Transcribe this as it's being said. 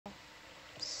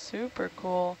Super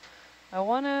cool. I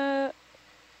want to...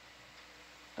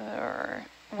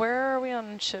 where are we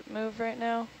on ship move right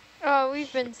now? Oh,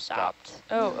 we've been Ship stopped. stopped.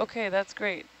 Oh, okay, that's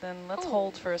great. Then let's Ooh.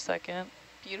 hold for a second.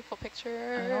 Beautiful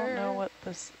picture. I don't know what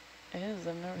this is.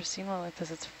 I've never seen one like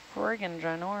this. It's friggin'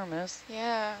 ginormous.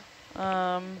 Yeah.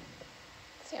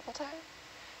 Sample time?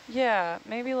 Yeah,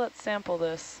 maybe let's sample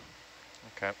this.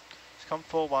 Okay. Just come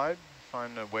full wide.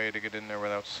 Find a way to get in there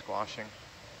without squashing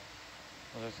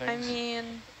other I things.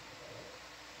 mean,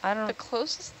 I don't... the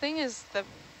closest thing is the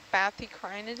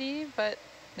bathycrinidae, but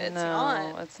it's no,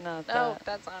 not. it's not No, that.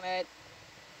 that's not it.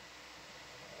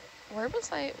 Where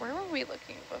were we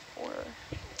looking before?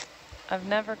 I've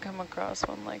never come across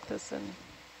one like this in...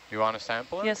 You want to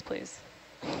sample it? Yes, please.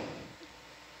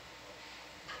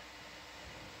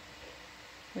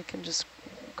 We can just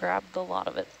grab the lot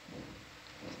of it.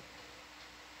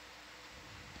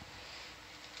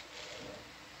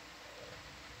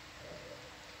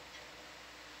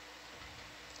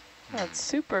 That's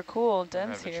super cool,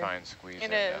 dense have to here. try and squeeze It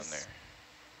in down is. there.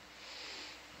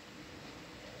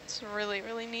 It's really,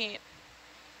 really neat.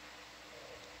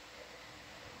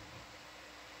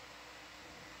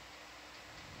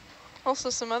 Also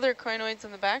some other crinoids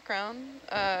in the background.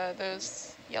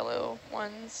 Those yellow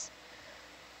ones.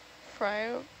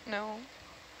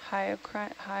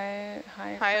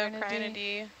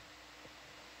 Hyocrinidae.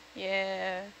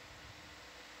 Yeah.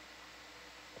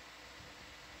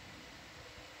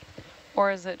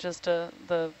 Or is it just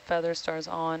the feather stars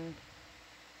on?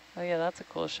 Oh yeah, that's a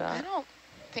cool shot. I don't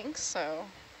think so.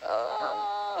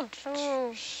 Oh,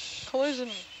 collision.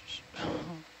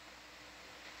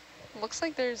 Looks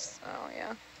like there's, oh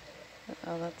yeah.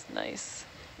 Oh, that's nice.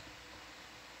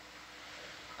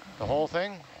 The whole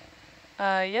thing?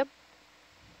 Yep.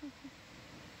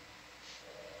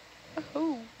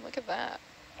 Oh, look at that.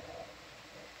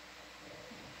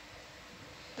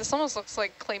 This almost looks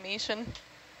like claymation.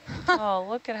 Oh,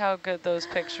 look at how good those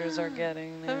pictures are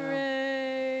getting now.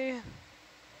 Hooray!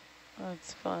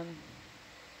 That's fun.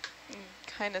 You can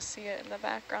kind of see it in the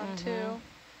background too.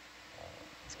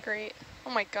 It's great. Oh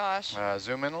my gosh.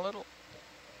 Zoom in a little.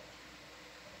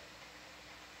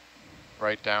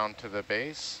 Right down to the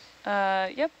base.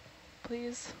 Yep,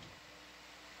 please.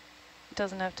 It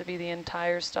doesn't have to be the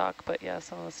entire stock, but yeah,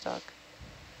 some of the stock.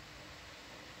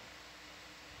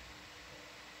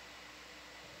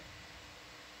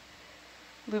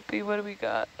 Loopy, what do we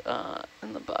got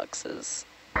in the boxes?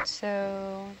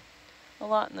 So, A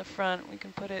lot in the front. We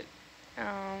can put it...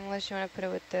 unless you want to put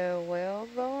it with the whale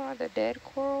bone or the dead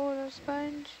coral or the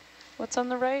sponge. What's on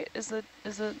the right? What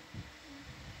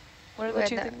are the Wait,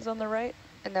 two no. things on the right?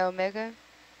 And the omega.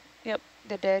 Yep.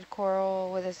 The dead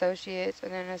coral with associates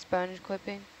and then a sponge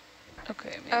clipping.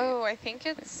 Okay, maybe. Oh, I think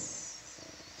it's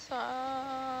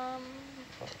I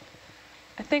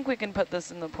think we can put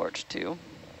this in the porch too.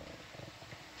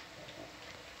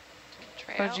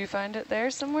 try Oh, out. did you find it there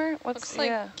somewhere? Looks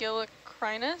like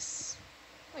Gillicrinus.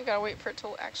 I gotta wait for it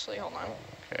to actually, hold on.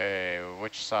 Okay,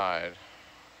 which side?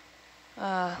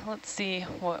 Let's see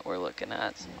what we're looking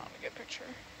at. It's not a good picture.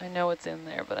 I know it's in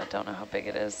there, but I don't know how big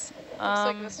it is. Looks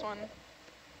like this one.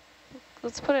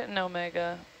 Let's put it in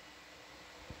omega.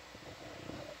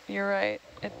 You're right.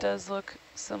 It does look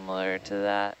similar to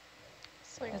that.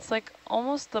 It's like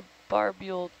almost the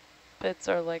barbule bits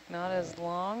are like not as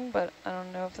long, but I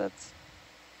don't know if that's...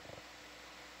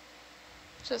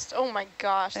 Just, oh my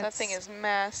gosh, that thing It's- is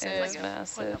massive. It is Putting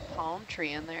massive. a palm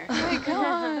tree in there. Oh my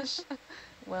gosh.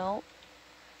 Well,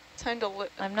 Time to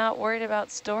lit. I'm not worried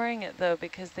about storing it though,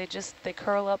 because they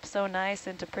curl up so nice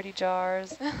into pretty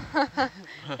jars.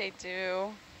 They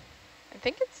do. I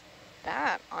think it's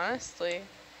that, honestly.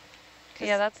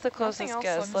 Yeah, that's the nothing closest else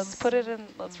guess. looks- Let's put it in,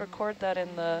 let's record that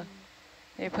in the,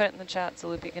 maybe put it in the chat so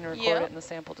Loopy can record Yep. it in the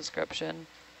sample description.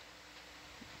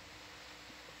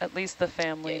 At least the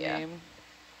family Yeah. name.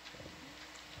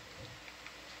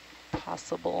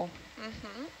 Possible.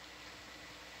 Mm-hmm.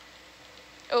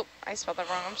 Oh, I spelled that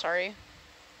wrong, I'm sorry.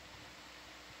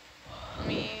 Let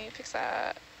me fix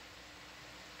that.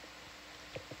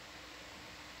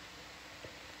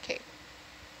 Okay.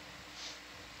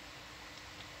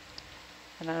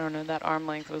 And I don't know, that arm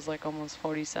length was like almost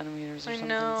 40 centimeters or I something.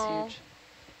 know. It's huge.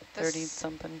 30 This-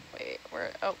 something. Wait,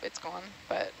 where? Oh, it's gone.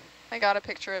 But I got a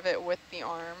picture of it with the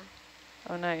arm.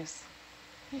 Oh, nice.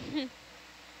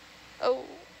 Oh.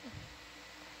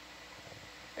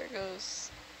 There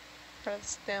goes part of the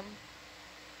stem.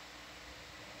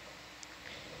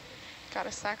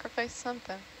 Gotta sacrifice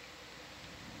something.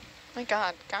 My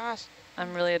God, gosh.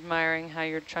 I'm really admiring how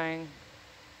you're trying.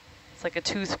 It's like a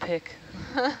toothpick.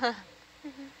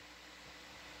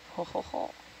 Ho, ho,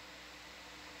 ho.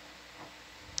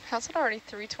 How's it already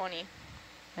 3:20?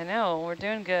 I know, we're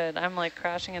doing good. I'm like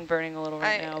crashing and burning a little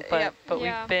right now, but Yep. but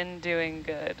Yeah. we've been doing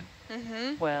good.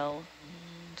 Mm-hmm. Well,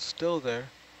 Still there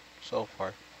so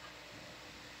far.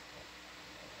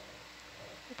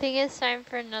 I think it's time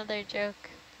for another joke.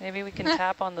 maybe we can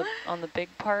tap on the big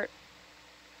part.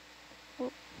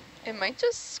 It might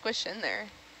just squish in there.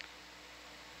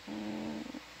 Mm,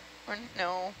 Or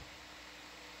no.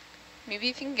 Maybe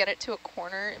if you can get it to a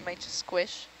corner, it might just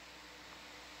squish.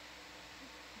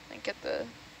 And get the...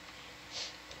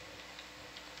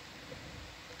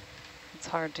 it's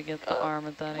hard to get the Oh. arm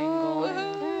at that angle.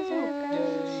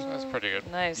 Woohoo! That's pretty good.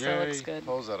 Nice, that looks Yay. good.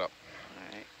 Close that up.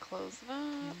 All right, close it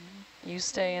up. You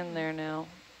stay in there now.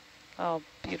 Oh,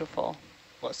 beautiful.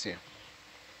 Bless you.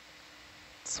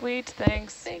 Sweet,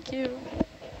 thanks. Thank you.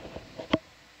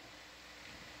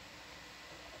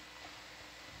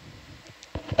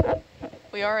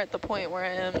 We are at the point where I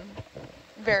am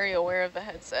very aware of the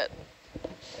headset.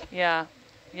 Yeah,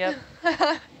 yep.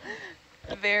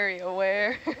 Very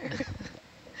aware.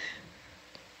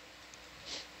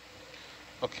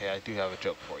 Okay, I do have a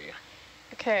joke for you.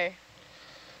 Okay.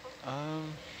 Oh,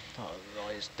 all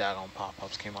these daggone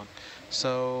pop-ups came on.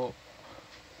 So,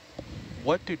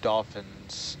 what do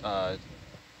dolphins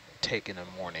take in the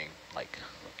morning, like,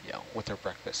 with their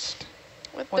breakfast?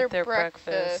 With With their their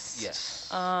breakfast. Yes.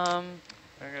 Can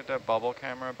I get that bubble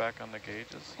camera back on the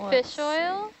gauges? Fish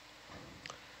oil?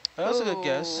 That's a good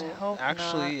guess. I hope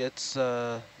Actually, it's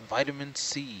vitamin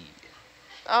C.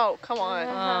 Oh, come on.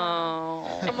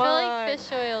 Oh. I Come feel on. like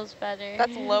fish oil's better.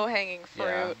 That's low-hanging fruit.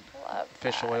 Yeah. Love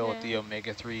Fish that. oil with Yeah. the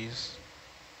omega-3s.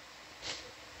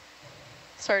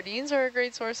 Sardines are a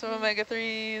great source of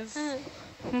omega-3s.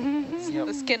 Yep.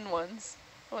 The skin ones.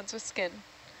 The ones with skin.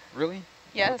 Really?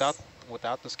 Yes.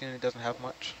 Without the skin, it doesn't have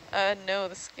much? No,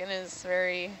 the skin is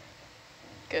very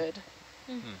good.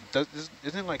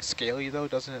 Isn't it like scaly, though?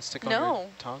 Doesn't it stick on No. your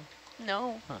tongue?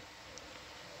 No. Huh.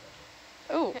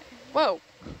 Oh, whoa.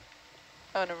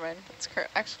 Oh, never mind. That's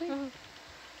correct. Actually, I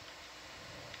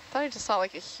thought I just saw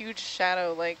like a huge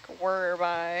shadow like whir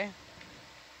by,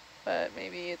 but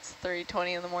maybe it's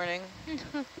 3:20 in the morning.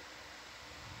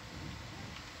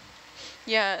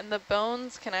 Yeah, and the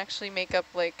bones can actually make up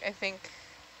like, I think,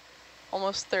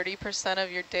 almost 30%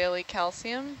 of your daily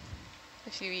calcium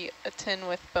if you eat a tin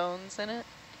with bones in it.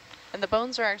 And the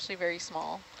bones are actually very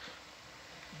small.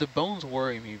 The bones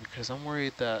worry me because I'm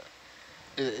worried that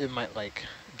it might like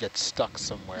get stuck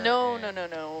somewhere. No, and- no, no,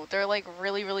 no. They're like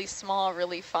really, really small,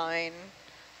 really fine.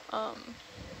 I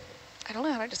don't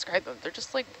know how to describe them. They're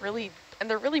just like really, and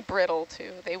they're really brittle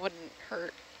too. They wouldn't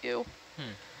hurt you.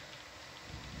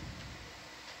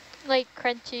 Like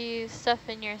crunchy stuff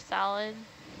in your salad.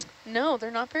 No,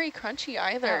 they're not very crunchy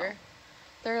either. Oh.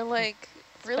 They're like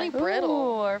really Ooh,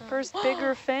 brittle. our first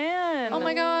bigger fan. Oh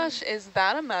my gosh, is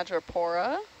that a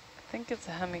madrepora? I think it's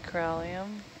a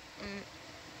hemicoralium.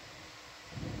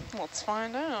 Let's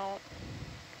find out.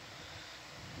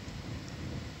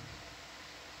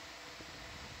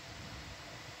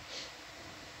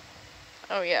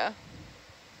 Oh yeah,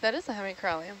 that is a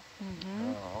hemicoralium.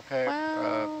 Mm-hmm. Oh, okay.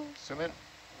 Wow. Zoom in.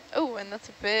 Oh, and that's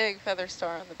a big feather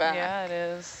star on the back. Yeah, it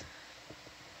is.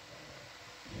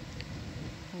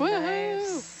 Woohoo!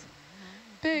 Nice.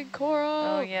 Big coral.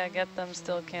 Oh yeah, get them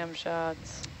still cam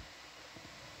shots.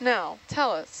 Now,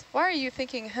 tell us, why are you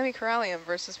thinking hemicoralium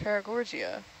versus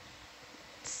paragorgia?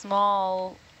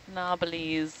 Small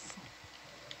knobblies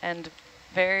and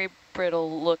very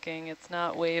brittle looking. It's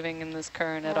not waving in this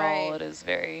current at all. Right. It is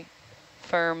very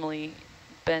firmly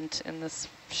bent in this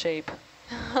shape.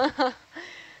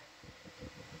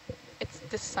 It's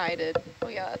decided. Oh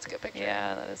yeah, that's a good picture.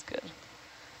 Yeah, that is good.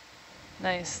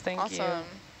 Nice, thank Awesome. you.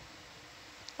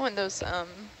 Oh, and those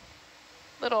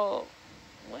little,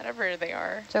 whatever they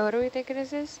are. So what do we think it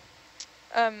is?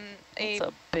 A It's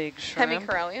a big shrimp.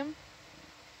 hemicoralium.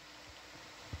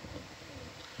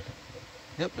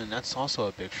 Yep, and that's also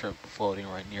a big shrimp floating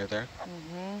right near there.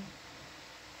 Mm-hmm.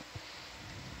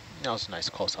 That was a nice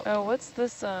close-up. Oh, what's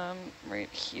this right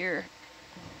here?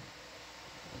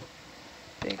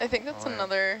 Big. I think that's Oh, yeah.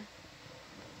 another.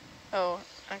 Oh,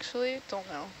 actually, don't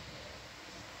know.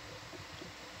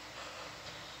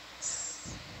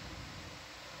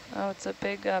 Oh, it's a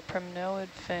big primnoid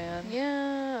fan.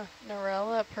 Yeah,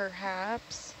 Narella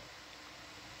perhaps.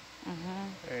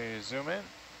 Mm-hmm. Hey, zoom in.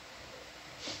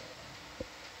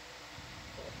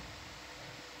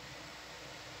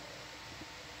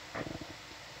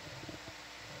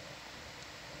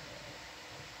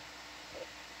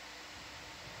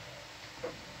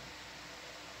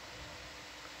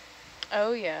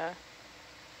 Oh yeah.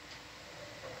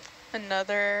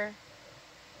 Another,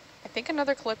 I think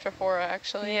another calyptrophora,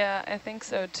 actually. Yeah, I think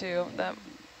so too. That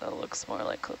looks more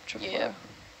like calyptrophora. Yeah.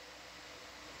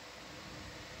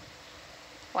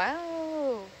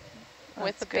 Wow.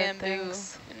 With the That's good, bamboo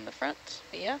thanks. in the front.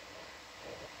 But yeah.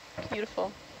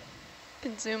 Beautiful.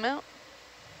 Can zoom out.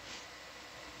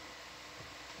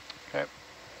 Okay.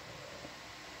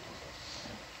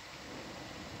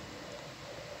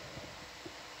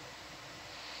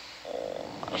 Oh,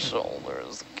 my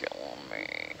shoulder's killing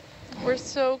me. We're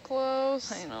so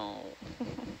close. I know.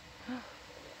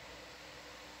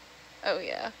 Oh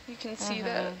yeah, you can see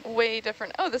that way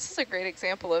different. Oh, this is a great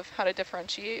example of how to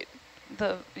differentiate.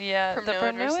 The Primnoid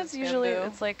Primnoid is versus usually bamboo.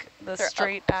 it's like the They're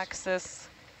straight up. axis.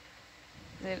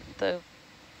 The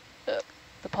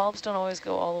polyps don't always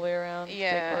go all the way around.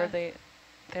 Yeah. Or they're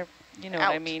you know what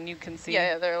I Out. mean. You can see.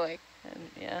 Yeah, they're like And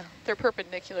yeah. they're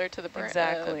perpendicular to the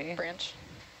Exactly. branch.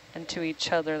 And to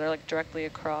each other, they're like directly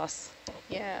across.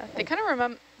 Yeah, they kind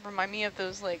of remind me of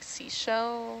those like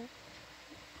seashell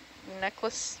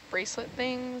necklace bracelet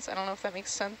things. I don't know if that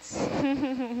makes sense.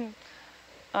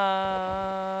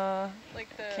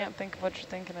 Like the Can't think of what you're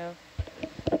thinking of.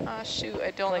 shoot,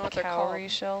 I don't know Like what they're cowrie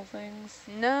called. shell things.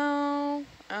 No,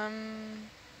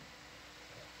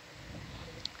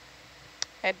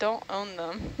 I don't own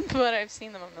them, but I've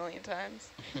seen them a million times.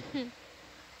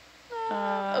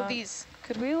 Oh, these.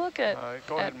 Could we look at?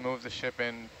 Go ahead and move the ship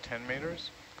in 10 meters.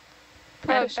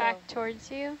 Put it sure. back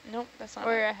towards you Nope, that's not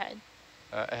or it. ahead.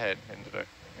 Ahead into the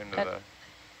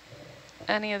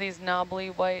Any of these knobbly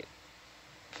white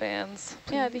fans?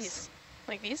 Yeah, please? these.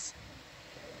 Like these?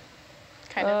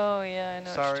 Kind of. Oh yeah, I know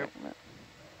what Sorry. you're talking about.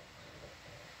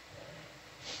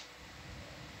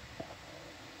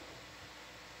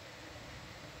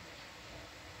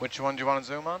 Which one do you want to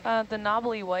zoom on? The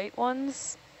knobbly white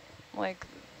ones, like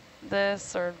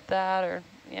this or that, or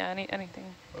yeah, anything.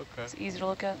 Okay. It's easy to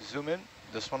look at. Zoom in.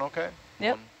 This one okay?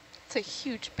 Yep. One. It's a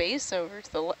huge base over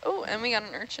to the left. Oh, and we got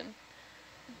an urchin.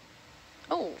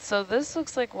 Oh, So this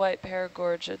looks like white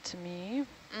paragorgia to me.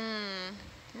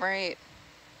 right.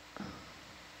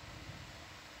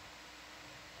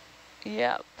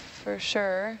 Yep, for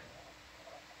sure.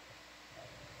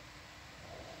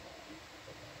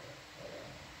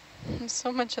 There's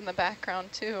so much in the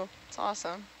background too. It's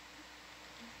awesome.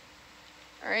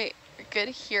 All right, we're good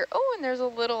here. Oh, and there's a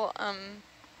little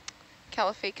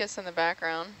Caliphacus in the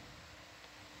background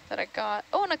that I got.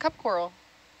 Oh, and a cup coral.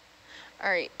 All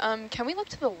right, can we look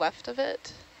to the left of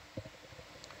it?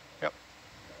 Yep.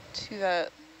 To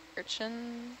that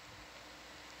urchin.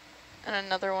 And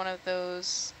another one of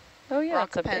those. Oh yeah, Rock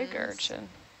it's a big pens. urchin.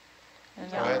 Go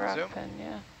Another ahead, rock zoom. pen,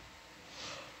 yeah.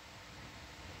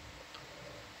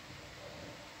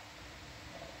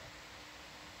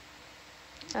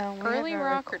 We Early have a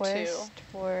rock or two? request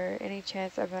for any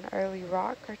chance of an early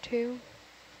rock or two.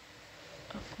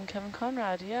 Oh, from Kevin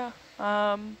Conrad, yeah.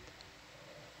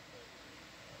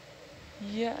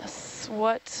 Yes,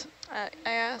 what? I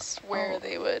asked where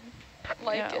they would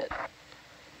like Yeah. it.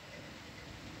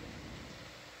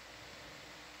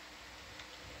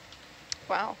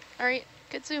 Wow. All right.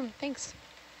 Good zoom. Thanks.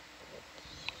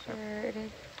 For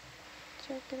any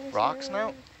checking Rocks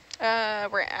now?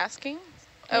 We're asking.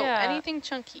 Oh, Yeah. anything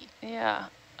chunky. Yeah.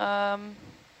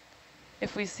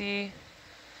 If we see,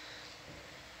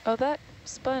 oh, that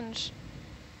sponge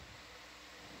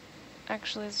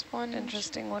actually is Sponge.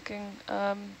 interesting looking.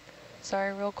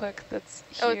 Sorry, real quick, that's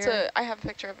here. Oh, it's a. I have a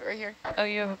picture of it right here. Oh,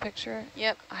 you have a picture?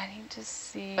 Yep. I need to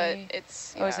see. But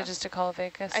it's. Oh, is yeah. it just a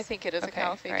Caliphacus? I think it is okay. a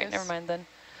Caliphacus. All right, never mind then.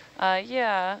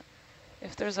 Yeah,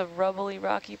 if there's a rubbly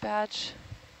rocky patch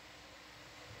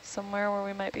somewhere where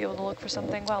we might be able to look for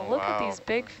something. Wow, look at Wow. these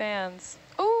big fans.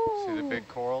 Oh. See the big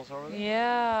corals over there?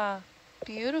 Yeah.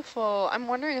 Beautiful. I'm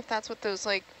wondering if that's what those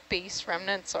like base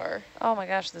remnants are. Oh my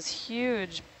gosh, this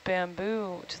huge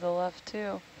bamboo to the left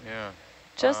too. Yeah.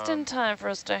 Just in time for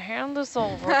us to hand this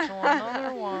over to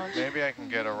another one. Maybe I can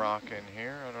get a rock in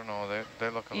here. I don't know. They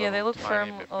look a Yeah, they little look tiny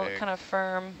firm, bit oh, big. kind of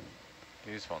firm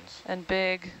These ones. and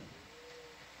big.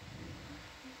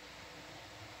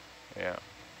 Yeah.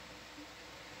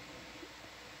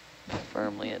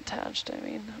 Firmly attached, I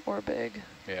mean, or big.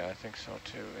 Yeah, I think so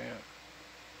too.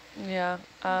 Yeah.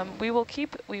 Yeah. We will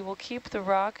keep the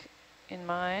rock in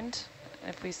mind.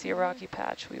 If we see a rocky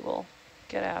patch, we will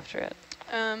get after it.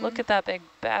 Look at that big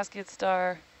basket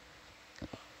star.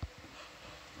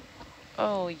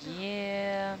 Oh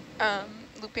yeah.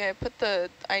 Loopy, I put the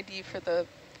ID for the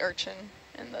urchin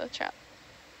in the chat.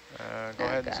 Go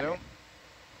ahead and got zoom.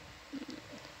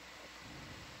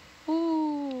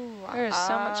 Ooh. There's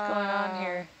so much going on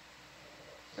here.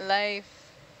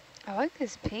 Life. I like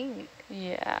this pink.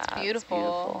 Yeah, It's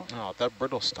beautiful. Oh, that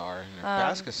brittle star and a Um,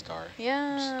 basket star.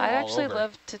 Yeah. I'd all actually over.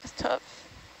 love to. It's tough.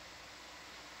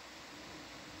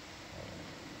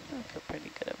 I feel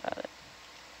pretty good about it.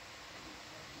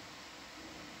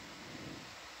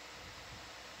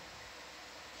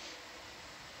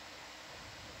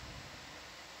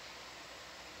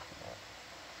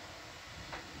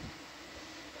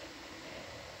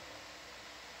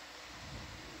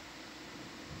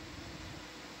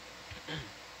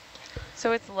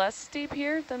 So it's less steep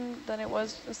here than it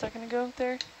was a second ago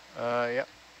there? Yep.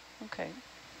 Okay.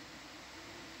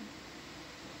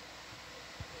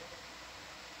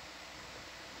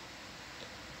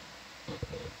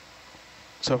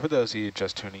 So for those of you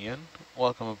just tuning in,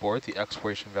 welcome aboard the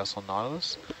exploration vessel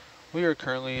Nautilus. We are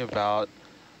currently about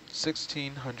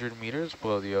 1,600 meters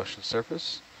below the ocean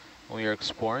surface. We are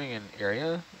exploring an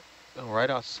area right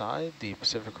outside the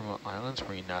Pacific Remote Islands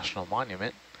Marine National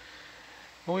Monument.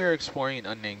 And we are exploring an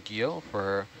unnamed geo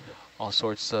for all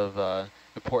sorts of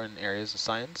important areas of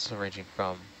science, ranging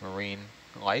from marine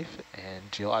life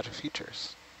and geologic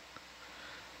features.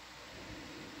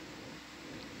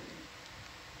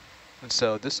 And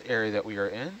so this area that we are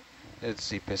in is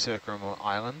the Pacific Remote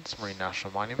Islands Marine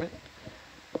National Monument.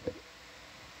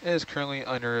 It is currently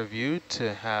under review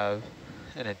to have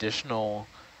an additional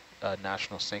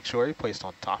national sanctuary placed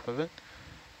on top of it.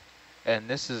 And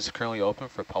this is currently open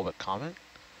for public comment.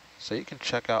 So you can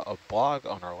check out a blog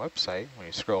on our website when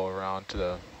you scroll around to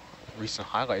the recent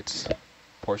highlights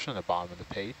portion at the bottom of the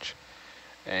page.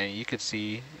 And you can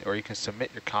see, or you can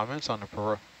submit your comments on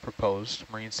the proposed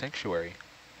marine sanctuary.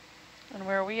 And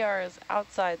where we are is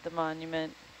outside the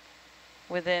monument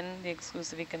within the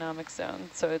exclusive economic zone.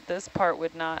 So this part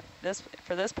would not,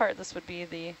 for this part, this would be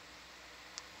the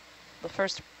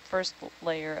first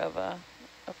layer of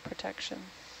protection.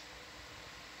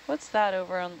 What's that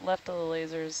over on left of the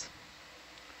lasers?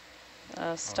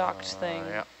 Stalked thing.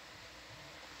 Yeah.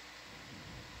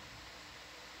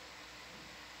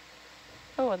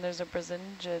 Oh, and there's a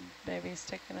Brazingid maybe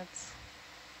sticking its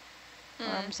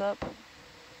arms up.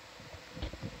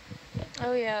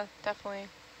 Oh yeah, definitely.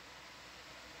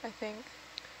 I think.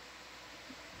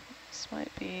 This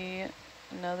might be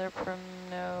another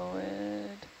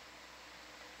primnoid.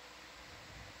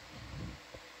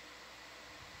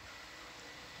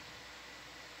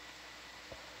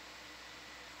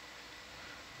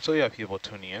 So you have people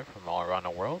tuning in from all around the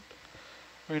world,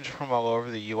 ranging from all over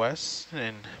the US,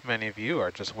 and many of you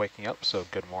are just waking up, so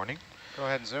good morning. Go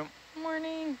ahead and zoom.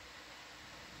 Morning.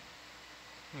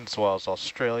 As well as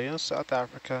Australia, South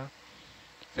Africa,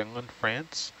 Finland,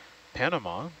 France,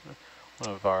 Panama. One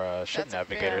of our ship That's a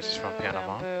navigators is from bamboo.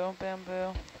 Panama.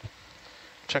 Bamboo.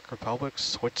 Czech Republic,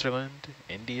 Switzerland,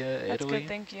 India, That's Italy. good,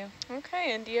 thank you.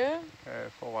 Okay, India. Okay,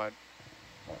 full wide.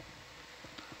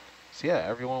 So yeah,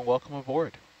 everyone welcome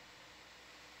aboard.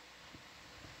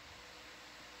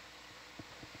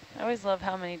 I always love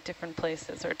how many different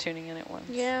places are tuning in at once.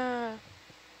 Yeah.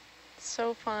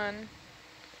 So fun.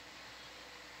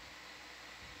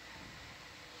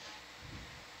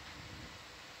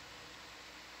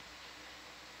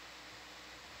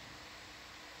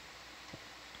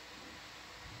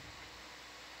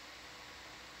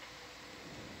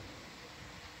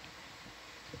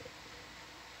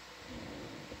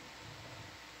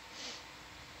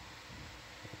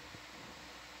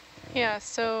 Yeah,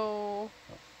 so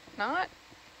not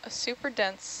a super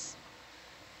dense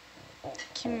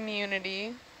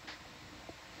community,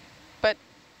 but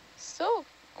still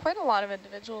quite a lot of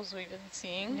individuals we've been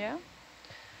seeing. Yeah.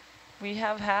 We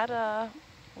have had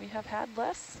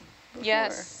less before.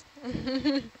 Yes.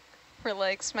 We're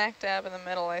like smack dab in the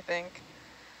middle, I think.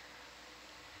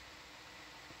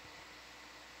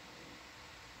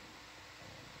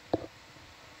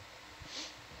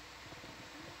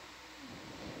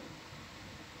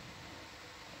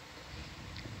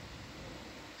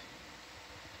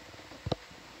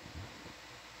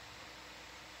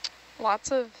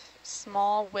 Lots of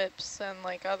small whips and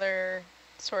like other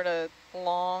sort of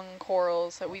long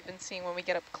corals that we've been seeing when we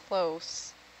get up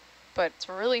close, but it's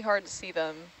really hard to see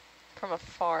them from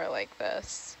afar like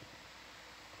this.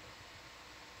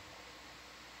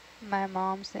 My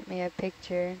mom sent me a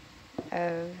picture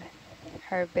of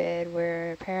her bed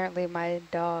where apparently my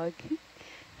dog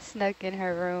snuck in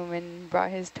her room and brought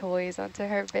his toys onto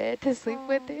her bed to sleep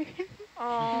with her.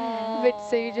 Oh. But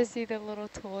so you just see the little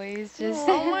toys just.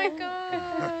 Oh my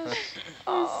gosh.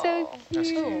 It's so That's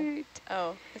cute. cute.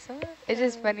 Oh, is that? It's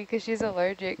just funny because she's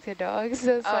allergic to dogs,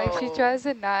 so it's like she Oh. tries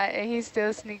to not and he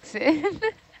still sneaks in.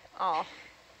 Oh,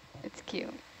 It's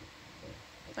cute.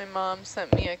 My mom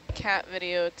sent me a cat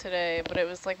video today, but it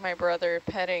was like my brother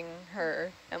petting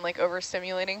her and like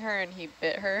overstimulating her, and he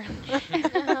bit her.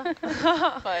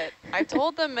 But I've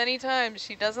told them many times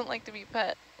she doesn't like to be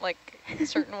pet, like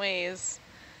certain ways.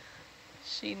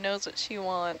 She knows what she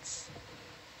wants.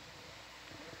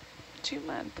 Do you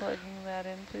mind plugging that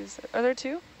in, please? Are there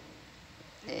two?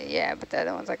 Yeah, but the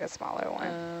other one's like a smaller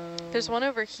one. There's one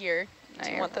over here. No, Do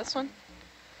you you're want this one?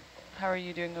 How are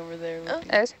you doing over there, Lupi?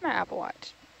 It's my Apple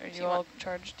Watch. Are Do you you all want-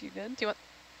 charged? You good? Do you want?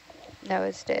 No,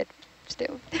 it's dead.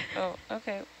 Still. Oh,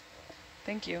 okay.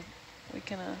 Thank you. We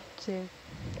can, So, you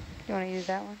want to use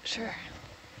that one? sure.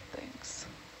 Thanks.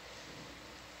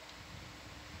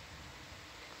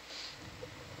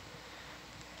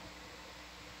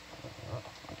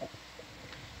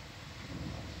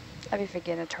 I'd be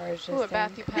forgetting to charge this Oh, a thing.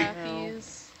 Bathy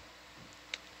Pathies.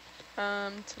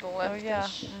 To the left. Oh, yeah.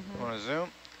 Want to zoom?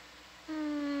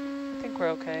 I think we're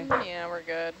okay. Yeah, we're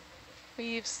good.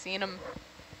 We've seen them.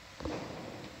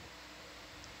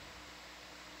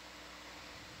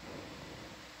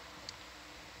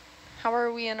 How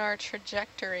are we in our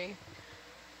trajectory?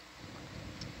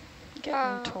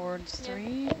 Getting towards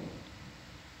 3.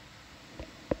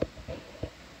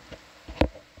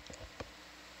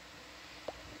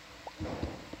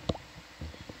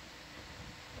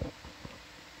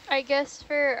 I guess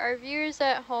for our viewers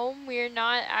at home, we're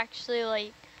not actually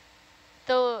like,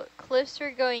 the cliffs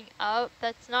are going up.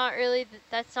 That's not really,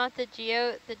 that's not the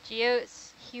geo. The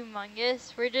geo's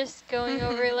humongous. We're just going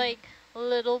over like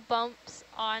little bumps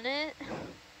on it.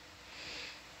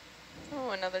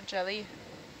 Oh, another jelly.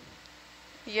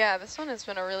 Yeah, this one has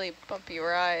been a really bumpy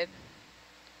ride.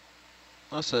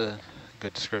 That's a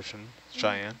good description,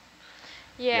 Cheyenne.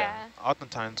 Yeah.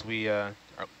 Oftentimes we are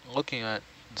looking at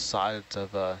the sides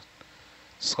of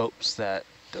slopes that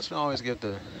doesn't always give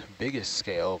the biggest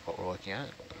scale of what we're looking at,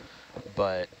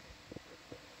 but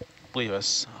believe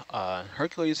us,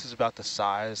 Hercules is about the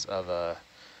size of a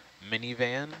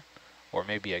minivan or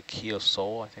maybe a Kia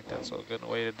Soul. I think that's a good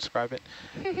way to describe it.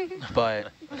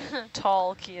 But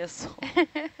Tall Kia Soul.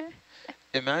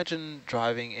 imagine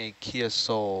driving a Kia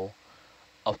Soul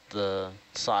up the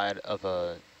side of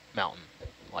a mountain,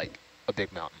 like a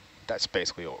big mountain. That's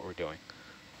basically what we're doing.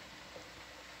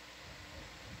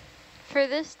 For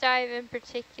this dive in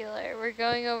particular, we're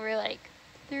going over like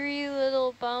 3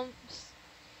 little bumps.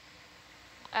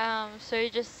 So we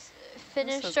just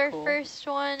finished our cool. first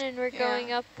one and we're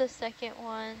going up the second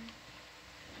one.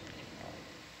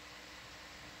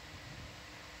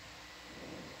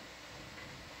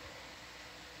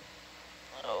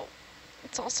 Oh,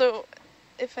 it's also,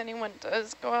 if anyone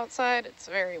does go outside, it's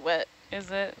very wet. Is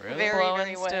it Really? Very, blowing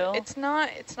very wet. still?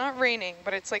 It's not raining,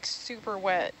 but it's like super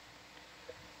wet.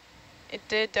 It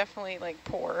did definitely like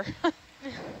pour.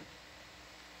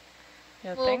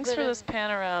 Yeah, Little thanks bit for this of-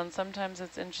 pan around. Sometimes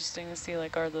it's interesting to see,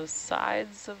 like, are those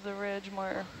sides of the ridge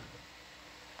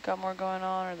got more going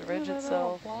on, or the ridge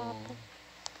itself?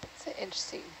 It's an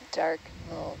interesting dark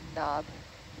little knob.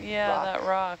 Yeah, rock. that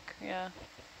rock, yeah.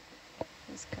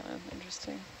 It's kind of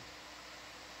interesting.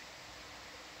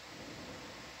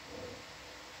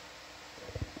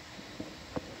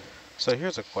 So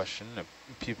here's a question that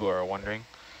people are wondering.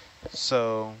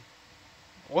 So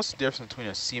what's the difference between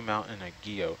a seamount and a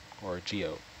geo or a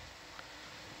geo?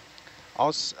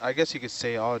 I guess you could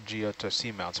say all geodes are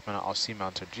seamounts, but not all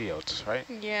seamounts are geodes, right?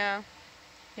 Yeah.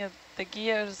 Yeah, the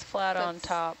geode is flat on That's-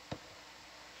 top.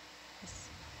 This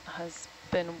has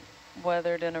been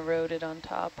weathered and eroded on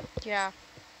top, Yeah.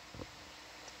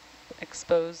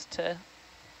 exposed to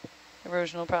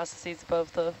erosional processes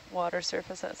above the water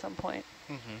surface at some point.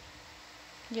 Mm-hmm.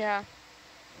 Yeah.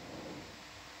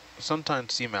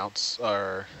 Sometimes seamounts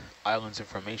are islands of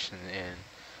formation, and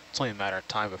it's only a matter of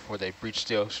time before they breach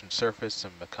the ocean surface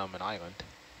and become an island.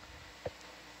 In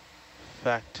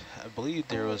fact, I believe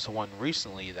there was one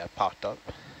recently that popped up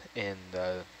in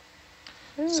the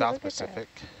Ooh, South look at that. Pacific.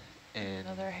 And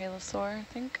Another halosaur, I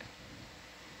think.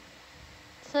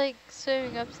 It's like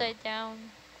swimming upside down.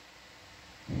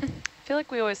 I feel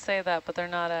like we always say that, but they're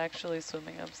not actually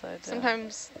swimming upside down.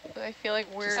 Sometimes I feel like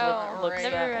we're Just not looks right.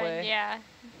 that Never mind, way. yeah.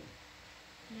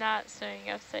 Not swimming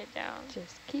upside down.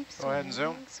 Just keep Go ahead and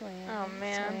zoom. swimming, Oh,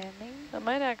 man. swimming. That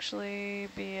might actually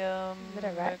be it a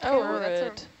rat a tail? Oh, that's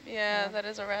currid. yeah, Yeah. that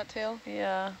is a rat tail.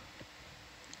 Yeah,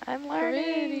 I'm learning.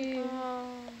 Pretty. Oh.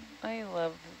 I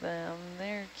love them.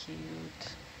 They're cute.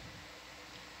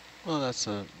 well, that's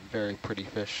a very pretty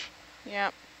fish. Yeah.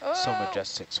 So Oh.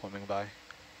 majestic swimming by.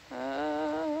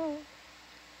 Oh.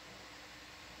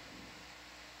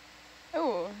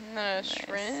 Oh, and then a Nice.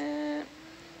 shrimp.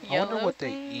 I wonder Yellow what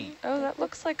they thing. eat. Oh, that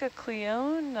looks like a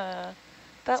Cleone.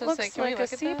 That So looks say, can we like a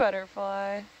look at sea that?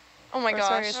 butterfly. Oh my Or gosh.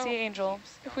 sorry, a sea angel.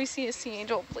 If we see a sea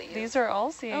angel, please. These are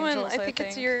all sea oh, angels, and I think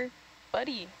it's your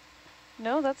buddy.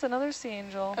 No, that's another sea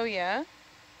angel. Oh, yeah?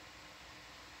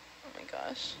 Oh my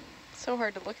gosh. So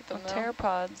hard to look at them, With though.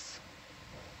 pteropods.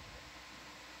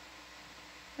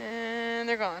 And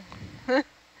they're gone. That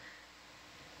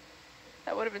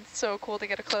would have been so cool to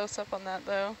get a close-up on that,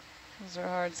 though. Those are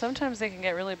hard. Sometimes they can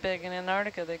get really big. In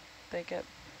Antarctica, they get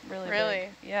really Really?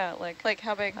 big. Yeah, like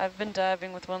how big? I've been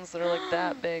diving with ones that are like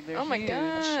that big. They're Oh my huge.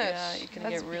 gosh. Yeah, you can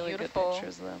That's get really beautiful. good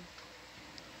pictures of them.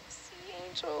 Sea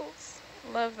angels.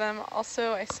 Love them.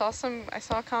 Also, I saw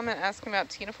a comment asking about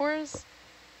ctenophores.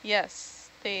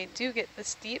 Yes, they do get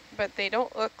this deep, but they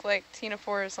don't look like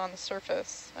ctenophores on the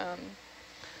surface.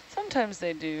 Sometimes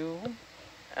they do.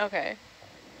 Okay.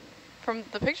 From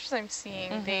the pictures I'm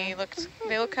seeing, they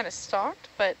look kind of stalked,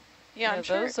 but yeah, I'm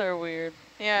sure. Those are weird.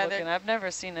 Yeah, looking. I've never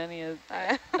seen any of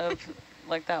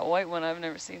like that white one. I've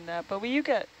never seen that, but you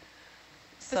get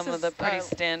some of the pretty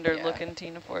standard looking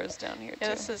ctenophores down here too.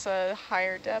 This is a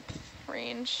higher depth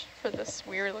range for this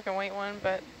weird looking white one,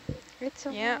 but It's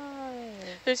alive. yeah.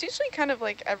 There's usually kind of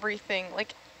like everything,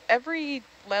 like every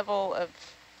level of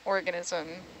organism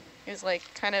is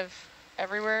like kind of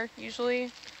everywhere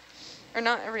usually. Or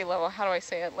not every level, how do I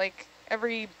say it? Like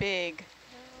every big,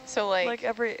 so like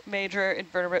every major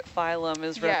invertebrate phylum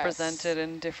is represented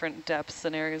in different depths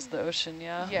and areas of the ocean,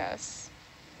 yeah? Yes.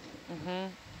 Mm-hmm.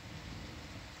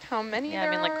 How many Yeah, there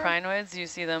I mean, like are? crinoids, you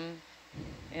see them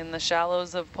in the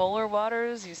shallows of polar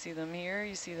waters, you see them here,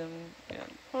 you see them,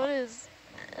 What is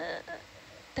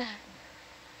that?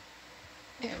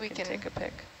 If we can take a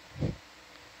pic.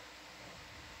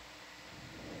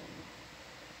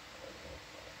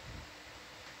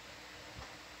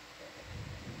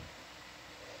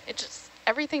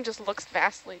 everything just looks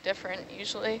vastly different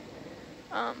usually.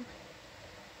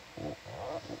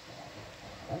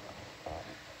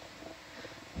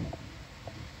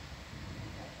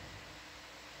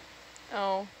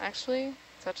 Oh, actually,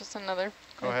 is that just another?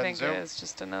 Go ahead I and think zoom. it is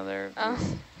just another,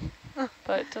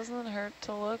 but it doesn't hurt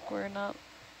to look. We're not,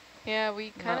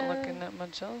 we kind of not looking at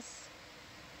much else.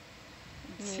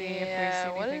 Let's see if we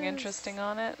see anything interesting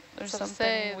on it. There's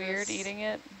something weird eating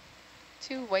it.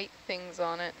 2 white things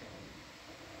on it.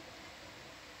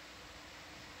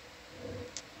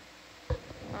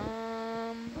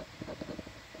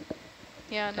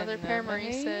 Yeah, another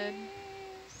paramuricid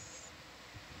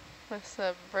with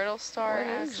a brittle star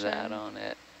action. What is that on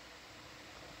it?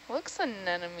 Looks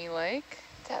anemone-like.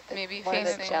 Maybe one of the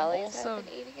facing. jellies Also have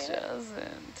been eating it?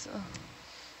 doesn't.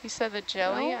 You said the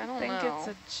jelly? I don't think know. it's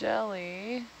a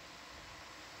jelly.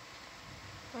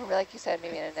 Or like you said,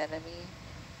 maybe an anemone.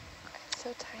 It's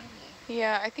so tiny.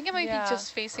 Yeah, I think it might be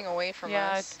just facing away from us.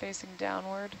 Yeah, it's facing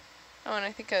downward. Oh, and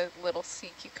I think a little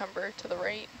sea cucumber to the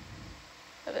right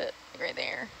of it, right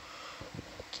there.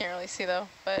 Can't really see though,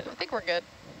 but I think we're good.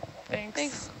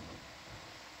 Thanks.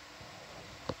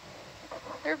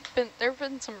 There've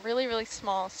been some really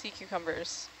small sea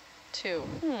cucumbers too.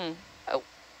 Oh,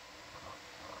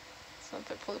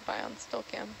 something flew by on still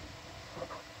cam.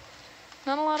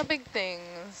 Not a lot of big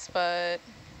things, but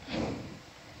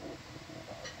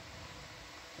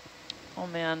oh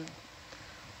man,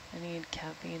 I need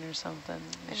caffeine or something.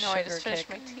 I know I just finished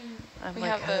my tea. We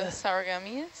like, have the sour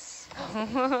gummies.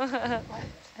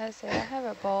 I have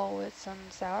a bowl with some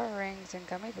sour rings and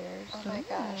gummy bears. Oh my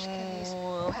gosh, can you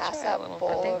We'll pass try that a little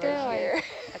bowl bit. over here?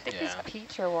 I think it's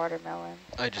peach or watermelon.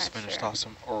 I just Not finished sure. off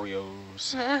some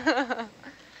Oreos.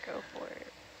 Go for it.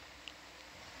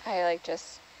 I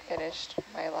just finished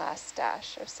my last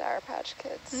stash of Sour Patch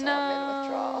Kids, so No, I'm in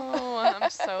withdrawal. I'm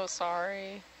so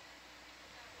sorry.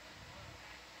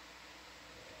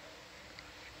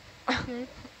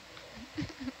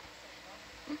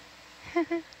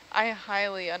 I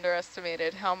highly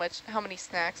underestimated how many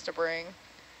snacks to bring.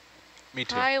 Me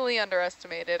too. Highly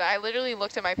underestimated. I literally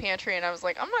looked at my pantry and I was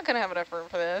like, I'm not gonna have enough room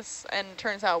for this. And it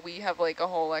turns out we have like a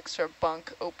whole extra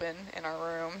bunk open in our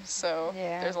room, so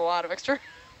there's a lot of extra.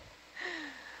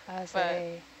 I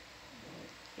say,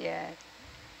 yeah.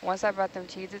 Once I brought them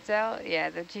Cheez-Its out, the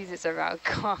Cheez-Its are about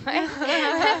gone.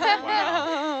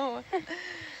 Wow.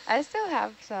 I still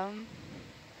have some.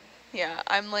 Yeah,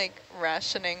 I'm like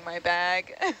rationing my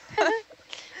bag.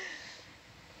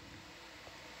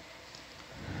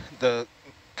 The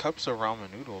cups of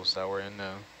ramen noodles that were in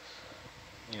the,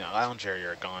 lounge area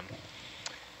are gone.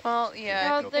 Well, yeah,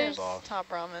 Well, I think there's off. top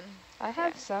ramen. I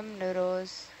have some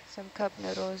noodles, some cup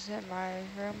noodles in my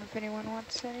room if anyone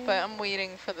wants any. But I'm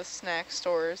waiting for the snack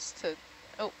stores to...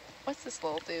 Oh, what's this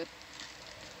little dude?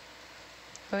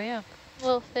 Oh yeah.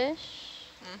 Little fish.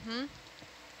 Mm-hmm.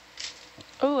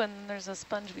 Oh, and there's a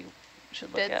sponge we should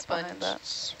look Dead at sponge. behind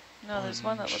that. No, there's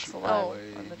one that looks Sponge alive away,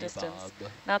 in the me distance.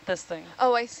 Bob. Not this thing.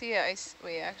 Oh, I see it.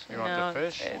 Wait, actually. You want No,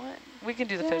 the fish? it- we can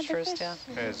do the Yeah, fish the first, fish. yeah.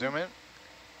 Okay, zoom in. I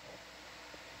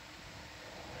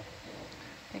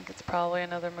think it's probably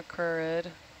another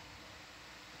macrurid.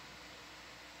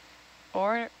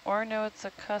 Or no, it's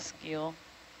a cusk eel.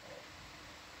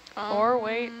 Or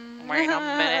wait a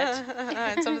minute.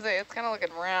 It's something to say, it's kind of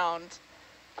looking round.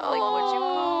 Oh, Like, what'd you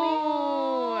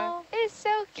call It's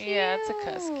so cute. Yeah, it's a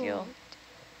cusk eel.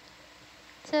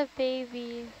 it's a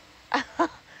baby. me?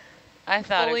 I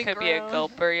thought Fully it could be a grown.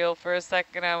 gulper eel for a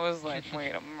second. I was like,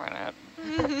 wait a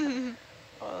minute.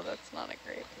 Oh, that's not a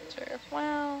great picture.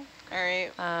 Wow. All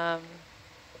right,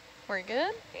 we're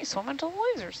good? He's swimming to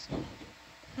the lasers.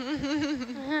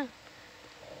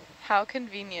 How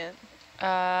convenient.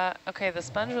 Okay, the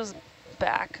sponge was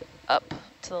back up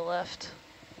to the left.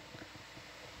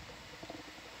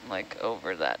 Like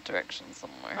over that direction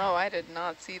somewhere. Oh, I did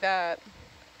not see that.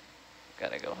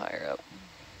 Gotta go higher up.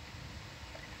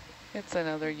 It's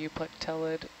another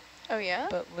euplectellidae, Oh, yeah?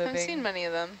 but I living. haven't seen many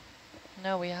of them.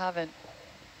 No, we haven't.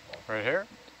 Right here?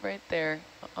 Right there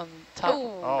on top.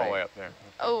 Oh. Oh, right. way up there.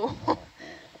 Oh,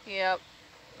 yep.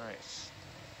 Nice.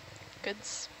 Good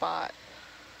spot.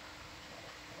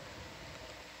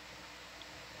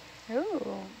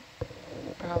 Ooh.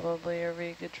 Probably a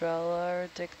Regadrella or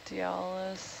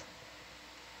Dictyalis.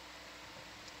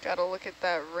 Gotta look at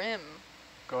that rim.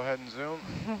 Go ahead and zoom.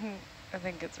 I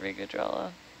think it's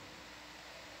Regadrella.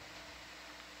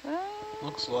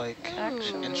 Looks like Actually-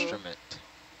 an instrument.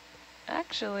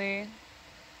 Actually,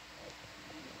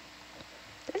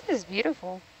 This is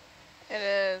beautiful. It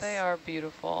is. they are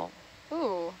beautiful.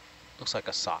 Ooh. Looks like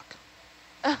a sock.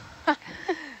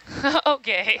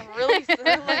 Okay. Really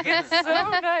It's so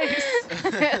nice.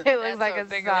 It looks like a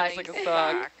big sock. looks like a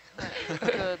sock.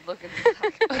 Good looking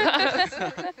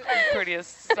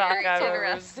Prettiest sock Very I've ever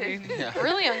interesting. seen. Yeah.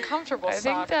 Really uncomfortable I think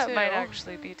sock, that too. might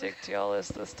actually be Dictyalis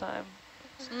this time.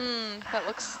 That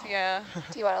looks, yeah.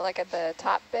 Do you want to look at the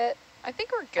top bit? I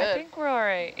think we're good. I think we're all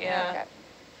right, yeah. Okay.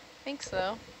 I think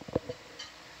so.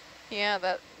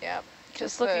 Yeah, yeah.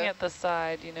 Just looking at the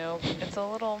side, you know, it's a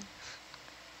little,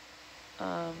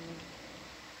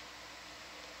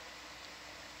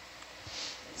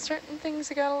 certain things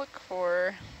you gotta look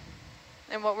for.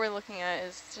 And what we're looking at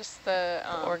is just the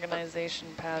organization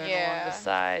pattern along yeah. the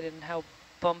side and how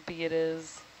bumpy it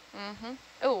is.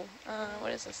 Oh,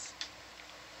 what is this?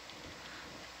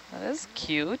 That is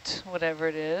cute, whatever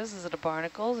it is. Is it a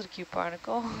barnacle? Is it a cute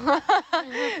barnacle?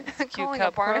 Cute Calling a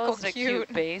cup barnacle curl? Is it a cute.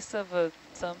 cute base of a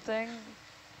something?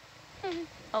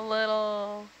 A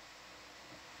little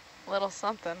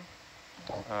something.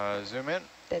 Zoom in.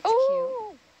 That's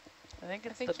Oh, I think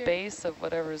it's think the you're- base of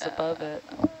whatever's above it.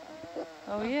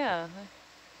 Oh yeah.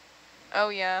 oh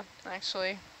yeah,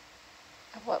 actually.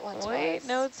 What one's Wait, was?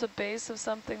 no, it's the base of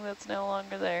something that's no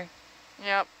longer there.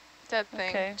 Yep, dead thing.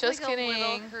 Okay. Just like kidding. a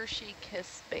little Hershey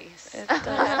Kiss base. It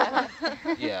does.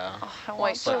 Yeah. Oh, I White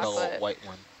want It's like a those little white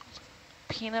one.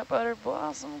 peanut butter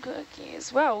blossom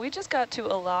cookies. Wow, we just got to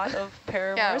a lot of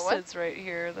Yeah, what- paramuricids right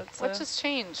here. That's What just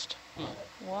changed?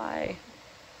 why?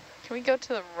 Can we go to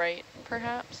the right,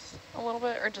 perhaps, a little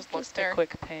bit, or just look Just there? a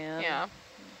quick pan. Yeah.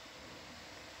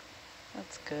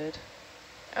 That's good.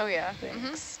 Oh yeah.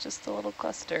 Thanks. Just a little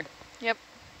cluster. Yep.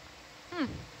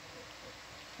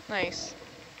 Nice.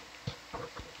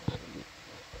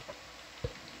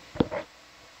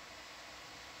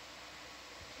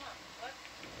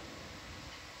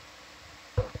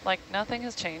 Like nothing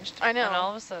has changed. I know. And all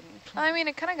of a sudden. I mean,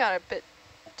 it kind of got a bit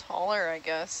taller, I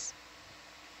guess.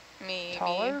 Maybe.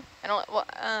 Taller? I don't. Well,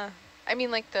 I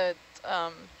mean, like the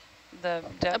The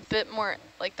a depth. bit more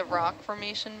like the rock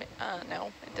formation.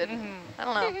 No, it didn't. Mhm. I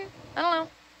don't know. I don't know.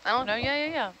 I don't No,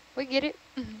 yeah. We get it.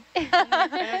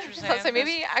 I Interesting. was say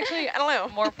maybe actually I don't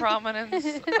know. More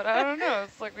prominence, but I don't know.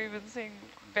 It's like we've been seeing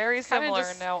very It's kinda similar,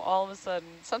 just- and now all of a sudden.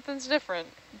 Something's different.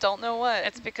 Don't know what.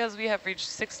 It's because we have reached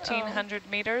 1,600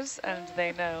 meters, and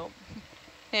they know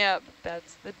Yeah,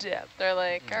 that's the depth. they're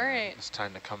like, all right, It's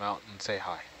time to come out and say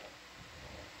hi.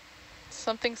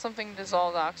 something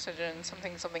dissolved oxygen,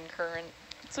 something current.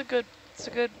 It's a good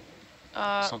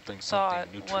Something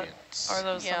thought. nutrients. What are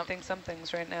those Yeah.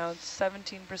 somethings right now? It's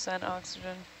 17%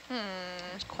 oxygen.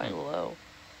 It's quite low.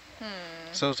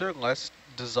 So is there less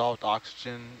dissolved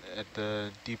oxygen at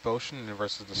the deep ocean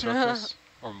versus the surface,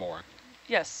 or more?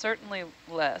 Yes, certainly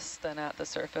less than at the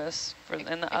surface. In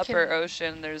the it upper can-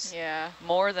 ocean, there's Yeah.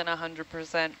 more than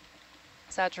 100%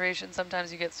 saturation.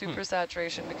 Sometimes you get super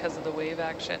saturation because of the wave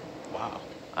action. Wow.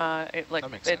 It like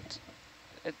That makes it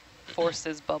sense.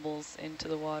 forces bubbles into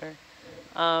the water.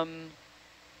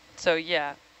 So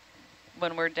yeah,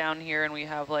 when we're down here and we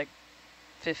have like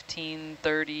 15,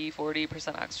 30,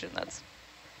 40% oxygen, that's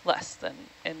less than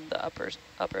in the upper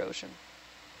ocean.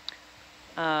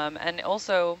 And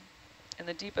also in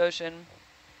the deep ocean,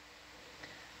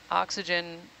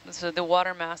 oxygen, so the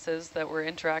water masses that we're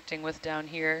interacting with down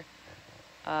here,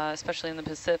 especially in the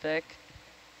Pacific,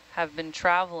 have been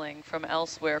traveling from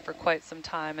elsewhere for quite some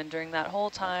time. And during that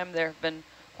whole time, there have been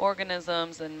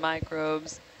organisms and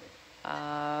microbes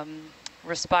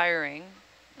respiring,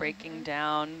 breaking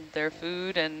down their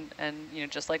food and you know,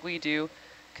 just like we do,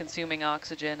 consuming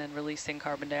oxygen and releasing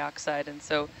carbon dioxide. And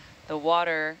so the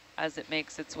water, as it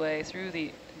makes its way through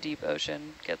the deep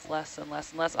ocean, gets less and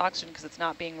less and less oxygen because it's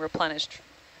not being replenished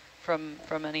from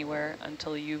anywhere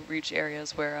until you reach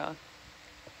areas where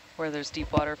there's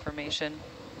deep water formation,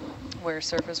 where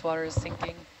surface water is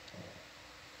sinking.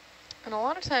 And a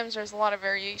lot of times there's a lot of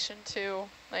variation too.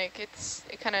 Like it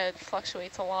kind of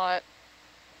fluctuates a lot.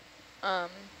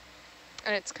 And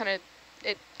it's kind of,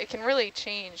 it can really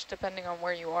change depending on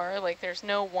where you are. Like there's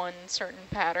no one certain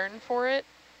pattern for it.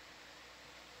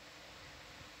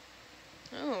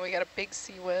 Oh, we got a big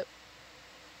sea whip.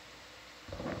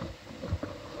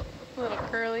 A little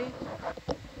curly.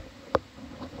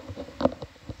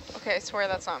 Okay, I swear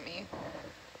that's not me.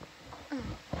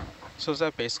 So is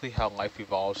that basically how life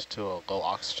evolves to a low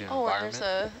oxygen environment? And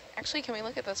there's actually, can we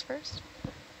look at this first?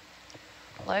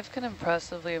 Life can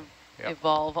impressively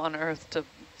evolve on Earth to,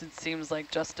 it seems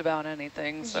like, just about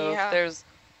anything. So if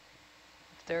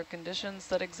there are conditions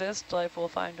that exist, life will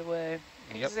find a way.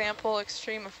 Example,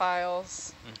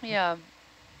 extremophiles. Yeah.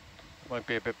 Might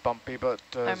be a bit bumpy, but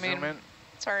zoom in.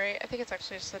 Sorry, I think it's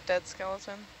actually just a dead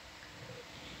skeleton.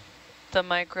 The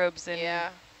microbes in... Yeah.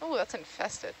 Oh, that's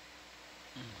infested.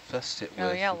 Infested with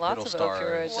oh yeah, lots of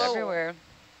ophiuroids everywhere.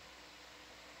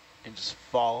 And just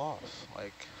fall off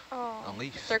like a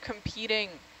leaf. They're competing.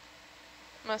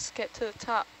 Must get to the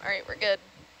top. All right, we're good.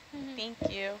 Thank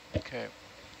you. Okay.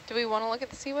 Do we want to look at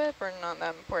the sea whip or not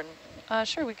that important?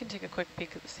 Sure, we can take a quick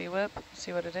peek at the sea whip,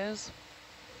 see what it is.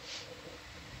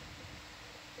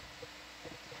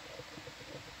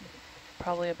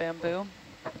 Probably a bamboo.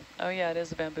 Oh yeah, it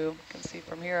is a bamboo. You can see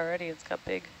from here already it's got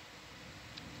big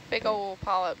old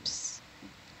polyps.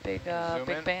 Big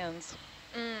bands.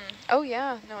 Oh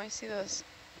yeah, no, I see those.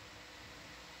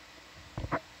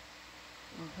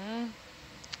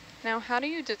 Now, how do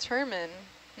you determine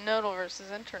nodal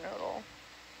versus internodal?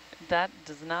 That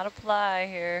does not apply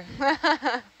here.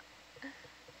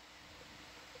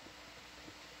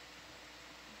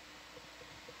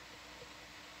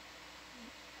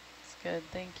 It's good,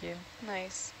 thank you.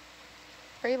 Nice.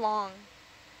 Very long.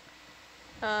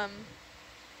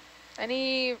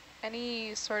 Any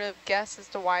sort of guess as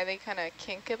to why they kind of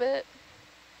kink a bit?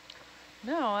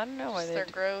 No, I don't know why they their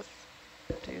growth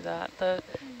do that. The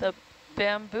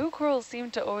bamboo corals seem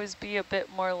to always be a bit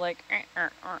more like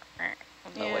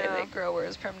the way they grow,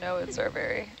 whereas primnoids are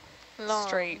very long,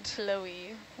 straight,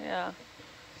 flowy. Yeah.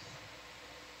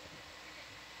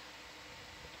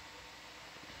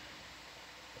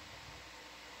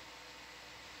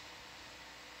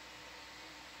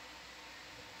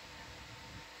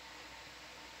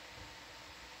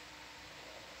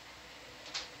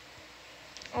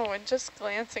 Oh, and just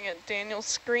glancing at Daniel's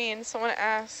screen, someone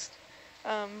asked,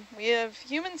 we have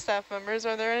human staff members,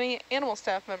 are there any animal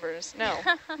staff members? No.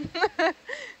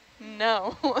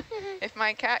 No. If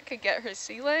my cat could get her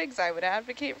sea legs, I would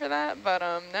advocate for that, but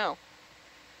no.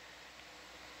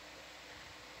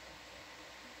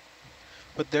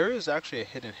 But there is actually a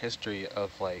hidden history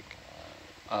of like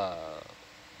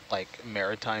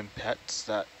maritime pets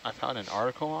that I found an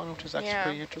article on, which is actually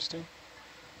pretty interesting.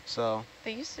 So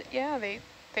they used to,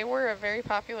 they were a very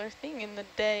popular thing in the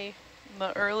day.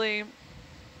 The early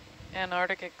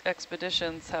Antarctic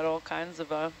expeditions had all kinds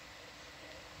of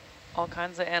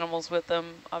animals with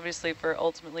them, obviously for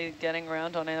ultimately getting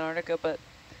around on Antarctica, but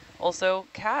also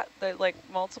cat. Like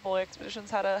multiple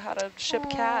expeditions had a ship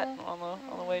cat on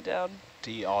the way down.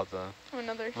 To eat all the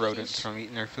rodents from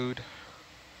eating their food.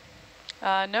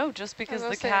 No, just because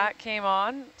the cat came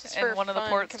on in one of the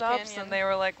port stops, and they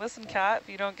were like, listen, cat, if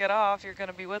you don't get off, you're going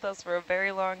to be with us for a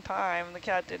very long time. And the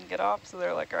cat didn't get off, so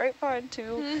they're like, all right, fine,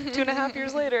 2.5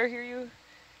 years later, here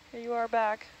you are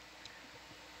back.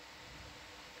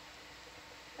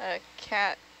 A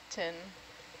cat-tin.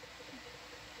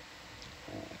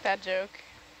 Bad joke.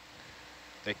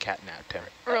 The catnapped him.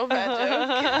 Real bad joke.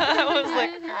 I was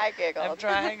like, I giggled. I'm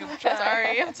trying.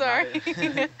 I'm sorry.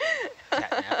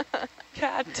 Catnap.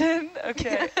 Cat-tin?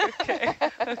 Okay.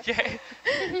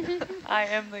 I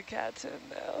am the cat-tin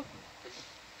now.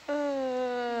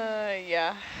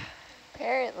 Yeah.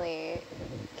 Apparently,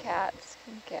 cats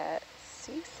can get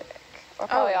seasick. Or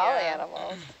probably all yeah.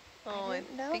 animals. Oh, I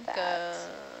didn't know think, that.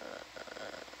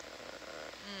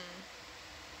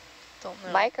 Don't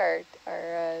know. Mike, our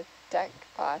deck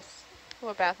boss,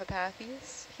 What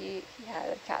Bathopathies? he had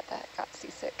a cat that got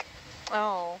seasick.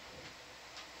 Oh.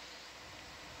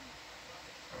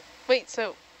 Wait,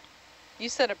 so you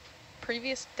said a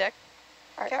previous deck?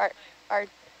 Our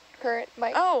current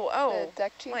Mike, Oh, the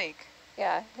deck chief. Mike.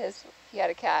 Yeah, he had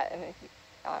a cat and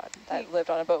that lived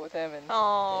on a boat with him and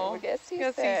Oh, would get got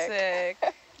seasick. seasick.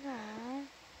 Aw.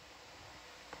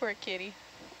 Poor kitty.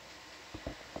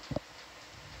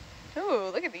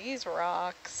 Ooh, look at these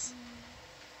rocks.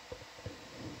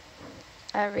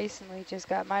 I recently just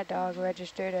got my dog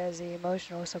registered as the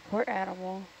emotional support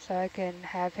animal, so I can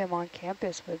have him on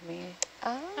campus with me.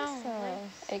 Awesome. nice.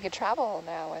 And you can travel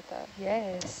now with him.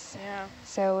 Yes. Yeah.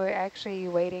 So we're actually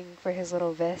waiting for his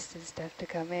little vest and stuff to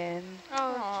come in.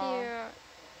 Oh, Aw. cute.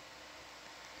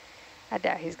 I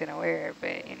doubt he's gonna wear it,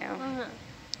 but you know. Uh-huh.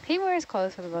 He wears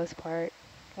clothes for the most part,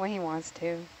 when he wants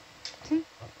to.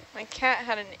 My cat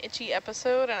had an itchy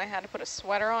episode and I had to put a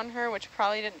sweater on her, which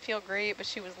probably didn't feel great, but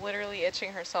she was literally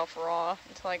itching herself raw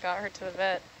until I got her to the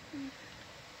vet.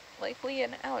 Likely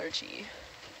an allergy.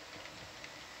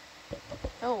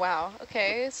 Oh wow,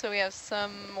 okay, so we have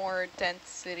some more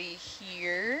density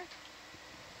here.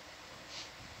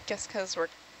 Guess because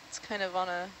it's kind of on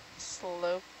a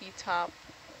slopey top.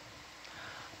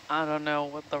 I don't know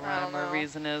what the I don't rhyme or know.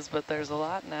 reason is, but there's a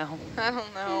lot now. I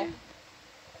don't know.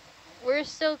 We're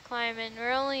still climbing.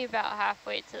 We're only about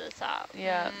halfway to the top.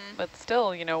 Yeah, but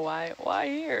still, you know, why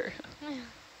here?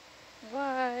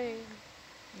 Why?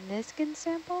 Niskin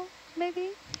sample, maybe?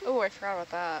 Oh, I forgot about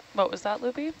that. What was that,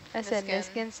 Loopy? I said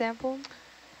Niskin. Niskin sample.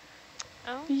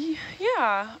 Oh.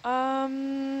 Yeah,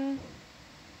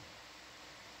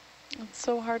 it's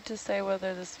so hard to say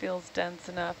whether this feels dense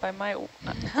enough. I might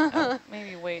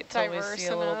maybe wait till we Diverse see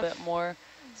a little enough. bit more,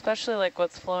 especially like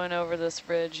what's flowing over this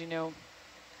ridge, you know.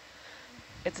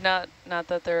 It's not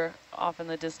that they're off in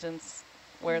the distance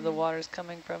where the water's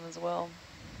coming from as well.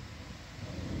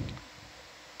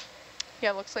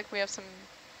 Yeah, looks like we have some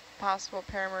possible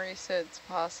paramuricids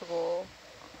possible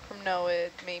from NOAA,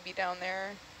 maybe down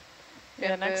there.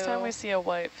 Yeah, next time we Bamboo. see a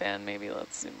white fan, maybe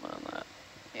let's zoom on that.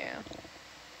 Yeah.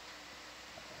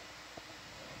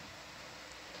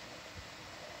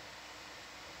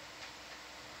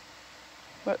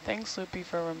 But thanks, Loopy,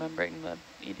 for remembering the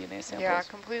eDNA samples. Yeah,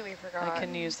 completely forgot. I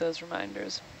can use those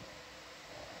reminders.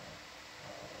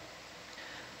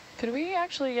 Could we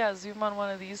actually, zoom on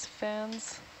one of these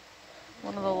fans?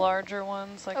 One of the larger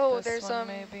ones, like Oh, this there's, one,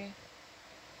 maybe?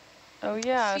 Oh,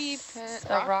 yeah, seed pen,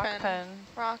 a rock pen.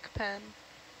 Rock pen.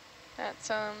 That's,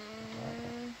 So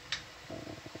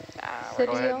Go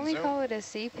do you ahead and only zoom. call it a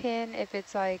sea pin if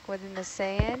it's like within the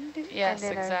sand? Yes,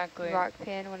 and then exactly. a rock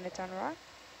pin when it's on rock?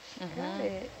 Got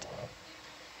it.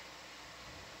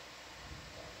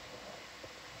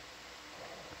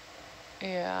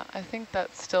 Yeah, I think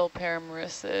that's still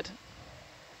paramuricid,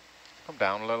 Come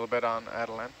down a little bit on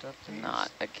Atalanta, please.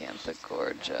 not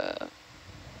Acanthogorgia.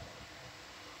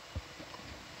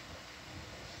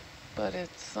 But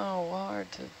it's so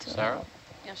hard to tell. Sarah?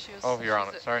 yeah, she was. Oh, you're on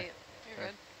she's it, at sorry. 8. You're Okay.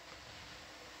 good.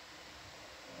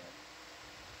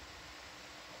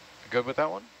 Good with that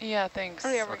one? Yeah, thanks.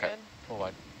 Oh yeah, we're Okay. good. Full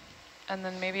wide. And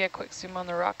then maybe a quick zoom on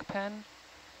the rock pen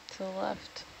to the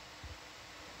left.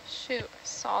 Shoot, I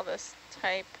saw this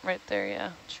type. Right there,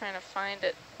 yeah. Trying to find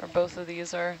it. Or both of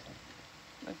these are.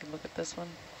 I can look at this one.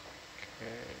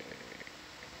 Okay.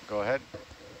 Go ahead.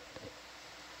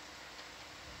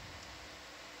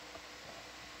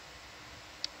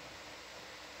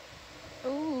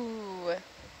 Ooh,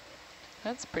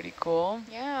 That's pretty cool.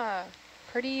 yeah.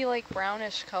 Pretty like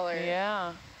brownish color.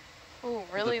 Yeah. Ooh,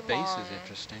 really The base long. is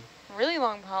interesting. Really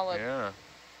long polyp Yeah.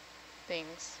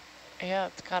 things. Yeah,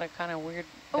 it's got a kind of weird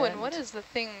Oh, and what bend. is the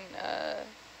thing?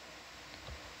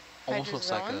 Almost looks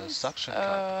like a Hydrozoans? suction cup.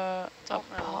 A Don't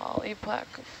know.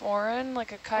 polyplacophorine,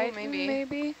 like a chitin, maybe.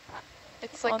 maybe?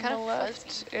 It's like On kind the of left,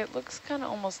 fuzzy. it looks kind of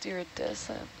almost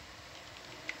iridescent.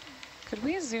 Could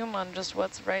we zoom on just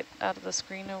what's right out of the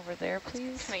screen over there,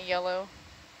 please? Kind of yellow.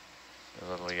 A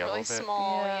little yellow Really bit.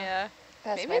 small, Yeah. yeah.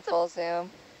 That's Maybe my it's a- full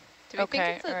zoom. Do we Okay,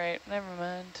 think it's all a, right, never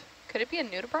mind. could it be a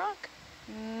nudibranch?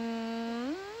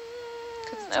 Mm,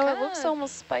 'Cause it's oh, it kinda- looks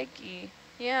almost spiky.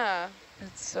 Yeah,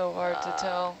 It's so hard to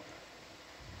tell.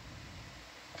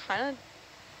 kind of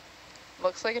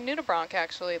looks like a nudibranch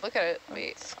actually. Look at it.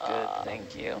 Wait. It's good,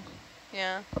 thank you.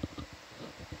 Yeah,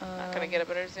 not gonna get a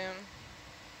better zoom.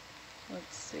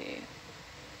 Let's see.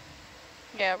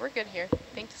 Yeah, we're good here.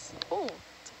 Thanks. Oh,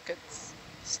 it's a good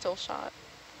still shot.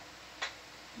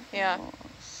 Yeah.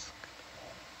 Mollusk.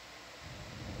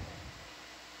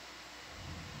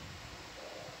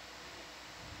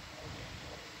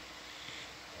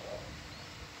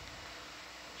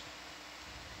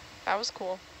 That was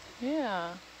cool.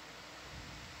 Yeah.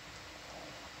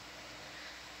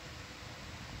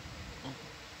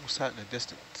 What's that in the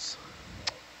distance?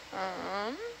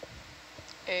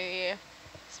 A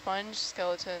sponge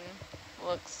skeleton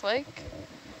looks like,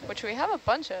 which we have a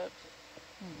bunch of.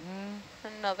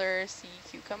 Another sea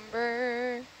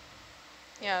cucumber.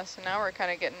 Yeah, so now we're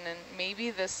kind of getting in.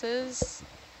 Maybe this is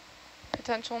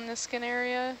potential Niskin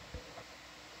area,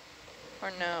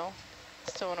 or no?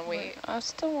 Still want to wait. I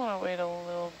still want to wait a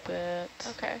little bit.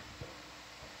 Okay.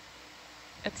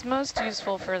 It's most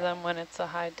useful for them when it's a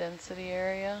high density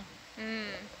area.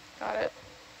 Got it.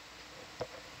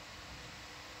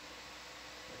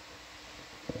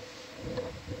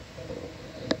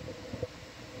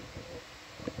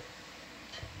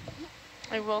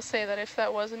 I will say that if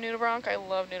that was a nudibranch, I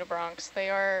love nudibranchs. They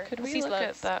are Could we sea look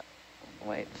slugs. at that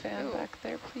white fan Ooh. back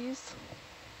there, please?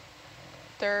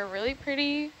 They're really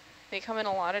pretty. They come in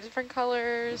a lot of different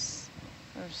colors.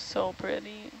 They're so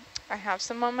pretty. I have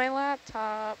some on my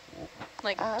laptop,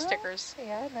 like stickers.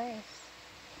 Yeah, nice.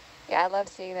 Yeah, I love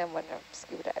seeing them when I'm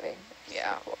scuba diving. They're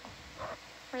Yeah. so cool.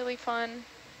 Really fun.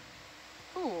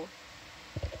 Ooh.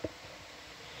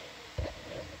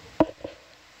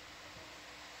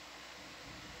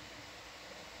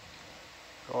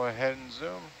 Go ahead and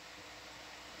zoom.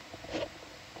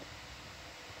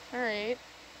 All right.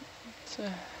 It's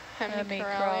a Hemicoralium.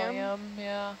 hemicoralium,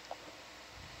 yeah.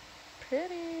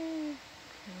 Pretty.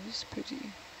 It's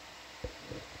pretty.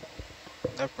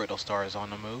 That brittle star is on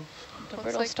the move. The Looks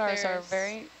brittle like stars are there's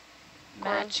very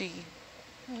growth. matchy.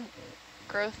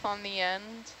 Growth on the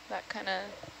end. That kind of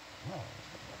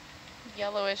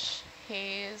yellowish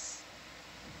haze.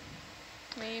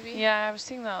 Maybe. Yeah, I was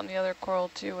seeing that on the other coral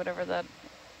too, whatever that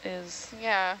is.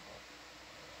 Yeah.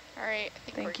 All right. I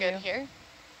think Thank we're good you. here.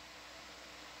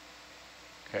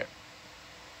 Okay.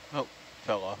 Oh,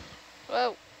 fell off.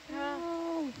 Whoa.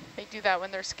 Oh. They do that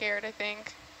when they're scared, I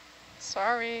think.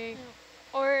 Sorry.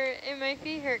 Or it might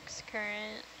be Herc's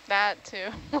current. That too.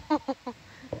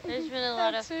 There's been a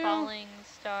lot That of too. falling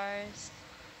stars.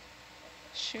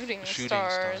 Shooting Shooting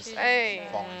stars. stars. Hey.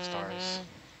 Falling stars.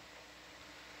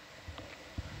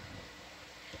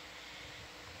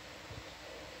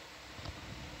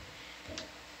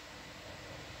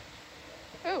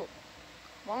 Ooh.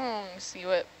 Long sea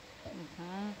whip.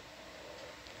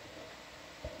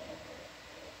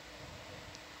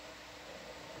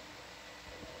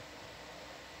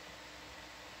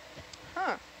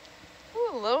 Huh. Ooh,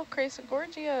 a little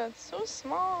Chrysogorgia. It's so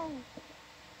small.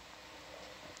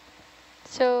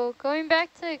 So going back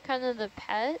to kind of the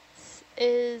pets,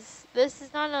 this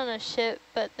is not on a ship,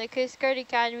 but the Coast Guard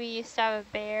Academy used to have a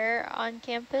bear on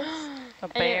campus. A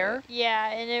And bear?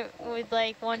 yeah, and it would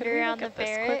like wander Could we around look the at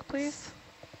this barracks. quick, please?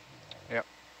 Yep.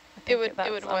 I think would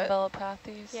that's what?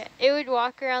 umbellapathes. Yeah, it would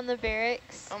walk around the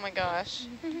barracks Oh my gosh.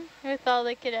 with all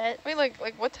the cadets. Wait, like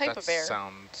what type That of bear?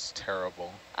 sounds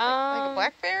terrible. Like a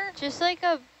black bear? Just like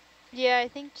a, yeah, I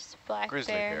think just a black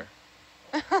Grizzly bear.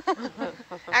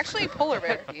 Actually, polar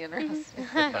bear. Interesting.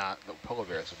 Nah, the polar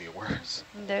bears would be worse.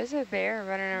 There's a bear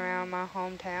running around my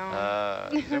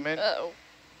hometown. Zoom in. Uh-oh.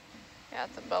 Yeah,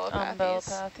 it's umbellapathes.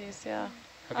 Umbellapathes, yeah.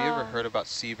 Have you ever heard about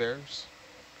sea bears?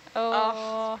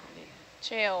 Oh,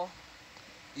 Jail.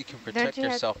 You can protect you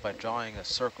have- yourself by drawing a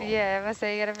circle. Yeah, I must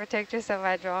say you gotta protect yourself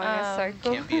by drawing a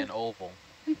circle. Can't be an oval.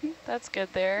 That's good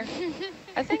there.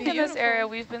 I think in this area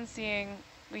we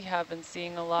have been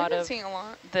seeing a lot I've been of seeing a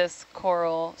lot. this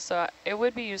coral, so it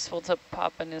would be useful to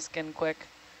pop a Niskin quick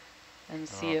and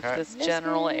see if Okay. this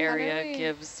general Niskin, how do area we-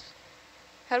 gives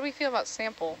How do we feel about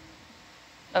sample?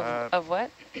 of what?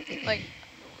 Like,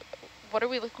 what are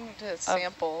we looking to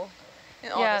sample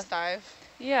in all yeah. this dive?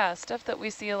 Yeah, stuff that we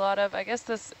see a lot of. I guess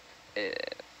this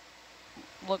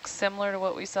looks similar to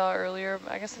what we saw earlier.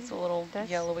 I guess it's a little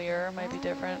yellowier, might be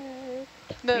different.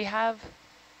 We have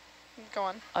Go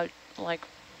on. like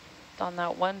on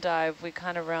that one dive, we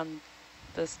kind of around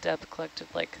this depth collected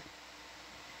like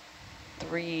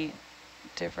 3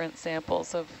 different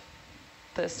samples of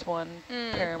this one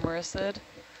paramuricid.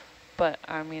 But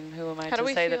I mean, who am I to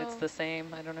say that it's the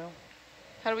same? I don't know.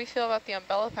 How do we feel about the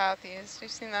umbellapathes?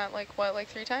 You've seen that like what, like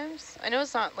 3 times? I know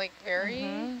it's not like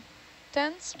very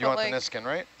dense, You but want like the Niskin,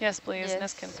 right? Yes, please.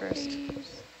 Yes, Niskin first.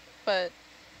 please. but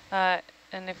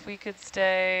And if we could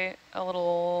stay a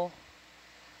little,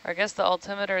 I guess the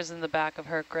altimeter is in the back of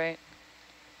Herc, right?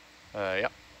 Yeah.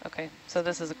 Okay, so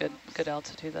this is a good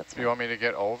altitude. That's Do you want me to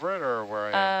get over it or where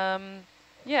I am?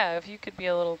 yeah, if you could be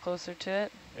a little closer to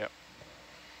it.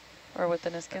 Or with the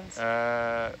Niskins?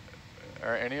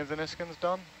 Are any of the Niskins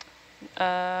done?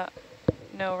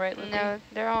 No, right, Libby? No,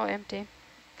 they're all empty.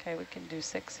 Okay, we can do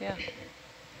 6, yeah.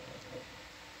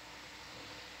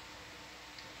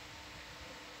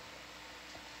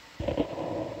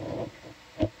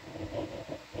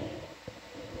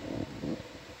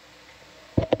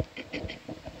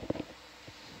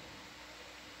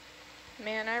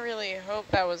 Man, I really hope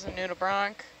that was a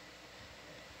nudibranch.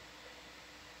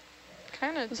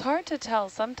 Kind It's of hard to tell.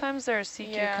 Sometimes there are sea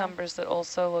Yeah. cucumbers that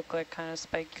also look like kind of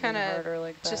spiky and Kinda harder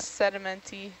like that. just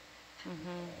sedimenty,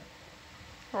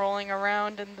 rolling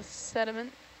around in the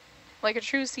sediment, like a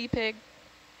true sea pig.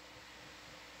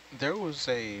 There was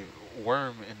a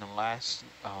worm in the last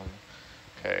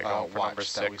Okay, going for number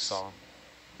watch that we 6. saw.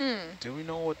 Hmm, Do we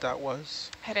know what that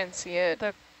was? I didn't see it.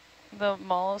 The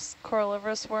mollusk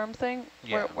corallivorous worm thing?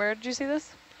 Yeah. Where did you see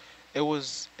this? It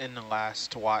was in the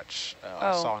last watch. I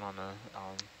Oh. saw it on a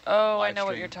Oh, I live know what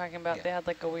stream. you're talking about. Yeah. They had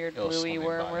like a weird It was bluey swimming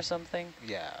worm by. or something.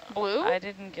 Yeah. Blue? I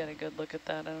didn't get a good look at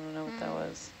that. I don't know what that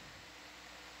was.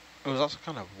 It was also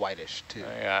kind of whitish too.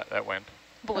 Yeah, that went.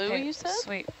 Blue, Okay, you said?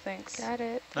 Sweet, thanks. Got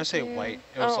it. When I say Yeah. white,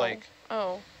 it was like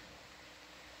Oh.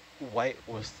 white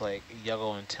with like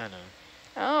yellow antenna,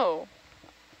 Oh.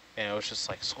 and it was just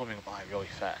like swimming by really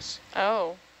fast.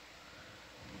 Oh.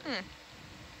 Hmm.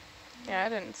 Yeah, I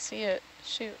didn't see it.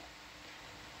 Shoot.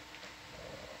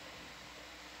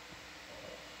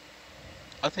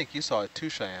 I think you saw it too,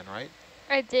 Cheyenne, right?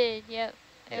 I did, yep.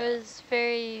 It Yeah. was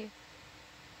very...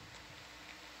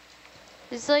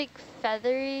 It's like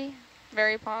feathery.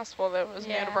 Very possible that it was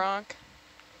Yeah. nudibranch.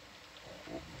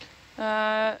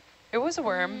 It was a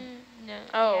worm. No.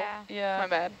 Oh. Yeah. Yeah. My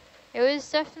bad. It was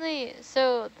definitely...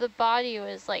 So the body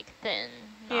was like thin.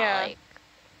 Not Yeah.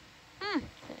 like...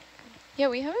 Yeah,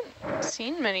 we haven't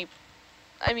seen many.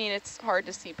 I mean, it's hard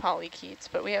to see polychaetes,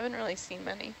 but we haven't really seen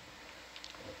many.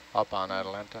 Up on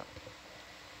Atalanta.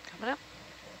 Coming up.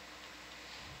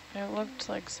 It looked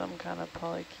like some kind of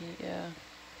polychaete, yeah.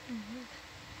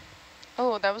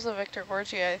 Oh, that was a Victor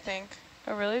Gorgia, I think.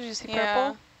 Oh, really? Did you see Yeah.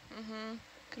 purple? Mm-hmm.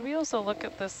 Could we also look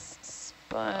at this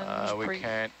sponge? We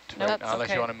can't Nope. right now unless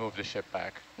Okay. you want to move the ship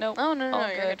back. Nope. Oh, no, all no,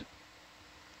 you're good.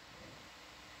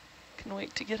 Can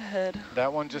wait to get ahead.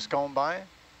 That one just going by?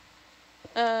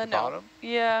 No. Bottom?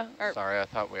 Yeah. Or- Sorry, I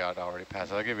thought we had already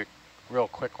passed it. I'll give you a real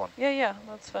quick one. Yeah,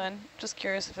 that's fine. Just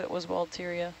curious if it was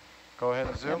Walteria. Go ahead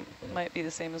and zoom. It might be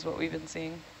the same as what we've been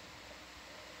seeing.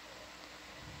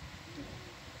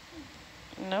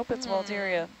 Nope, it's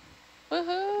Walteria.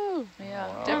 Woohoo! Yeah.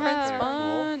 Wow, Different that's pretty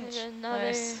cool. sponge. There's another...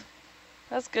 Nice.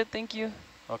 That's good, thank you.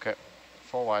 Okay,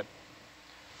 full wide.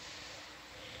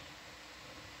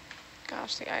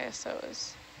 Gosh, the ISO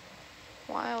is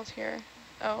wild here.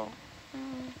 Oh.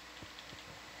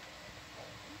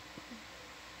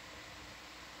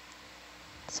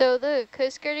 So the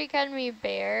Coast Guard Academy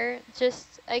bear,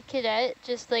 a cadet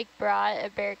just like brought a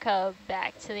bear cub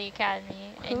back to the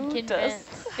academy and Who does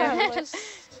convinced.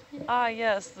 that? Ah,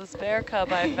 yes, this bear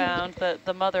cub I found that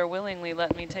the mother willingly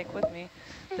let me take with me.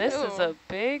 This is Ooh. a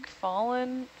big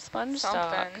fallen sponge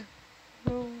stock.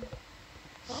 Something.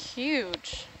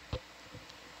 Huge.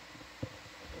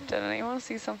 Did anyone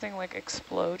see something like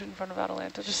explode in front of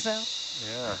Atalanta just now?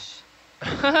 Yeah.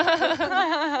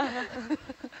 I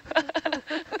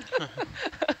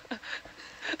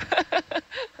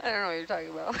don't know what you're talking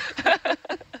about.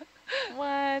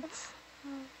 What?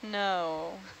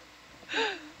 No.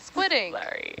 Squidding.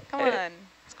 Sorry. Come on.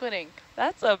 Squidding.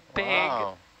 That's a big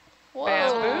Wow. Whoa.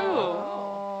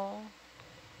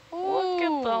 bamboo. Look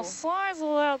at the Ooh. size of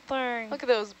that thing. Look at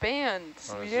those bands.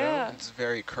 Want to Yeah. zoom? It's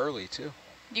very curly too.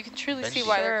 You can truly see Benji.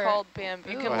 why Sure. they're called bamboo.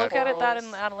 You Go can ahead. look at it that in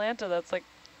corals. Atalanta. That's like,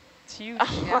 it's huge.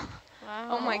 Yeah.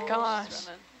 Oh my gosh.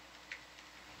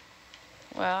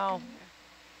 Wow.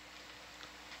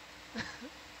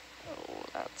 Oh,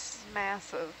 that's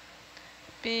Massive.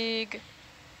 big.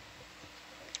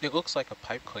 It looks like a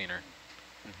pipe cleaner.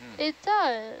 It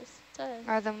does. It does.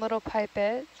 Are them little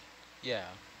pipettes? Yeah.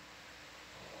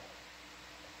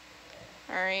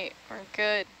 All right, we're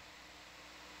good.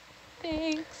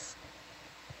 Thanks.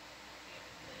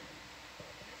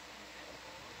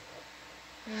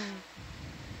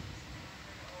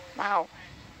 Wow.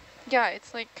 Yeah,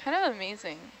 it's like kind of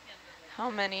amazing how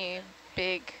many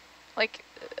big, like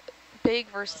big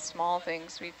versus small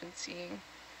things we've been seeing.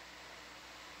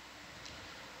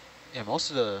 Yeah, most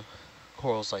of the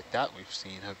corals like that we've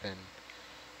seen have been,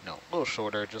 a little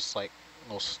shorter, just like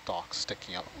little stalks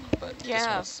sticking up. But this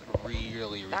Yeah. one's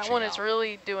really reaching That one is out.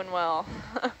 really doing well.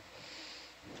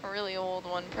 A really old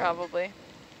one, probably.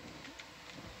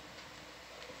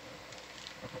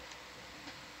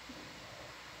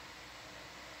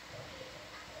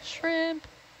 Shrimp.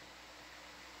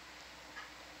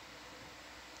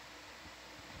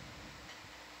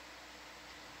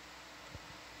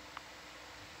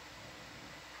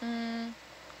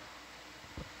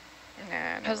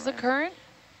 Nah, Has the current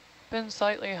been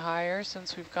slightly higher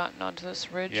since we've gotten onto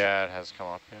this ridge? Yeah, it has come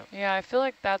up, yeah. Yeah, I feel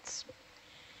like that's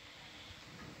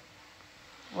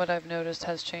what I've noticed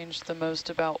has changed the most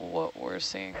about what we're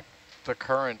seeing. The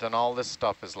current and all this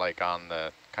stuff is like on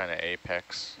the kind of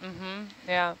apex, Mm-hmm,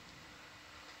 yeah.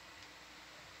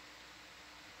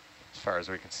 as far as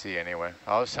we can see anyway.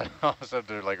 All of a sudden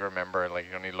to like remember, like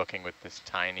you're only looking with this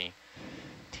tiny,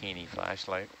 teeny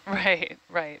flashlight. Right,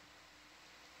 right.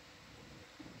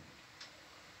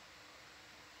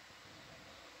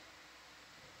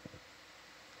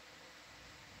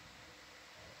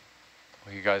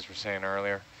 What you guys were saying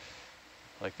earlier,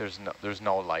 like there's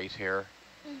no light here.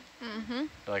 Mm-hmm.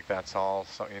 Like that's all,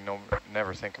 so you know,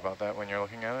 never think about that when you're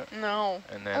looking at it. No.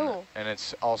 And then, and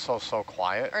it's also so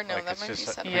quiet. Or no, like that it's might be just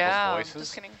sediment. people's Yeah. voices.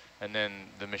 Just kidding. And then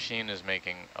the machine is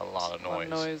making a lot of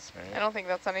noise. I Right? don't think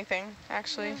that's anything,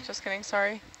 actually. Just kidding,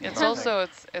 sorry. It's No. also,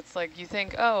 it's like you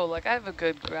think, oh, like I have a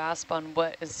good grasp on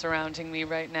what is surrounding me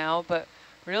right now, but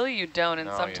really you don't. And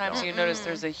No, you sometimes don't. you notice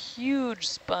there's a huge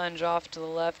sponge off to the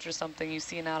left or something you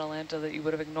see in Atalanta that you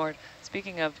would have ignored.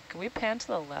 Speaking of, can we pan to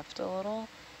the left a little?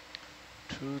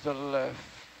 To the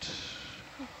left.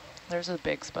 There's a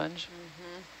big sponge.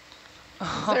 Is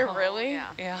there really? Yeah.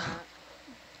 Yeah.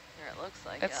 There it looks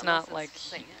like. It's yeah, not unless like,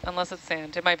 sand. unless it's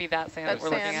sand. It might be that sand that That's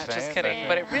we're looking sand. at. Just Sand, kidding. I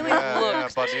But it think. really Yeah,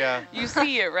 looks, but yeah. you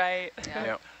see it, right?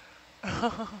 Yeah.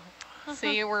 Yeah.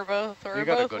 See, we're both You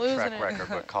got a both good losing track it. record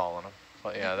with calling them.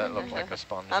 But yeah, that looked like a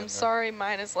sponge. I'm in there. sorry,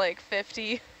 mine is like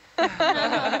 50.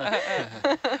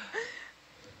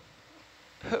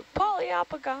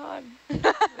 Polyopogon.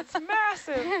 It's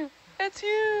massive. It's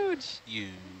huge.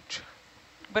 Huge.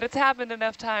 But it's happened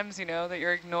enough times, you know, that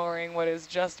you're ignoring what is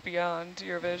just beyond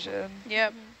your vision.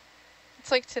 Yep.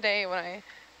 It's like today when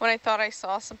I thought I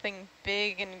saw something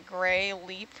big and gray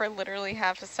leap for literally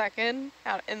half a second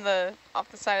out in the off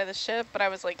the side of the ship, but I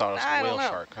was like, Thought it was I a don't whale know.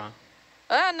 shark, huh?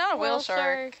 Not a whale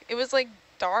shark. It was like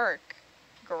dark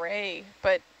gray,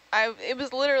 but it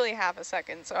was literally half a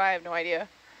second, so I have no idea.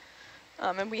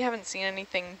 And we haven't seen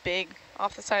anything big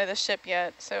off the side of the ship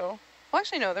yet, so... Well,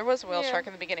 actually, no, there was a whale shark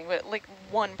in the beginning, but like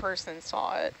one person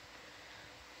saw it.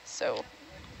 So...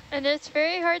 And it's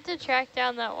very hard to track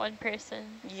down that one person.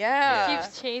 Yeah. It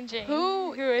keeps changing.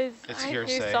 Who is It's who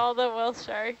hearsay. saw the whale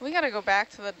shark? We gotta go back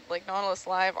to the like Nautilus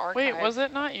Live archive. Wait, was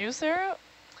it not you, Sarah?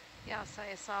 Yes,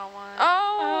 I saw one.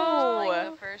 Oh!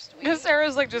 Like the first week. Because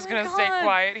Sarah's like just gonna stay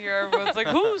quiet here. Everyone's like,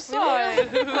 who saw it?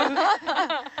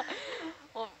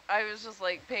 Well, I was just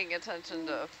like paying attention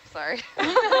to, sorry.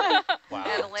 Wow.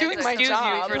 To excuse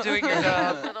you for doing your a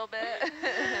job. little bit.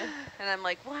 And I'm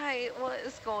like, why? What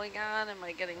is going on? Am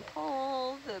I getting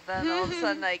pulled? And then all of a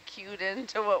sudden I cued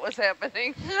into what was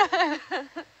happening.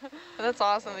 That's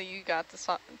awesome that you got to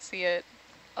see it.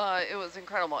 It was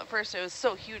incredible. At first it was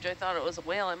so huge I thought it was a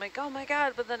whale. I'm like, oh my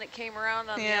god, but then it came around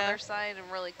on the other side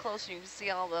and really close and you can see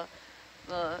all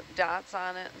the dots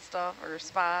on it and stuff, or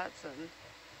spots, and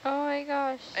Oh my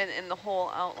gosh. in the whole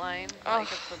outline,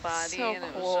 like of the body, so and it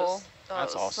cool. was just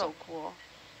That's it was awesome. so cool.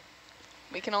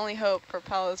 We can only hope for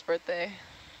Paula's birthday.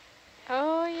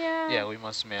 Oh yeah. Yeah, we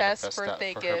must manifest Best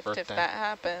birthday that for her gift birthday. if that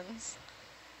happens.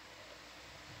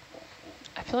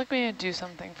 I feel like we need to do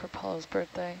something for Paula's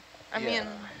birthday. I mean,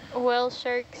 Whale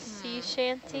shark sea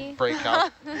shanty. Break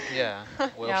out. Yeah.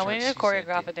 whale Yeah, we shark need to sea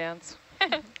choreograph shanty. a dance.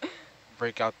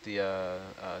 Break out the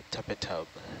tuppet tub.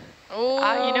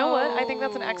 You know what? I think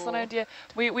that's an excellent idea.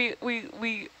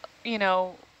 We you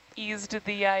know, eased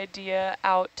the idea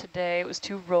out today. It was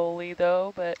too rolly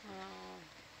though, but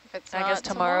if it's I not guess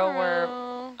tomorrow we're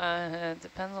tomorrow. it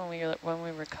depends on when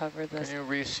we recover this. Can you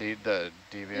reseed the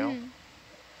DVL?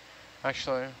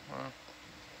 Actually, well,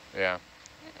 yeah.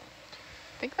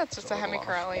 I think that's just a It's a little off.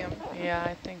 hemicoralium. Yeah,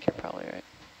 I think you're probably right.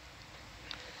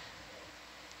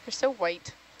 You're so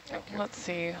white. Let's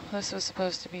see. This was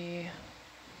supposed to be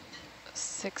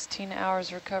 16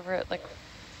 hours recover at like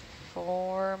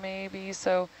 4 maybe.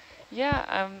 So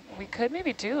yeah, we could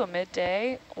maybe do a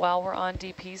midday while we're on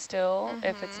DP still,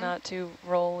 if it's not too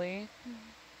rolly,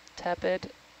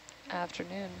 tepid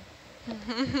afternoon.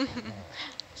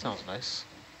 Sounds nice.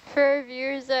 For our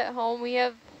viewers at home, we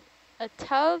have a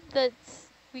tub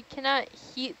we cannot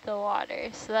heat the water,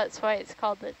 so that's why it's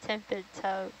called the tepid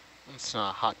tub. It's not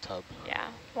a hot tub. Yeah.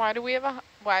 Why do we have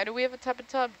a tepid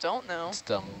tub? Don't know. It's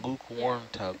the lukewarm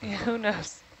tub. Yeah, who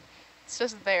knows? It's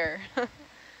just there.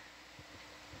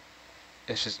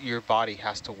 It's just your body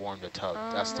has to warm the tub.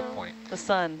 That's the point. The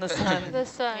sun, the sun. The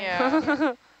sun.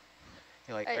 Yeah.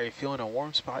 You're like, are you feeling a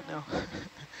warm spot now?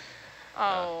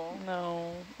 Oh.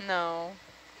 No. No.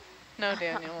 No,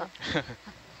 Daniel.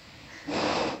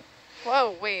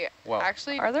 Whoa, wait. Wow.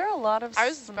 Actually, Are there a lot of I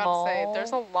was small... about to say,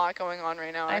 there's a lot going on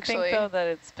right now, I actually. think, though, that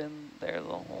it's been there the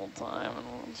whole time.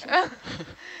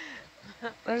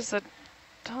 There's a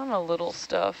ton of little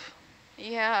stuff.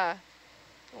 Yeah.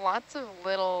 Lots of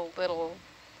little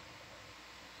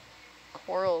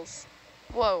corals.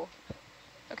 Whoa.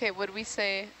 Okay, would we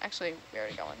say... Actually, we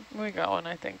already got one. We got one,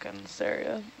 I think, in this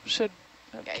area. Should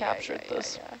have captured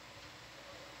this. Yeah.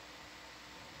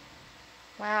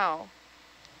 Wow.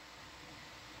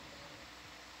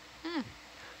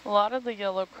 A lot of the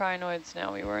yellow crinoids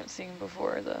now we weren't seeing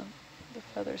before, the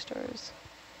feather stars.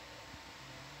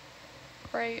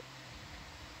 Right.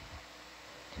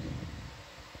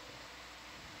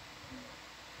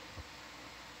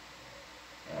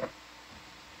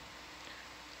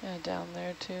 Yeah, down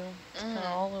there too. It's kind of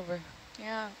all over.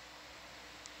 Yeah.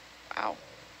 Wow.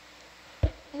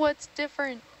 What's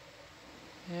different?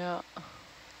 Yeah.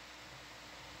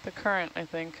 The current, I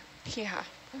think. Yeah.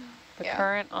 The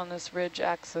current on this ridge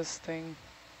axis thing.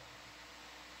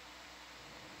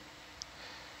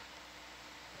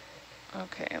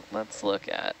 Okay, let's look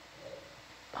at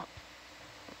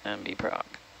MB proc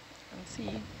and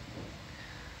see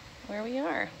where we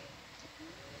are.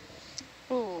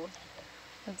 Ooh.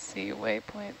 Let's see,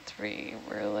 waypoint 3,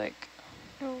 we're like,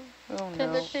 oh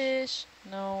The fish.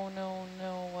 No,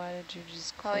 why did you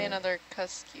just Probably quit? another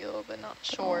cusk eel, but not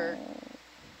sure. Oh.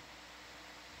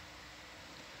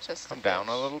 Just Come down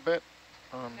a little bit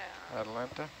on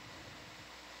Atalanta.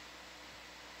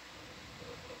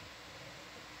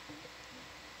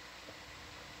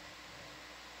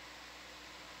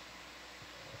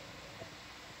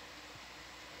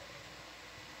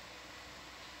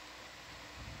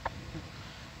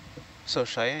 So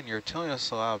Cheyenne, you're telling us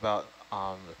a lot about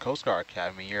the Coast Guard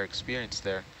Academy, your experience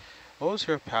there. What was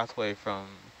your pathway from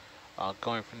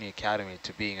going from the academy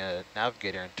to being a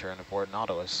navigator intern aboard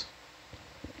Nautilus?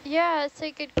 Yeah, it's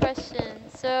a good question.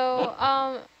 So,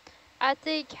 at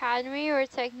the academy, we're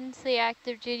technically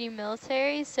active duty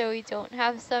military, so we don't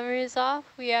have summers off.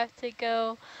 We have to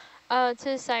go to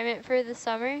assignment for the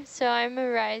summer. So I'm a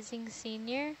rising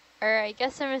senior, or I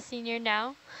guess I'm a senior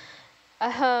now.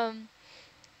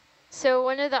 So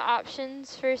one of the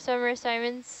options for summer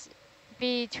assignments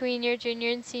between your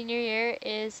junior and senior year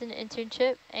is an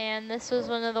internship, and this was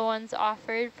one of the ones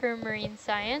offered for marine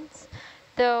science,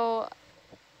 though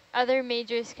other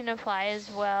majors can apply as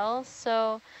well.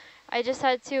 So I just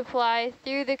had to apply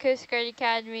through the Coast Guard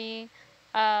Academy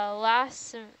fall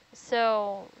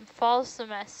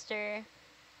semester,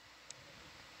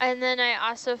 and then I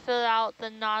also filled out the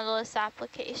Nautilus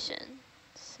application.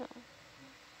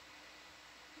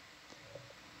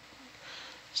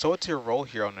 So what's your role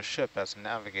here on the ship as a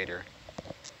navigator?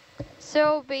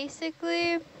 So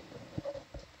basically,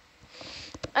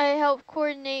 I help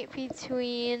coordinate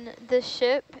between the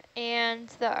ship and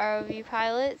the ROV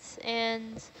pilots,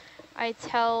 and I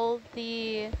tell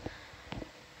the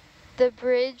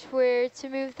bridge where to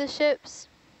move the ships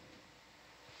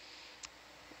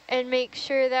and make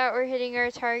sure that we're hitting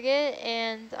our target,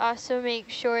 and also make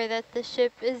sure that the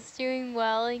ship is doing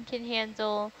well and can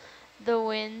handle the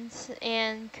winds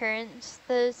and currents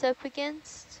that it's up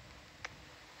against.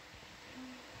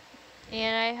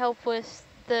 And I help with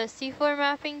the seafloor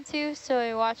mapping too, so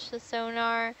I watch the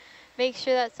sonar, make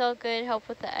sure that's all good, help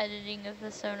with the editing of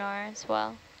the sonar as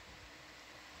well.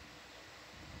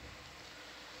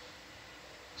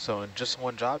 So in just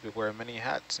one job, you wear many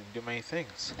hats and do many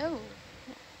things. Oh.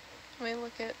 Can we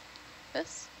look at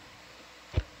this?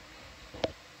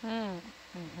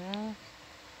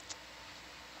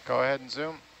 Go ahead and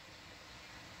zoom.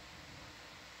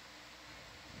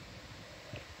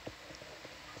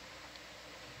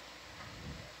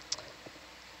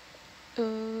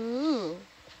 Ooh.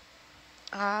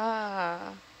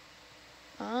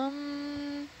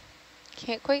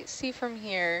 Can't quite see from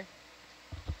here.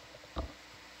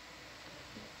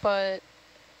 But,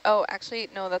 oh, actually,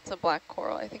 no, that's a black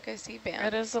coral. I think I see bands.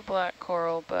 It is a black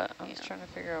coral, but I was trying to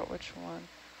figure out which one.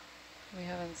 We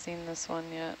haven't seen this one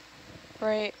yet.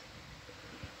 Right.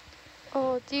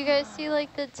 Oh, do you guys see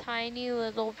like the tiny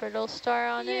little brittle star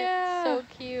on it? So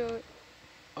cute.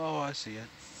 Oh, I see it.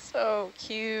 So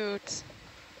cute.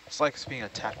 It's like it's being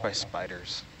attacked by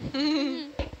spiders.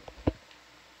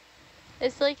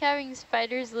 It's like having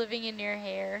spiders living in your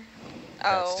hair.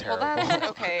 Oh, well that's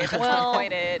okay. That's not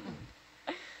quite it.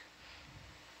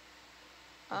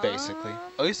 Basically.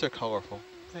 At least they're colorful.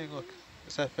 Hey, look.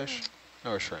 Is that fish?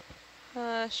 Or a shrimp?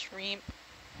 Shrimp.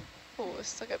 Oh,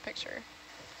 this is a good picture.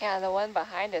 Yeah, the one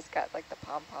behind us got like the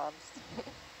pom-poms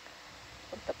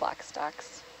with the black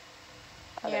stalks.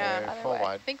 Yeah, Very other full way.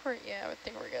 wide. I think we're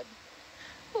good.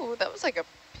 Ooh, that was like a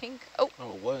pink. Oh,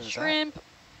 what is shrimp.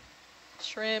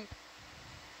 Shrimp.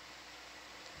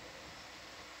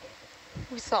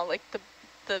 We saw like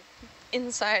the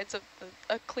insides of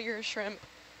a clear shrimp.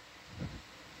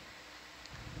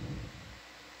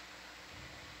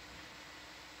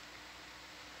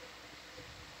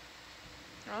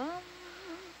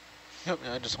 Yep,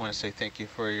 I just want to say thank you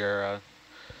for your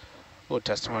little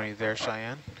testimony there,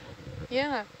 Cheyenne.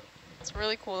 Yeah, it's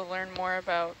really cool to learn more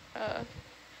about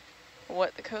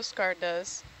what the Coast Guard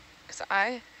does. Because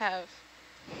I have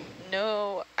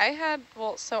so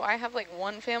I have like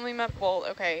one family member, well,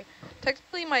 okay,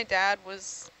 technically my dad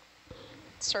was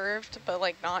served, but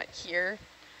like not here.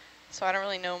 So I don't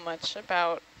really know much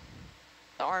about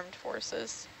the armed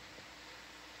forces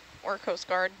or Coast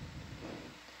Guard.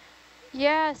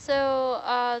 Yeah, so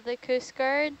the Coast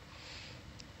Guard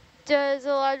does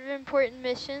a lot of important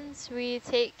missions. We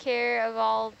take care of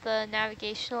all the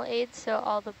navigational aids, so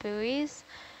all the buoys.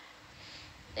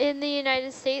 In the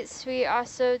United States, we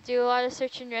also do a lot of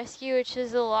search and rescue, which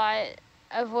is a lot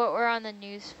of what we're on the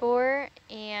news for.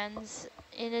 And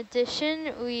in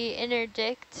addition, we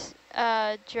interdict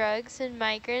drugs and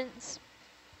migrants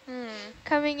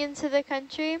coming into the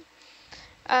country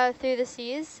through the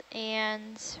seas,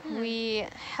 and we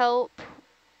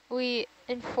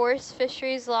enforce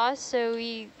fisheries laws, so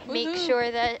we make sure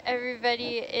that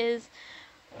everybody is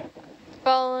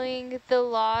following the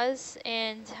laws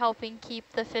and helping keep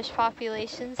the fish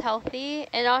populations healthy,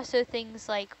 and also things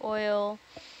like oil.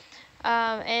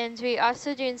 And we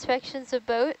also do inspections of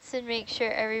boats and make sure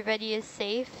everybody is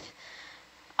safe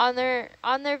on their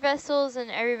vessels, and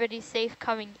everybody's safe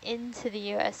coming into the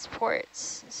U.S.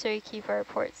 ports, so we keep our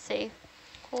ports safe.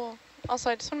 Cool. Also,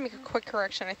 I just want to make a quick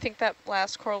correction. I think that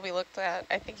last coral we looked at,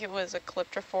 I think it was a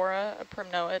Calyptrophora, a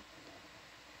primnoid.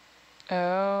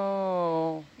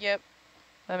 Oh. Yep.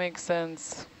 That makes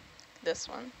sense. This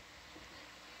one,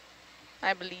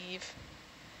 I believe.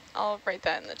 I'll write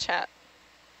that in the chat.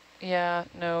 Yeah,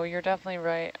 no, you're definitely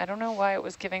right. I don't know why it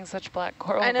was giving such black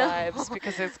coral I know. vibes,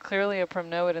 because it's clearly a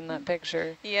primnoid in that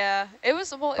picture. Yeah, it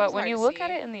was, well, it But was when hard you to look see. at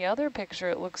it in the other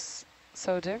picture, it looks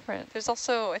so different. There's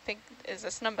also, I think, is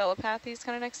this an umbellapathes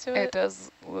kind of next to it? It does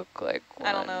look like one.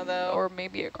 I don't know, though. Or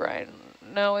maybe a grind.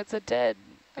 No, it's a dead.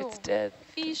 Oh, it's dead.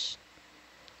 Fish.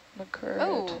 Macurd.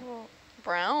 Oh,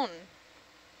 brown.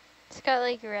 It's got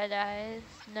like red eyes.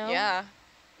 No? Yeah.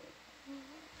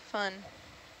 Fun.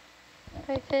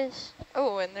 Hi, fish.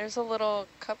 Oh, and there's a little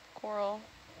cup coral.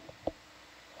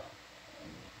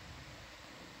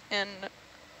 And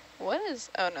what is,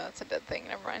 oh no, that's a dead thing,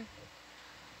 never mind.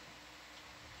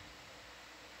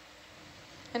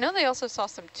 I know they also saw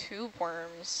some tube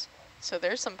worms, so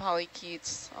there's some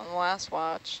polychaetes on the last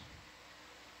watch.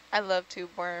 I love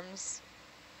tube worms.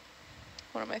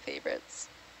 One of my favorites.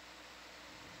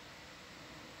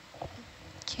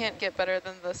 Can't get better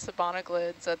than the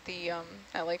saboniglids at the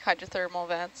at like hydrothermal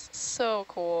vents. So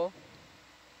cool.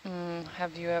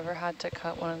 Have you ever had to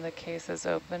cut one of the cases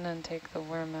open and take the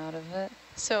worm out of it?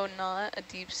 So not a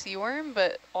deep sea worm,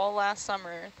 but all last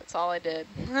summer, that's all I did.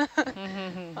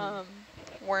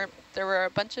 There were a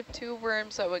bunch of tube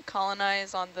worms that would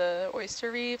colonize on the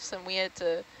oyster reefs, and we had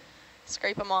to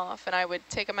scrape them off, and I would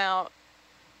take them out.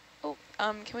 Oh,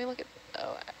 can we look at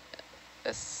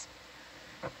this,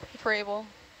 if we're able?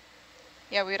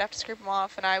 Yeah, we would have to scrape them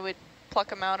off, and I would pluck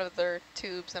them out of their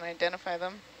tubes and identify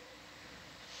them.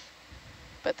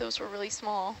 But those were really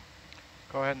small.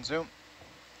 Go ahead and zoom.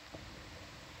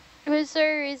 Was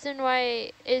there a reason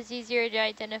why it's easier to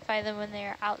identify them when they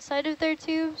are outside of their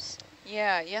tubes?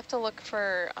 Yeah, you have to look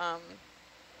for,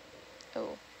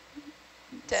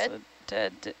 dead? So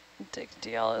dead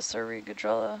Dictyalis or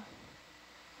Regadrella.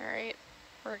 All right,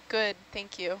 we're good,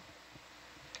 thank you.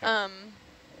 Okay.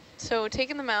 So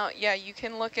taking them out, yeah, you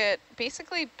can look at,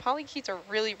 basically polychaetes are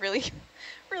really, really,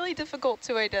 really difficult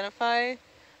to identify.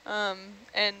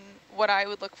 And what I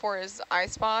would look for is eye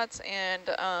spots and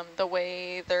the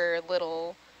way their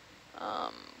little,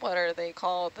 what are they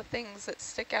called? The things that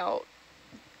stick out.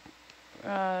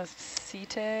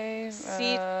 Setae,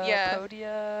 yeah.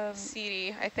 Podia.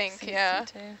 Setae, I think, yeah.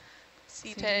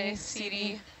 Setae.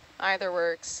 Setae, either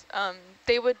works.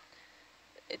 They would,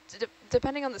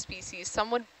 depending on the species,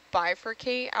 some would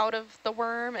bifurcate out of the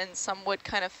worm and some would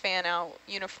kind of fan out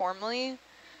uniformly.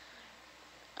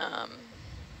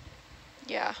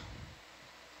 Yeah,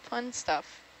 fun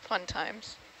stuff, fun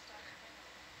times.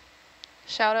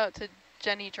 Shout out to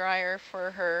Jenny Dreyer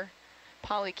for her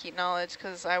polychaete knowledge,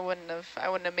 because I wouldn't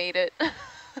have made it.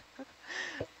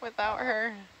 without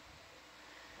her.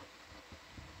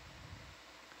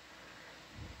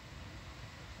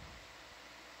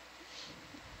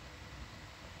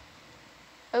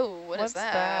 Oh, What's is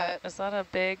that? Is that a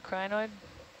big crinoid?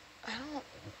 I don't.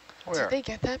 Where? Did they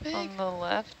get that big? On the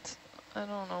left? I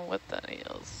don't know what that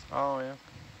is. Oh, yeah.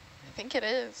 I think it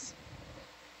is.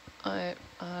 I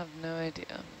have no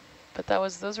idea. But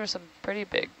those were some pretty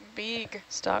big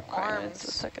stock crinoids arms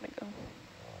a second ago.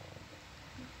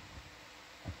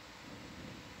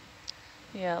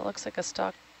 Yeah, it looks like a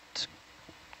stocked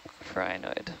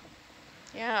crinoid.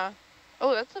 Yeah.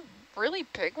 Oh, that's a really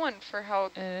big one for how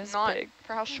It is big.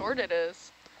 For how short it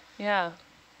is. Yeah.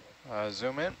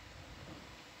 Zoom in.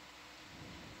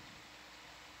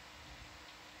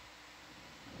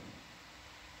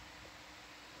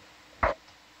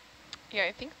 Yeah,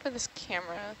 I think for this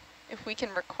camera, if we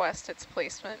can request its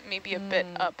placement, maybe a bit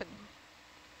up and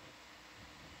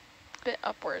bit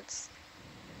upwards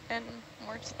and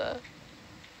more to the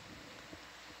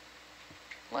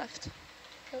left.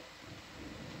 Oh,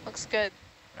 looks good.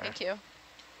 Thank you.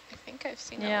 I think I've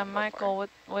seen that Yeah, one Michael,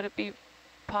 before. would it be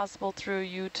possible through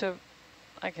you to,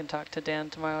 I can talk to Dan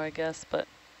tomorrow, I guess, but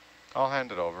I'll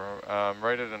hand it over.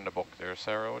 Write it in the book there,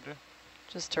 Sarah, would you?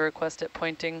 just to request it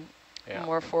pointing Yeah.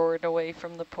 more forward away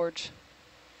from the porch.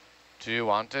 Do you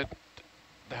want it,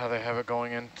 how they have it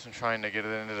going in and trying to get it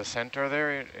into the center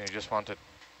there? You just want it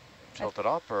tilted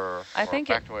up or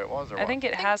back the way it was? Or I think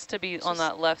it has to be on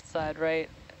that left side, right?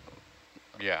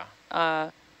 Yeah.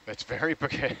 It's very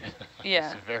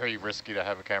yeah. It's very risky to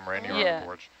have a camera anywhere on the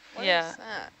porch. What yeah. is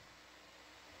that?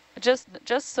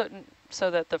 Just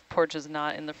so that the porch is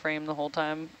not in the frame the whole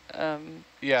time.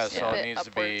 Yeah, so a it bit needs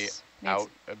upwards. to be out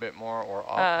a bit more or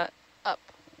up. Up,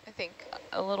 I think.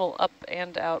 A little up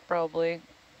and out probably.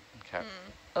 Okay.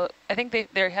 I think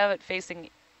they have it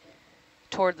facing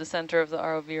toward the center of the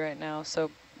ROV right now, so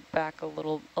back a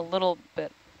little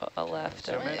bit left.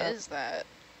 Zoom What in. is that?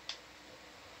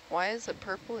 Why is it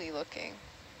purpley looking?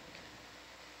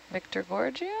 Victor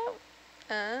Gorgia?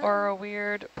 Or a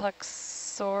weird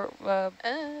plexor,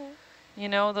 you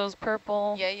know, those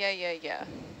purple. Yeah.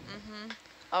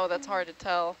 Oh, that's hard to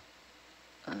tell.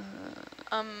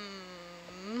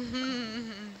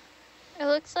 It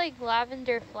looks like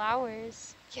lavender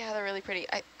flowers. Yeah, they're really pretty.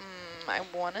 I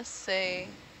want to say,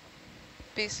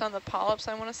 based on the polyps,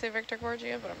 I want to say Victor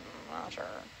Gorgia, but I'm not sure.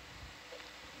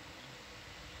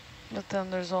 But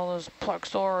then there's all those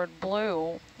plexorid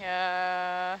blue.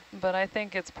 Yeah. But I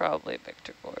think it's probably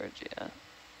Victor Gorgia.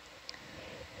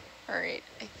 All right,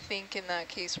 I think in that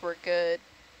case we're good.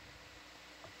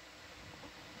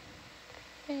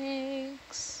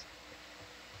 Thanks.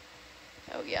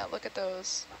 Oh yeah, look at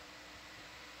those.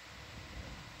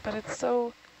 But it's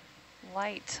so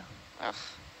light. Ugh.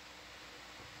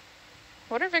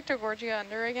 What are Victor Gorgia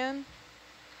under again?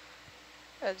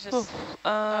 Just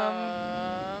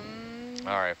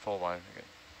All right, full line. Okay.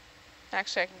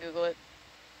 actually I can Google it.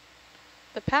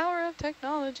 The power of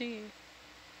technology.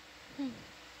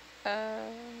 Are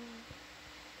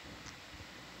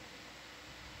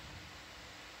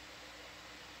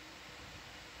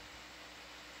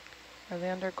they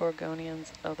under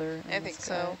Gorgonians other? I think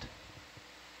so.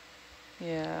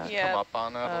 Yeah. Yeah. Come up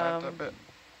on that left a bit.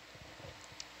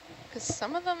 Because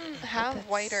some of them have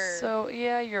whiter. So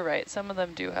yeah, you're right. Some of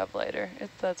them do have lighter.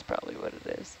 That's probably what it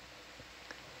is.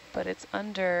 But it's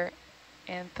under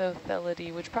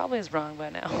Anthothellidae, which probably is wrong by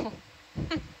now.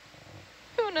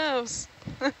 Who knows?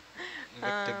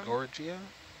 Victor Gorgia?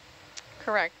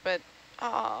 Correct, but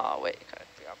wait,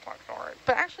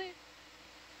 but actually,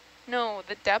 no.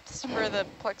 The depths for the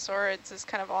plexorids is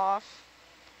kind of off.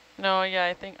 No, yeah,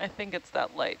 I think it's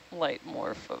that light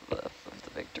morph of the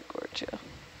Victor Gorgia.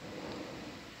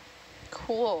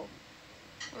 Cool.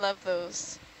 Love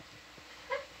those.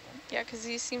 Yeah, because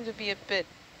these seem to be a bit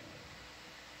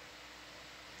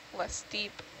less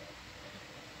deep.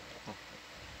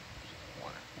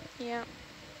 Yeah.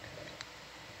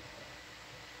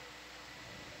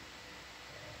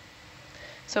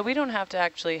 So we don't have to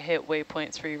actually hit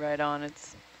waypoints for you right on.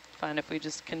 It's fine if we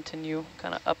just continue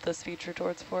kind of up this feature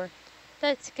towards 4.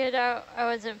 That's good. I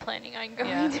wasn't planning on going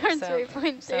Yeah, towards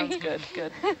waypoint 3. Sounds good,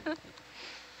 good.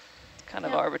 Kind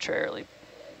of arbitrarily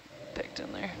picked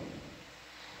in there.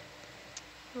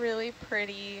 Really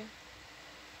pretty.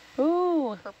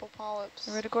 Ooh, Purple polyps.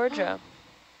 Iridogorgia.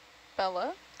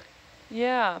 Bella?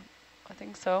 Yeah, I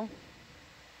think so.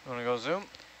 Want to go zoom?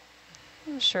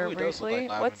 Sure, Ooh, it does look briefly.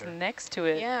 like What's lavender. next to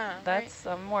it? Yeah, That's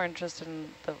I'm more interested in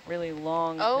the really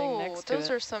long thing next to it. Those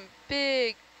are some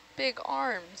big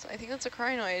arms. I think that's a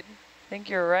crinoid. think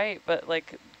you're right, but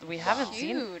like we haven't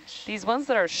seen these ones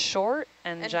that are short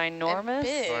and ginormous. And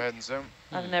big. Go ahead and zoom.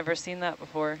 I've never seen that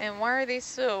before. And why are they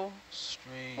so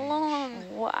strange?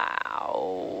 Long.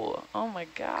 Wow. Oh my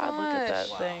God, look at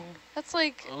that thing. That's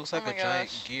like, it looks like a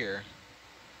giant gear.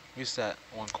 At least that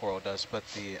one coral does, but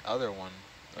the other one.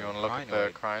 You want to look at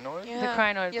the crinoid? Yeah. The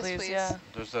crinoid, yes, please, yeah.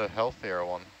 There's a healthier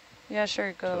one. Yeah,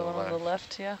 sure, go to the one on the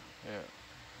left, yeah. Yeah,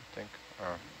 I think,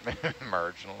 or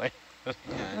marginally.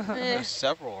 Yeah, there's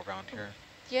several around here.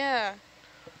 Yeah.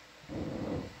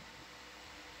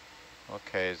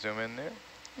 Okay, zoom in there.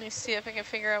 Let me see if I can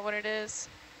figure out what it is.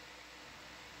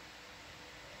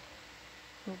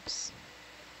 Oops.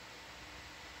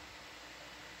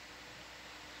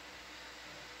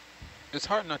 It's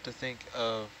hard not to think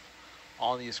of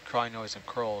all these crinoids and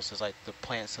corals as like the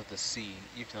plants of the sea,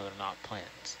 even though they're not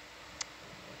plants.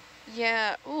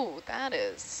 Yeah, ooh, that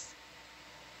is.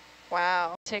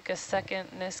 Wow. Take a second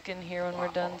Niskin here when we're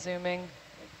done zooming.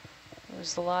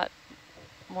 There's a lot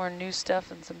more new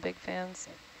stuff and some big fans.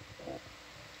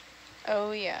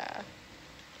 Oh yeah.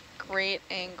 Great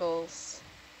angles.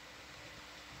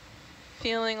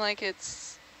 Feeling like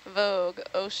it's Vogue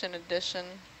Ocean Edition.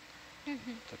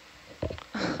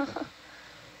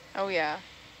 Oh yeah.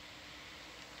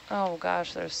 Oh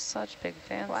gosh, there's such big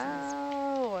fans.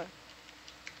 Wow.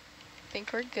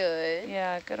 Think we're good.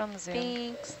 Yeah, good on the zoom.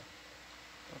 Thanks.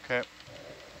 Okay.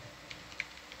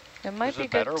 It might There's be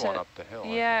good a better to, one up the hill.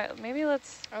 yeah, maybe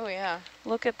let's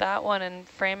look at that one and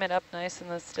frame it up nice in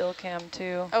the still cam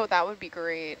too. Oh, that would be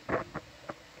great.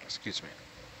 Excuse me.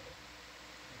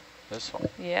 This one.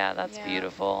 Yeah, that's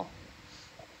beautiful.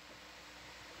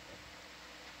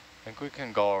 I think we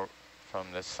can go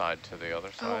from this side to the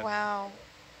other side. Oh, wow.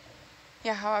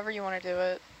 Yeah, however you want to do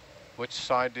it. Which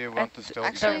side do you want the still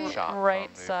actually, shot right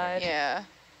from, side. Yeah.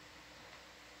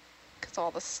 Because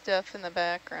all the stuff in the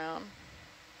background.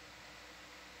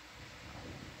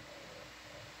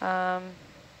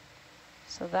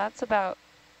 So that's about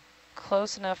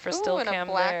close enough for still cam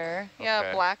there. Yeah,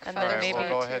 okay. black and feather. then maybe we'll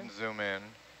go ahead and zoom in.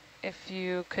 If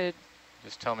you could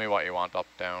just tell me what you want, up,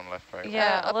 down, left, right.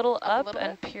 Yeah, a little up, a little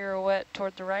and pirouette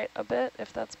toward the right a bit,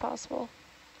 if that's possible.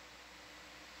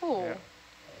 Oh, yeah.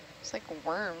 It's like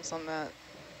worms on that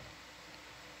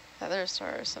feather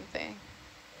star or something.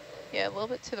 Yeah, a little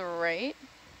bit to the right.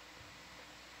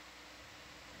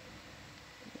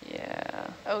 Yeah.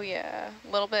 Oh yeah,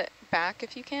 a little bit back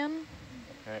if you can.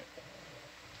 Okay.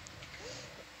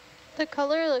 The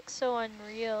color looks so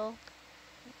unreal.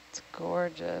 It's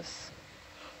gorgeous.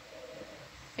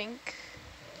 Think.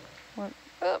 What?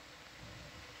 Oh.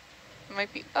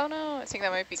 Might be. Oh no, I think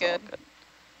that might be good.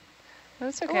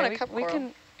 That's okay.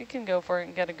 We can go for it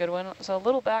and get a good one. So a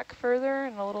little back further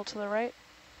and a little to the right.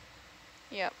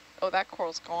 Yep. Oh, that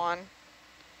coral's gone.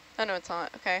 Oh no, it's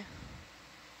not. Okay.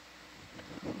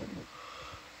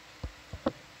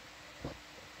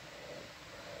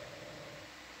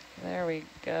 There we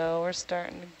go. We're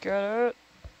starting to get it.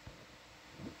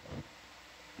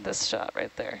 This shot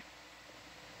right there.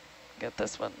 Get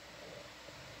this one.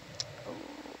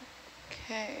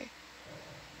 Okay.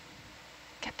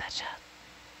 Get that shot.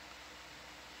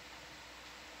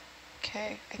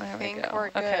 Okay, I There think we go. we're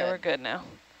good. Okay, we're good now.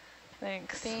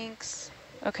 Thanks. Thanks.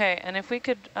 Okay, and if we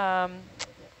could pop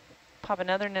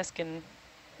another Niskin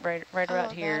right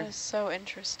about here. That is so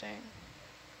interesting.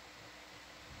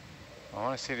 I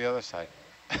want to see the other side.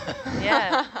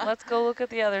 Yeah, let's go look at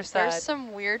the other side. There's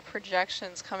some weird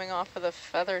projections coming off of the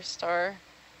feather star.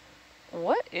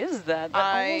 What is that?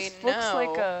 That almost looks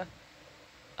like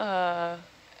a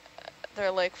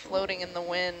they're like floating in the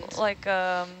wind. Like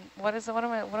what is it? What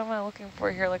am I looking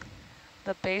for here? Like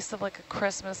the base of like a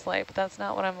Christmas light, but that's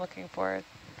not what I'm looking for.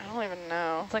 I don't even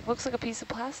know. It's like looks like a piece of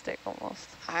plastic almost.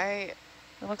 It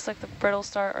looks like the brittle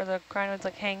star or the crinoid's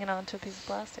like hanging onto a piece of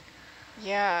plastic.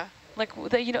 Yeah. Like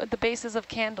the the bases of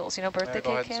candles, birthday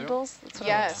cake candles. That's what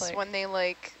it looks like. When they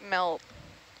like melt,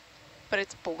 but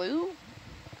it's blue.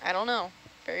 I don't know.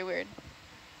 Very weird.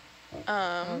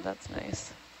 Oh, that's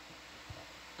nice.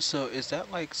 So is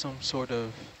that like some sort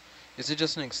of? Is it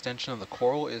just an extension of the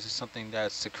coral? Is it something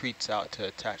that secretes out to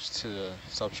attach to the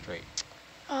substrate?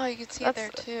 Oh, you can see it there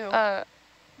too.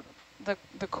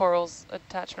 The coral's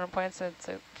attachment points. It's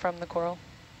from the coral.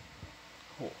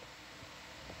 Cool.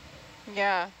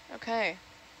 Yeah. Okay.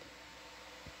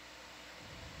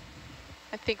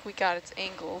 I think we got its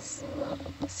angles.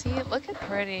 See, look at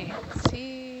pretty.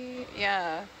 See,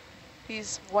 yeah,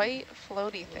 these white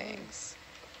floaty things.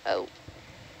 Oh.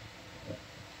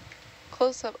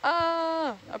 Close up.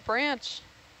 Ah, a branch.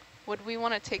 Would we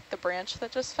want to take the branch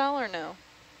that just fell or no?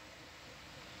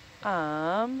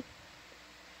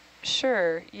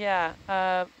 Sure, yeah.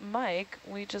 Mike,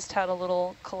 we just had a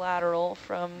little collateral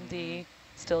from the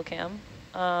still cam.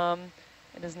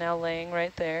 It is now laying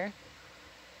right there.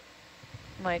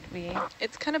 Might we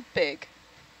It's kind of big.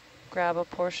 grab a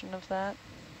portion of that?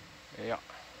 Yeah.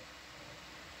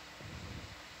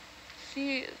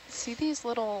 See these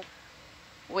little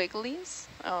wigglies?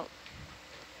 Oh,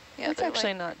 yeah. It's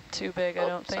actually not too big, I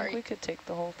don't think. Sorry. We could take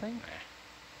the whole thing.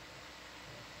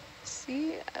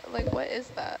 See, like, what is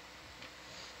that?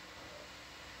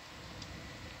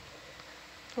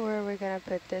 Where are we going to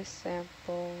put this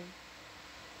sample?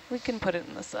 We can put it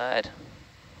in the side.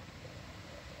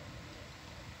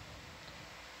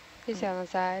 You say on the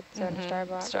side, so on the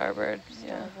starboard? Starboard,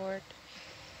 yeah. Starboard.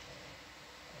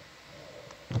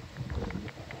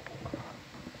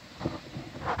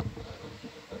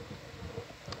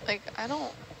 Like, I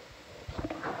don't,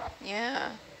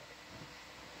 yeah.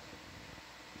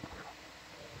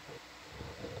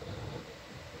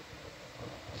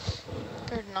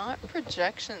 They're not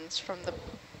projections from the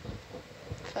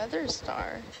feather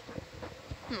star.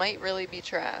 Might really be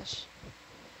trash.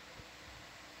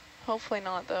 Hopefully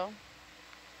not, though.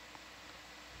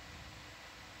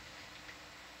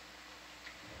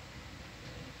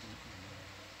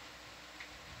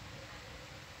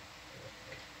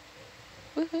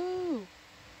 Woohoo!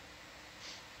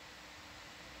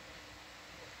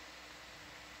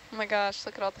 Oh my gosh,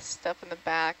 look at all the stuff in the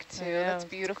back too. Yeah, that's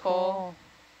beautiful. Cool.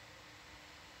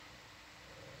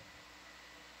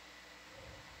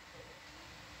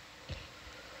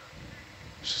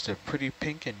 It's just a pretty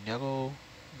pink and yellow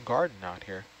garden out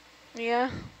here.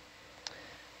 Yeah.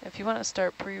 If you want to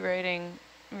start pre-writing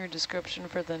your description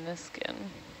for the Niskin.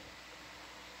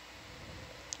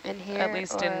 In here, at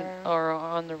least or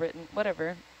on the written,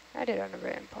 whatever. I did on the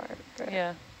written part. But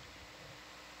Yeah.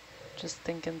 Just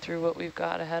thinking through what we've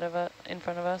got ahead of it, in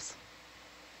front of us.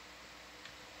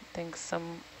 I think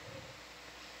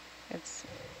it's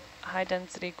high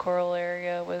density coral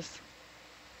area with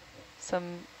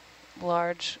some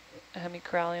large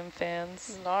hemicoralium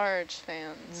fans. Large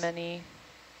fans. Many.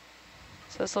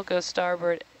 So this will go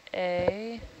starboard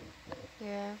A.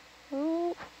 Yeah.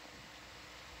 Ooh.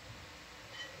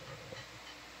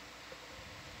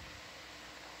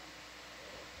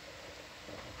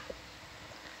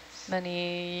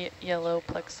 Many yellow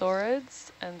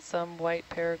plexaurids and some white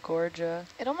paragorgia.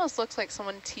 It almost looks like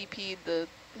someone TP'd the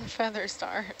feather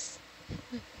stars.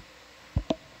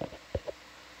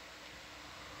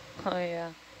 Oh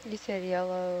yeah. You said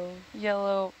yellow.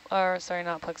 Yellow, or sorry,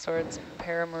 not plexaurids,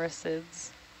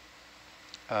 paramuricids.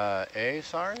 A,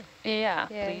 sorry? Yeah,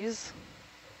 Yes. please.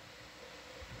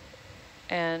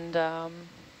 And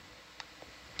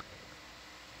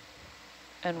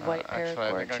white Actually, I think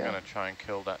I'm paragorgia. going to try and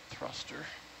kill that thruster.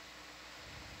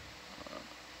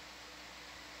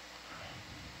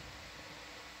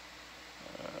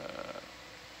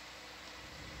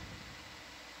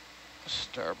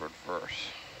 Starboard verse.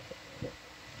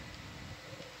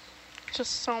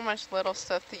 Just so much little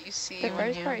stuff that you see. The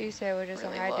when first part you said was just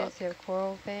really a high look. density of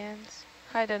coral fans.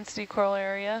 High density coral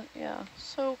area, yeah.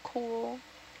 So cool.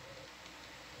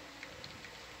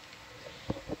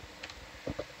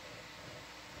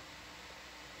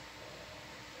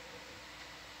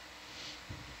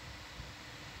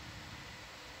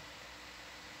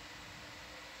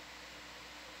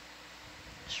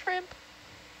 Shrimp.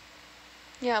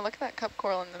 Yeah, look at that cup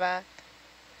coral in the back.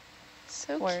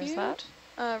 So Where's cute. that?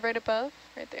 Right above,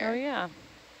 right there. Oh yeah.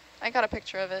 I got a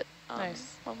picture of it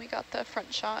Nice. when we got the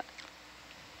front shot.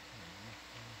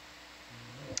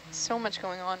 So much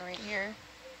going on right here.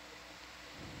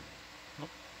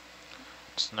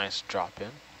 It's a nice drop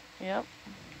in. Yep.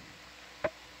 Do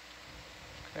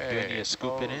I need to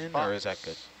scoop it in, or is that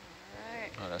good?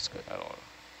 Alright. Oh, that's good. I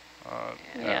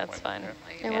don't Yeah, it's fine.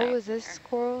 And Yeah. what was this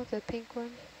coral, the pink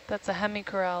one? That's a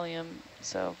hemicoralium,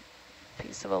 so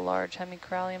piece of a large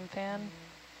hemicoralium fan.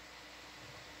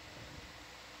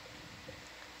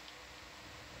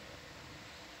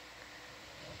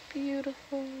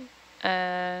 Beautiful.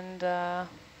 And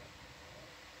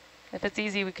if it's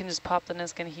easy, we can just pop the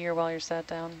Niskin here while you're sat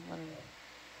down.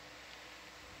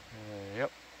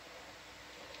 Yep.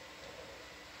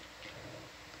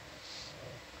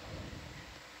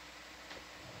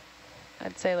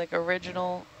 I'd say like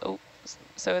original,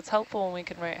 so it's helpful when we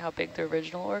can write how big the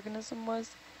original organism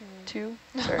was too.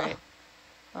 Sorry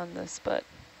on this, but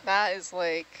That is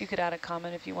like, you could add a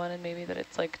comment if you wanted, maybe that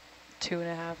it's like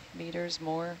 2.5 meters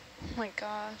more oh my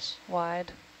gosh.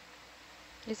 wide.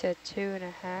 You said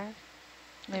 2.5. Can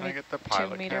I Maybe get the 2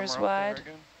 pilot meters camera up wide. there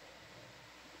again?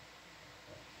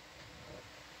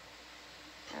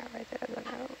 I'll write that as a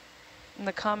note. In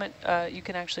the comment, you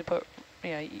can actually put,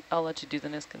 yeah, I'll let you do the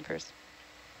Niskin first.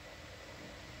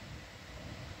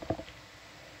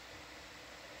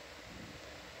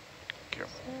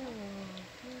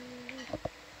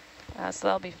 So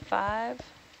that'll be 5.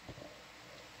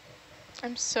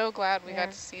 I'm so glad we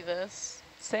got to see this.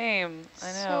 Same,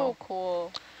 I know. So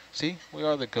cool. See, we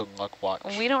are the good luck watch.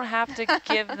 We don't have to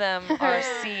give them our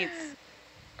seats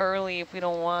early if we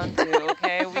don't want to,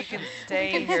 okay? We can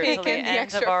stay here till the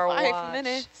end of our watch. 5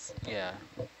 minutes. Yeah.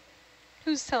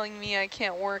 Who's telling me I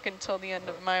can't work until the end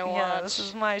of my watch? Yeah, this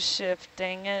is my shift,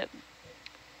 dang it.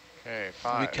 Okay,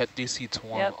 5. We kept these seats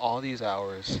warm all these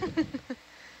hours.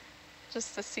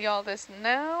 Just to see all this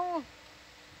now.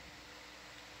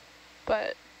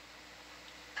 But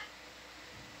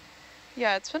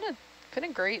yeah, it's been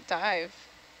a great dive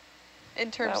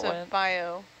in terms of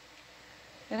bio.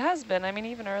 It has been. I mean,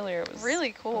 even earlier it was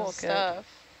really cool stuff.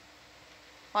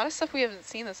 A lot of stuff we haven't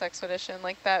seen this expedition,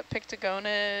 like that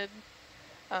pictogonid.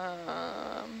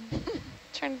 Trying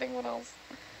to think what else.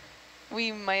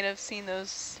 We might have seen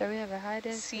those. So we have a high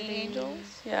density sea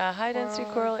angels. Yeah, high density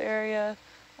coral area.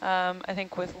 I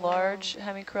think with large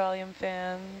hemicoralium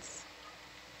fans.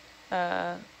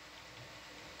 Yeah.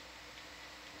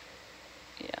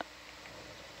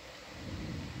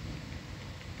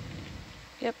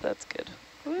 Yep, that's good.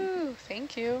 Woo,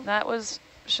 thank you. That was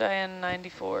Cheyenne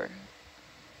 94.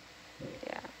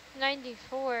 Yeah.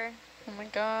 94. Oh my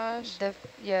gosh. The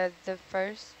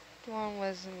first one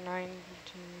was 90.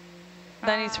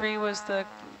 93 was the,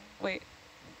 wait.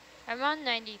 I'm on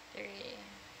 93.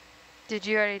 Did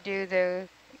you already do the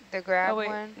grab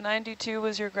one? 92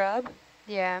 was your grab?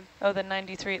 Yeah. Oh, then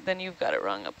 93, then you've got it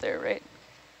wrong up there, right?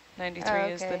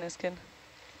 93 is the Niskin.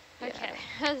 Okay,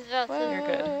 I was about to. You're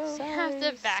good. I have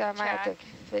to backtrack. So I might have to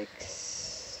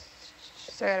fix.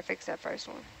 So I gotta fix that first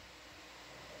one.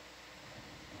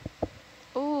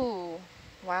 Ooh,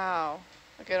 wow!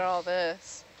 Look at all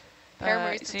this.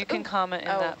 So you can comment in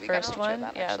that first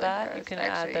one. Yeah, that you can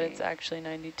add that it's actually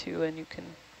 92, and you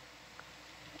can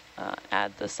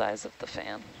add the size of the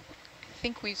fan. I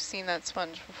think we've seen that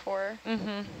sponge before.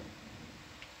 Mm-hmm.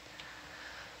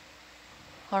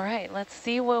 All right, let's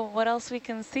see what else we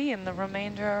can see in the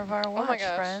remainder of our watch,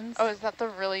 friends. Oh, is that the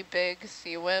really big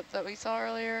sea whip that we saw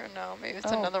earlier? No, maybe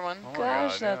it's another one. Oh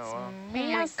gosh, that's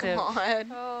massive. Oh my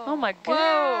god. Oh my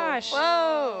gosh.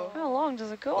 Whoa. How long does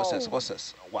it go? What's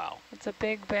this? Wow. It's a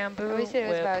big bamboo We said it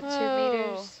was whip. about 2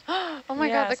 meters. Oh my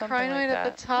god, the crinoid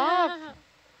at the top.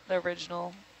 The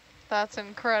original. That's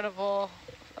incredible.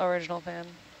 Original fan.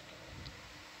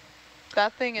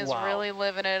 That thing is really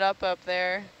living it up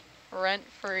there. Rent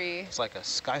free. It's like a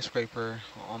skyscraper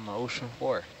on the ocean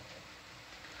floor.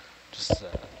 Just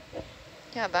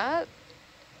yeah, that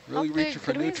really reaching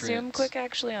for nutrients. Could we zoom quick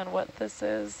actually on what this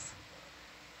is?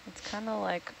 It's kind of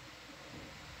like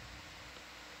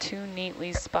too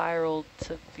neatly spiraled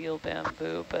to feel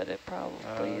bamboo, but it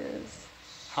probably is.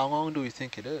 How long do we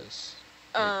think it is?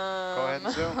 Go ahead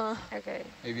and zoom. Okay.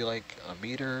 Maybe like a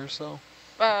meter or so?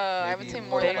 I would say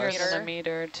more than a meter. Bigger than a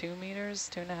meter, 2 meters,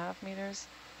 2.5 meters.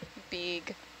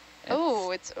 Big.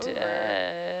 It's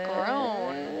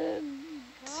overgrown.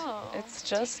 It's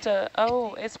just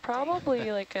it's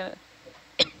probably like a,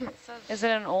 is it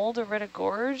an old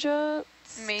Iridogorgia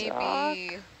stock?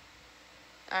 Maybe.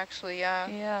 Actually, yeah.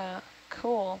 Yeah,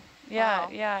 cool. Yeah,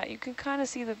 yeah, you can kind of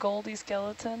see the Goldie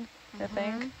skeleton, I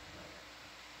think.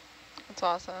 That's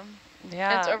awesome.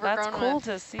 Yeah, it's that's cool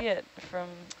to see it from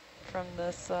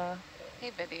this.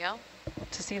 Hey, video.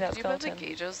 To see that skeleton. You put the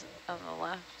gauges on the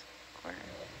left corner.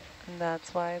 And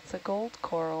that's why it's a gold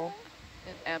coral.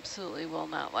 It absolutely will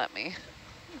not let me.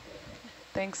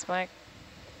 Thanks, Mike.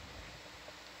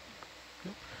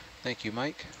 Thank you,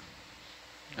 Mike.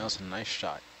 That was a nice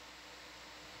shot.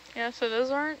 Yeah, so those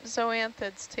aren't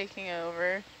zoanthids taking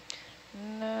over.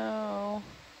 No.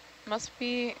 Must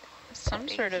be some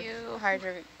sort of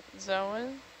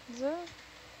hydrozoan.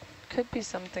 Could be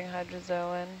something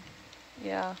hydrozoan.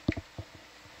 Yeah.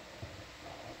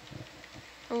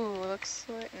 Ooh, looks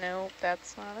like, nope,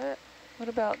 that's not it. What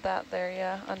about that there?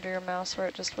 Yeah, under your mouse where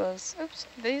it just was. Oops,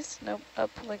 these? Nope, up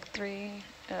like 3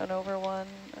 and over 1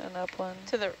 and up 1.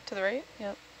 To the right?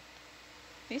 Yep.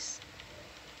 These?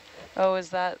 Oh, is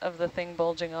that of the thing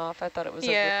bulging off? I thought it was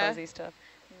of the fuzzy stuff.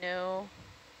 No.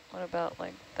 What about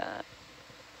like that?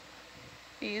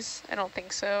 These? I don't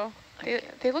think so.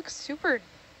 They look super,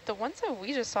 the ones that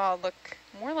we just saw look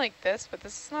more like this, but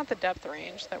this is not the depth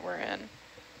range that we're in.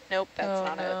 Nope, that's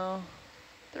not it.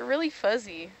 They're really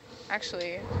fuzzy,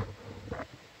 actually.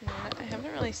 I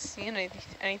haven't really seen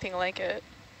anything like it.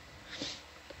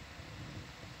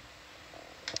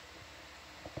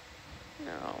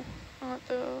 No. Not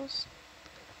those.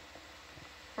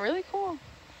 Really cool.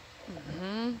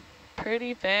 Mm-hmm.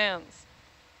 Pretty fans.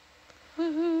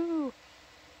 Woohoo!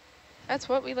 That's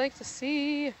what we like to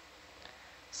see.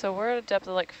 So we're at a depth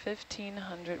of like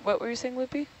 1,500. What were you saying,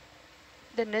 Loopy?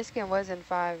 The Niskin was in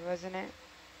 5, wasn't it?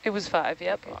 It was 5,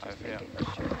 yep. Okay, just yeah.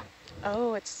 making sure.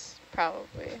 Oh, it's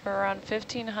probably. We're around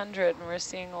 1,500 and we're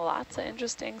seeing lots of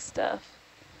interesting stuff.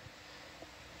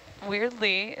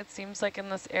 Weirdly, it seems like in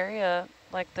this area,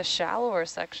 like the shallower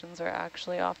sections are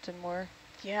actually often more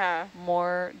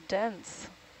dense.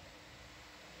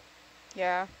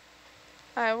 Yeah.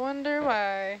 I wonder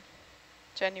why.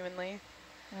 Genuinely.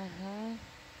 Mm-hmm.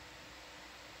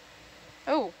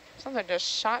 Oh, something just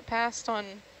shot past on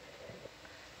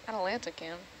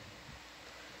Atlanticam.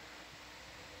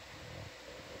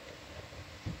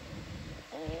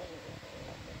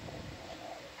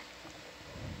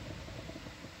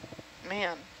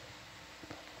 Man.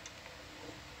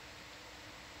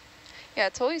 Yeah,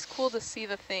 it's always cool to see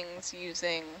the things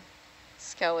using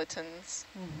skeletons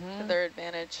to their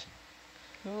advantage.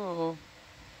 Ooh.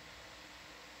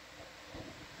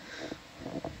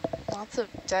 Lots of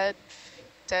dead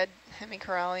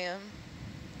hemicoralium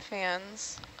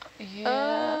fans.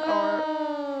 Yeah.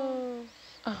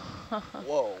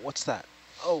 Whoa, what's that?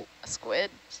 Oh, A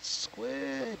squid.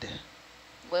 squid.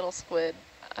 Little squid.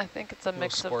 I think it's a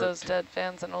mix of squirt. those dead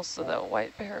fans and also that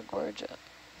white paragorgia.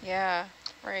 Yeah,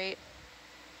 right.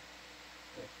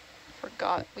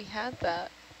 Forgot we had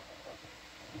that.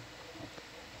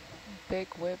 Big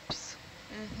whips.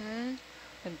 Mm-hmm.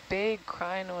 And big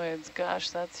crinoids.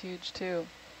 Gosh, that's huge too.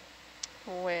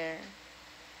 Where?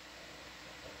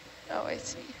 Oh, I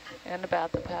see. And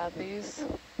abathopathes.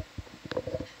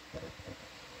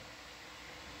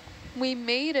 We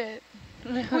made it.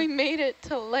 We made it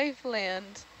to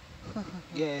Lifeland.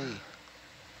 Yay.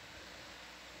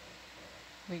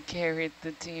 We carried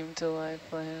the team to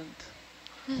Lifeland.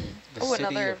 The Oh, city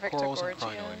another of Victor corals and Gorgia.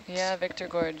 crinoids. Yeah, Victor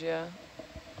Gorgia.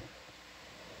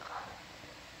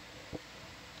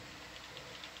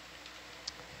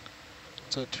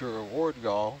 So to reward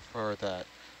y'all for that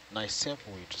nice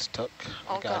sample we just took,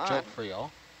 Oh, I got God. a joke for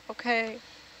y'all. Okay.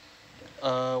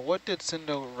 What did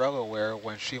Cinderella wear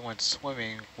when she went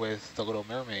swimming with the Little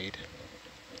Mermaid?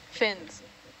 Fins.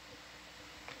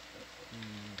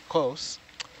 Close.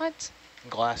 What?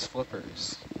 Glass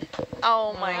flippers.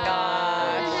 Oh my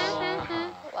gosh.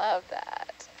 Love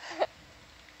that.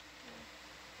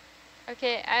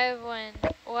 Okay, I have one.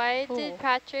 Why Ooh. did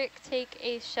Patrick take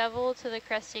a shovel to the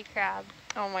Krusty Krab?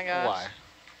 Oh my gosh. Why?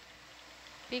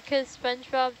 Because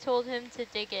SpongeBob told him to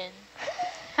dig in.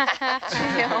 I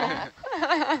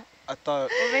thought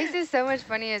What makes it so much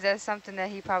funny is that's something that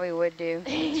he probably would do.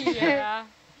 Yeah.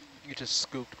 you just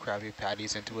scooped Krabby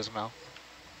Patties into his mouth.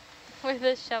 With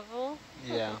a shovel?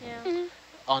 Yeah. Yeah.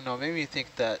 Oh no, made me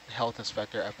think that health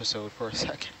inspector episode for a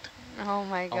second. Oh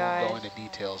my I won't gosh. go into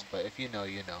details, but if you know,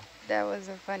 you know. That was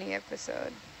a funny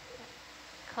episode.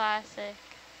 Classic.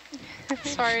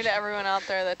 Sorry to everyone out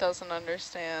there that doesn't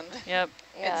understand. Yep.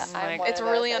 Yeah, It's I'm like- one It's of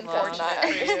those really that does not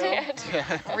unfortunate for you.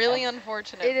 understand. Really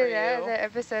unfortunate Either for that or you. the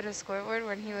episode of Squidward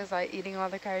when he was like eating all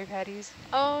the Krabby Patties.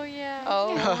 Oh, yeah.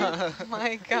 Oh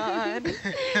my god.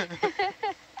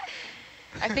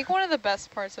 I think one of the best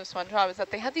parts of SpongeBob is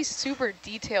that they have these super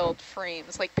detailed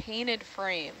frames, like painted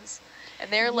frames.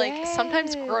 And they're like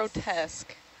sometimes Yes.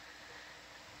 grotesque.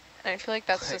 And I feel like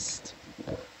that's Like- just...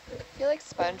 I feel like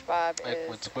SpongeBob Like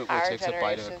when is Squidward our takes a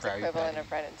bite of a generation's Krabby equivalent Patty.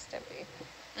 of Ren and Stimpy.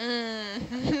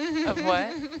 Of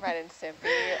what? Ren and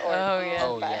Stimpy or Oh, yeah.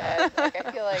 Oh, yeah. Butthead. Like,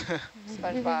 I feel like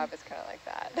SpongeBob is kind of like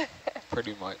that.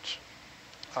 Pretty much.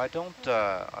 I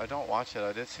don't watch it.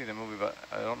 I did see the movie, but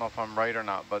I don't know if I'm right or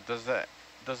not. But does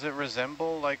it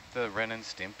resemble like the Ren and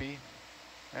Stimpy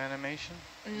animation?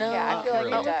 No. Yeah, I feel like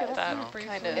really. it does. That No. briefly.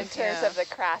 Kind of. In terms Yeah. of the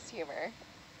crass humor.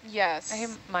 Yes. Hey,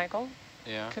 Michael,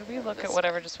 Yeah. could we look at This-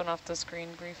 whatever just went off the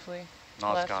screen briefly? No,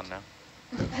 it's Left. gone now.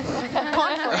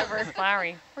 Gone forever.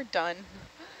 Larry, We're done.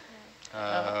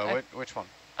 Which one?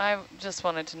 I just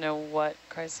wanted to know what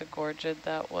Chrysogorgid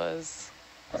that was,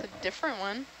 It's a different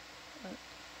one.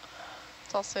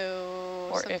 It's also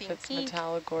or something if it's pink.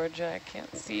 Metallogorgia. I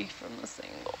can't see from this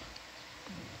angle.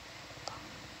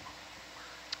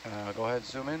 Go ahead,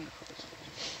 zoom in.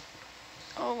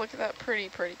 Oh, look at that pretty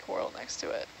coral next to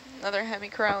it. Another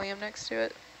hemicoralium next to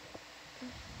it.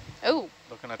 Oh,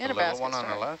 Looking at the And a little basket one on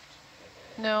the star. left.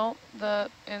 No,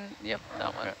 yep,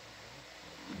 that one. Okay.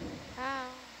 Wow.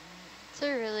 It's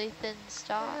a really thin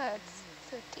stalk. Yeah, it's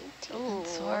so dainty. ooh.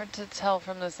 It's hard to tell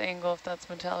from this angle if that's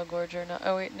Metallogorgia or not.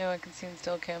 Oh wait, no, I can see in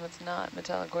still cam it's not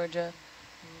Metallogorgia.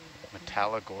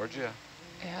 Metallogorgia.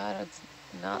 Yeah, it's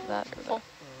not that. Careful.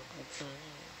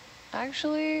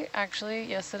 Actually,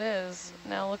 yes it is.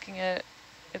 Now looking at it,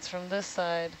 it's from this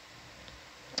side.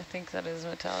 I think that is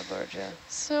Metallogorgia.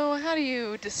 So how do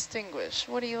you distinguish?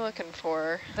 What are you looking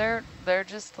for? They're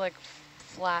just like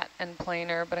flat and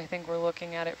planar, but I think we're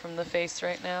looking at it from the face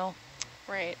right now.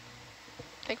 Right.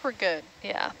 I think we're good.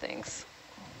 Yeah, thanks.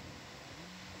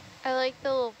 I like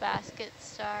the little basket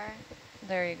star.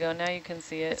 There you go. Now you can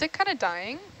see it. Is it kind of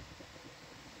dying?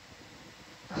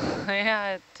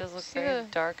 Yeah, it does look very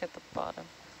dark at the bottom.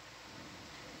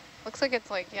 Looks like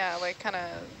it's like, yeah, like kind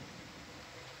of...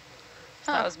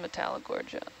 That was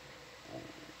Metallogorgia.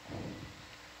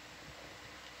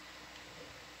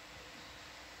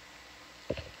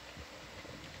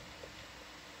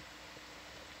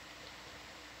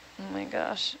 Oh my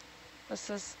gosh. This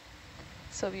is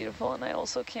so beautiful, and I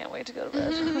also can't wait to go to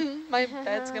bed. My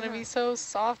bed's going to be so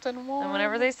soft and warm. And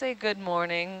whenever they say good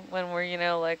morning, when we're, you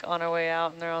know, like on our way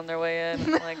out and they're on their way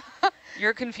in, like,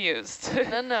 you're confused.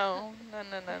 No.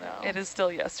 It is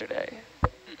still yesterday.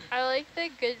 I like the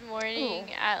good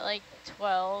morning at like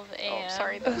 12 a.m. Oh,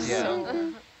 sorry, that's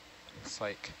so... It's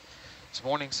like, it's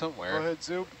morning somewhere. Go ahead,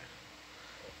 Zoop.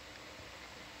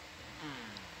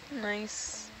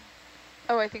 Nice.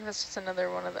 Oh, I think that's just another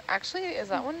one of the... Actually, is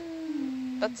that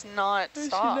one? That's not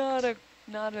stalked.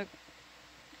 Not a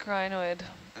crinoid.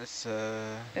 It's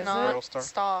not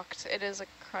stalked. It is a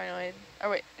crinoid. Oh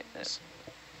wait, it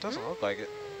doesn't look like it.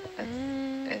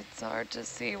 It's hard to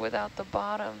see without the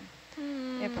bottom.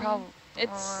 It probably.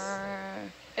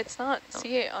 It's not.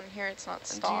 See it on here. It's not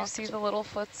stalked. Do you see the little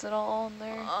foots at all in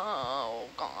there? Oh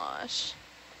gosh.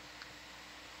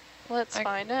 Let's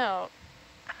find out.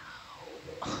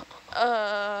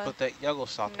 But that yellow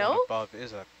soft one above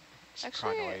is a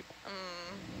crinoid.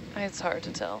 It's hard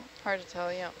to tell. Hard to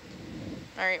tell, yeah.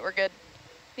 All right, we're good.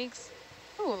 Thanks.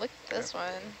 Oh, look at this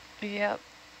one. Yep.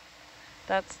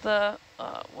 That's the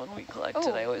one we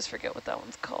collected. I always forget what that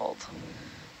one's called.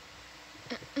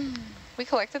 We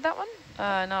collected that one?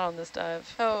 Not on this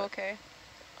dive. Oh, okay.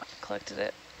 I collected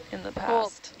it in the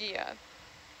past. Well, yeah.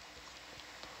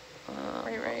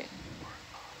 Right.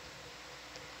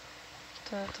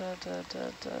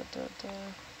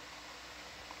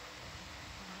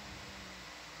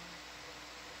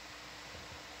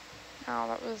 Oh,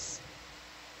 that was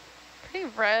pretty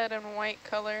red and white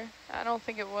color. I don't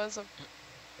think it was a...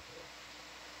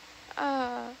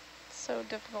 so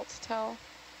difficult to tell.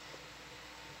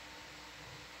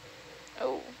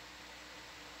 Oh.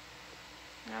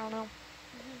 I don't know.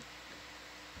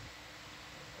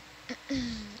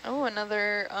 Oh,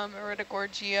 another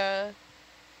Iridogorgia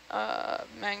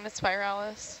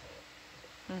magnospiralis.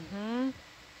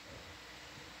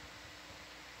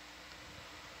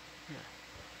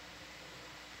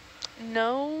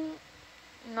 No,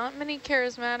 not many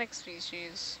charismatic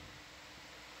species.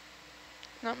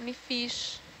 Not many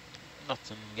fish.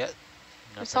 Nothing yet.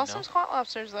 We saw some squat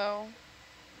lobsters though.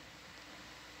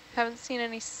 Haven't seen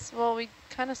any, well, we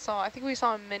kind of saw, I think we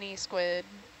saw a mini squid.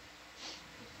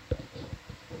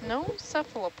 No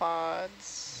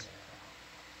cephalopods.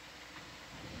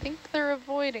 I think they're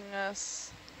avoiding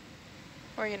us.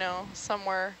 Or, you know,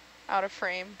 somewhere out of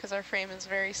frame, because our frame is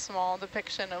very small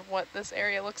depiction of what this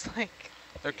area looks like.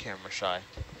 They're camera shy.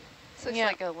 So it's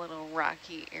like a little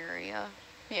rocky area.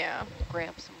 Yeah.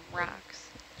 Grab some rocks.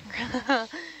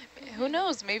 Who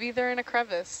knows? Maybe they're in a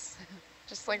crevice.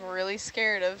 Just like really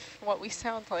scared of what we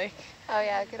sound like. Oh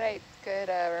yeah, good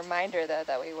reminder though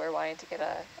that we were wanting to get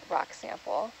a rock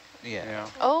sample. Yeah.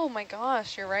 Oh my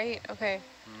gosh, you're right. Okay.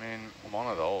 I mean, one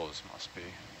of those must be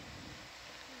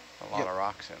a lot of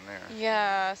rocks in there.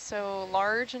 Yeah, so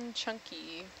large and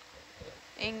chunky,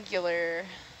 angular.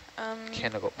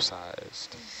 Cantaloupe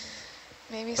sized.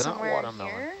 Maybe but somewhere not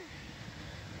watermelon. here.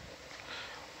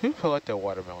 We've collected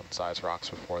watermelon sized rocks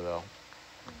before though.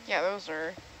 Yeah, those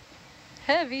are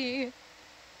heavy.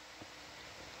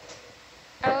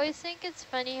 I always think it's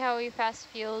funny how we pass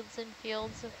fields and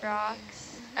fields of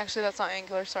rocks. Actually, that's not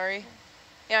angular, sorry.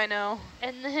 Yeah, I know.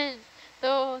 And then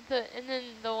the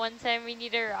one time we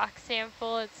need a rock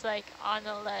sample, it's like on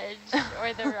a ledge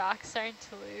or the rocks aren't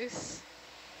loose.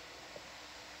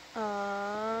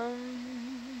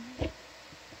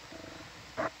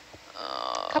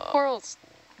 Cup corals.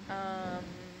 And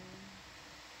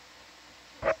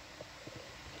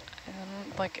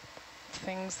like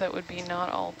things that would be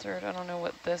not altered. I don't know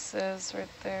what this is right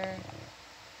there.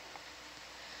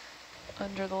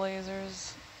 Under the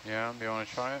lasers. Yeah, do you want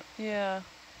to try it? Yeah.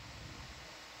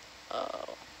 Oh.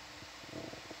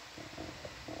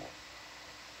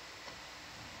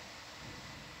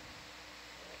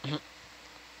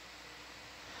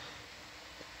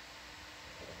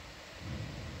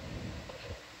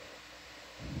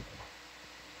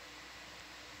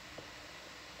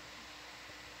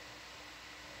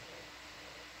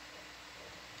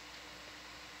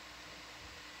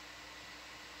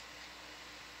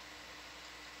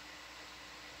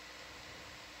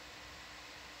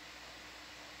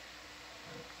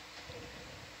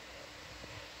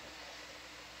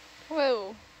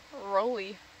 Whoa,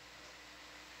 rolly.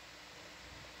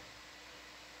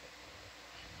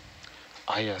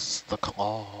 Ah yes, the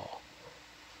claw.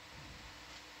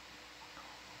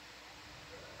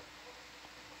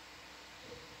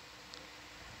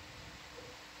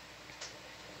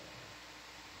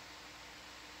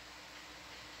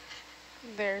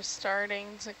 They're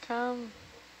starting to come.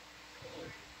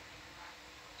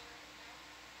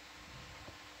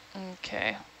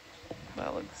 Okay,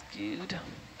 that looks good.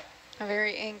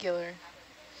 Very angular,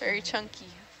 very chunky.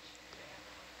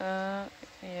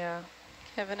 Yeah.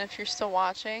 Kevin, if you're still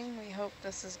watching, we hope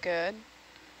this is good.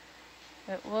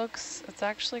 It's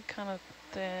actually kind of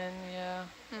thin, yeah.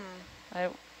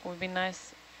 It would be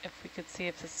nice if we could see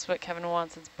if this is what Kevin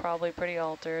wants. It's probably pretty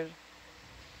altered.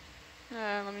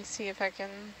 Let me see if I can.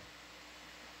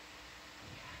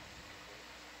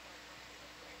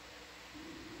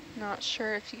 Not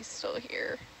sure if he's still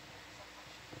here.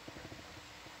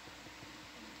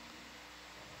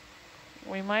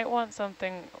 We might want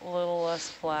something a little less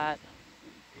flat.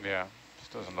 Yeah, this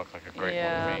doesn't look like a great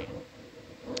yeah. movie.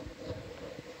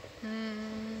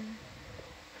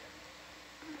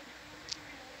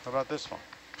 How about this one?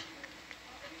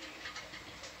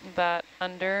 That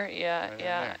under, yeah, Right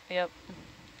yeah, yep.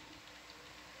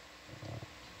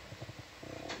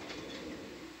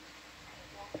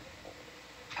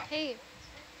 Hey.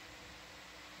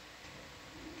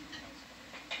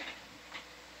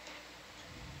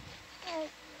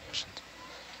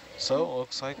 So it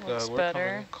looks like we're better.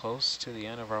 coming close to the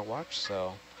end of our watch,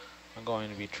 so I'm going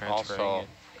to be transferring also it.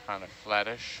 Kind of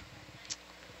flattish.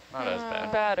 Not as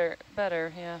bad.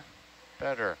 Better, yeah.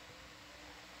 Better.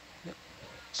 Yep.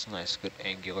 It's a nice, good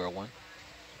angular one.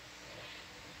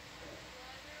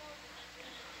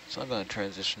 So I'm going to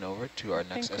transition over to our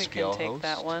next SPL host. I think we can take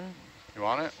that one. You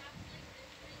want it?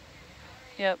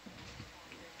 Yep.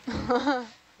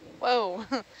 Whoa.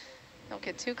 Don't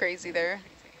get too crazy there.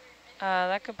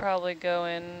 That could probably go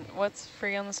in. What's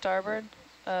free on the starboard?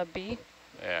 B?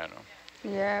 Yeah, I know.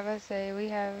 Yeah, I would say we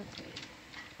have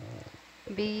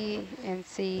B and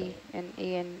C and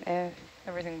E and F.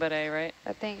 Everything but A, right?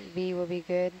 I think B will be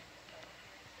good.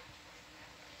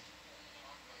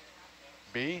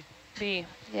 B? B.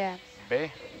 Yeah.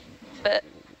 B?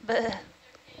 B.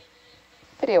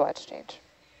 Video watch change.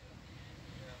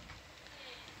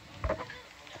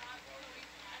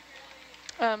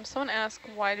 Someone asked,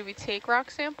 why do we take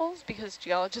rock samples? Because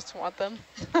geologists want them.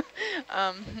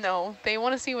 No, they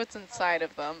want to see what's inside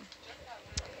of them.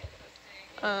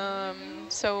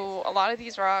 So a lot of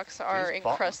these rocks are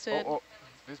encrusted.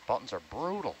 These buttons are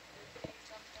brutal.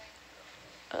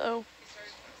 Uh-oh.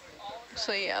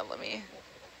 So yeah, let me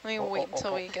wait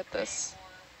until we get this.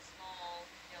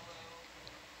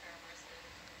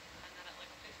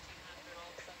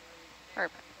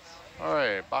 Perfect. All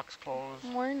right, box closed.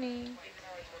 Morning.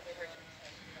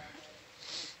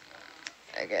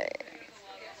 Okay.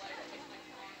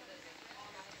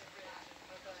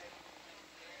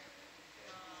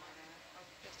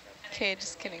 Okay,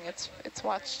 just kidding. It's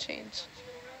watch change.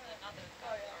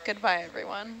 Goodbye,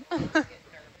 everyone. Go.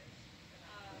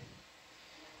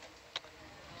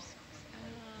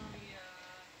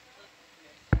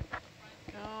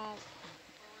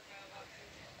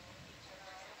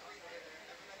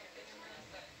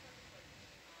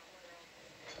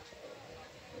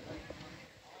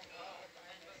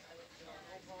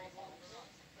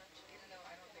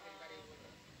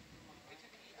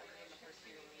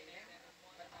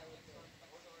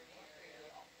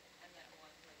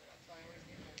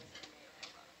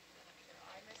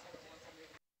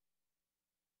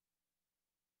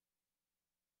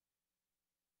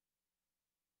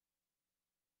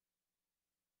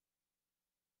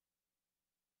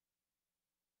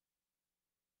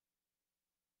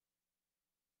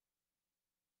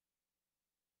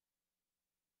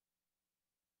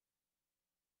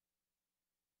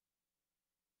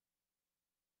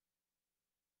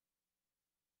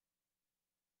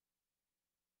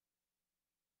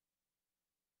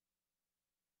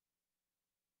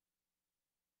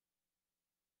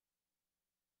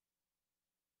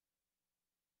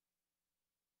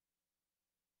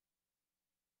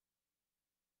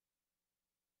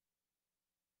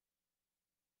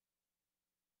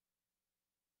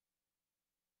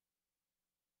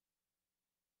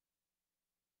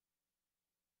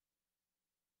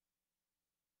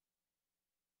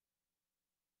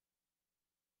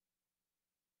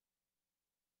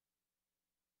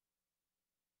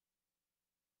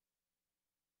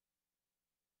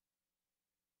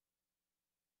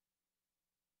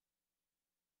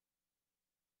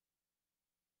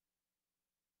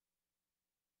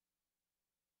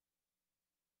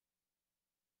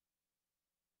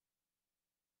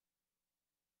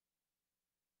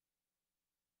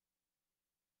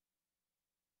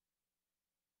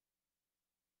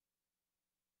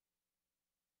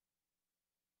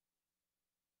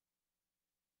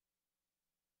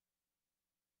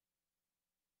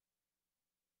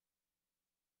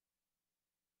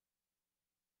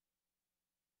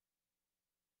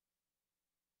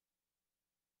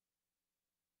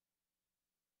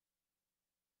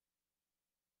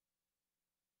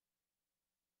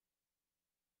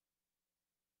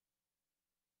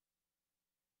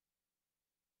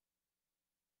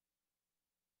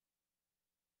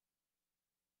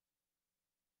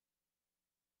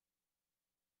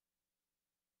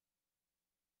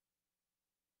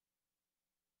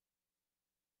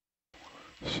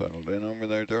 Settled in over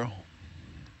there, Daryl?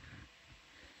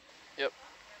 Yep.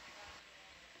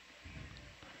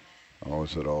 Oh,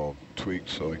 is it all tweaked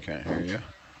so I can't hear you?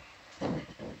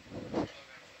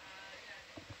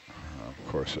 Of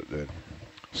course it did.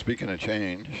 Speaking of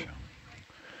change,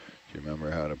 do you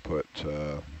remember how to put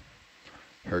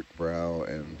Herc Brow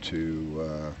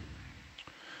into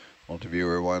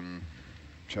Multiviewer 1,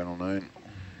 Channel 9?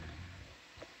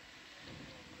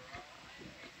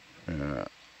 Yeah.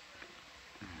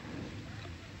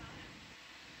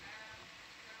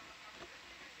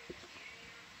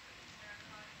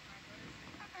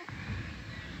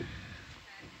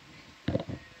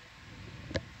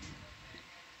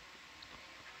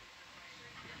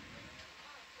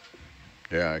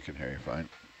 Yeah, I can hear you fine.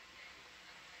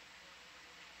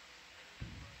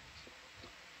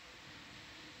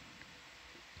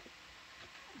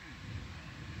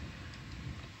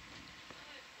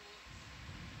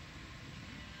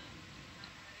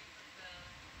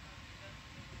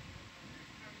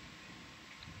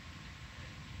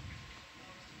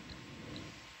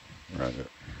 Roger.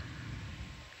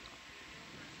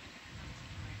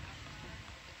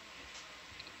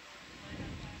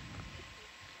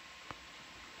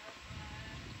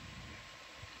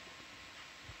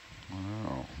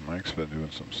 Wow, Mike's been doing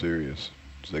some serious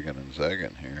zigging and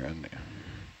zagging here, hasn't he?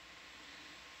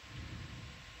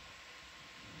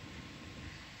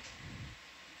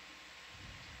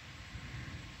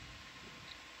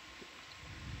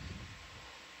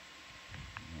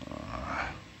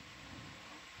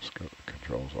 The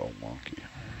controls all wonky.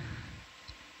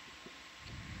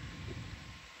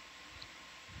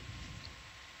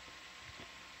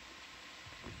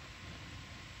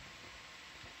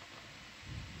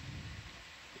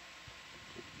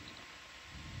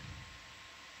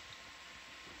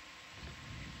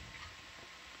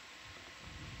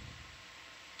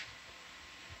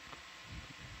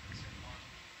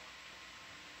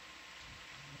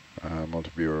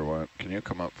 Multiviewer 1, can you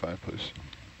come up 5, please?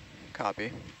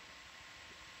 Copy.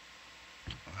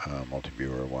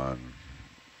 Multiviewer 1.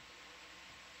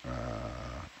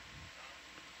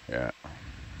 Yeah.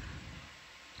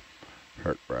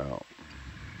 Herc Brow.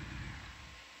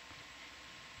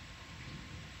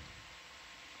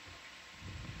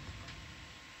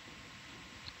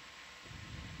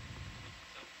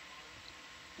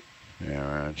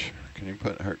 Yeah, Raj, can you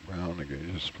put Herc Brow on the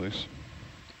gauges, please?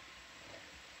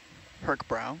 Herc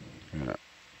Brow? Yeah.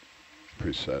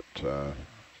 Preset,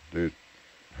 dude,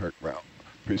 Herc Brow.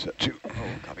 Preset 2. Oh,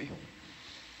 copy.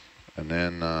 And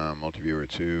then Multiviewer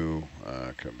 2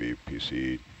 can be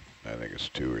PC, I think it's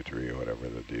 2 or 3 or whatever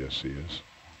the DSC is.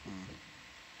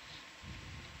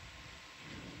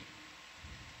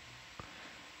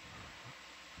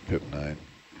 PIP 9.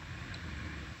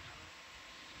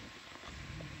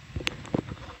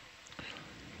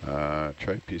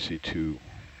 Try PC 2.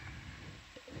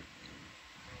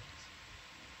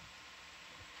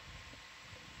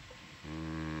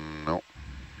 Nope.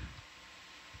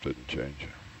 Didn't change.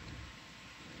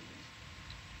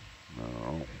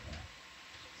 No.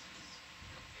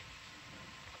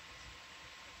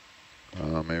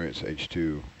 Maybe it's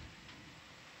H2.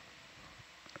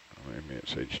 Maybe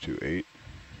it's H28.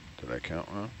 Did I count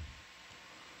wrong?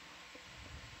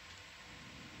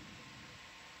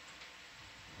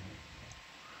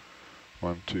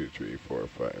 One, 2, 3, 4,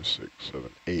 5, 6, 7,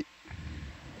 8.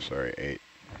 Sorry, 8.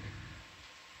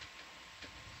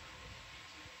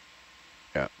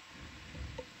 Yeah.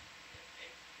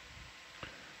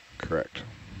 Correct.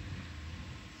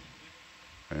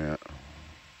 Yeah.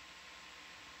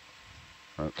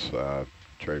 Let's try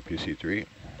PC3.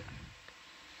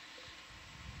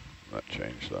 That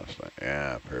changed last night.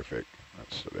 Yeah, perfect.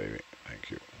 That's the baby.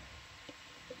 Thank you.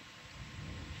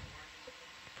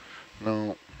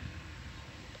 No.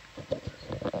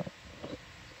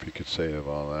 If you could save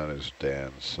all that as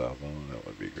Dan's salvo, that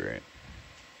would be great.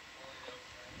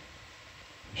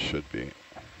 Should be.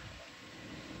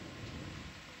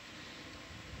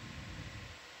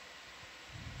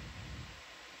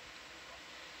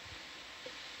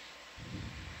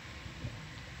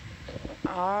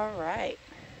 All right.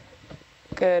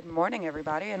 Good morning,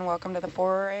 everybody, and welcome to the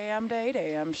 4 a.m. to 8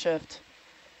 a.m. shift.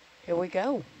 Here we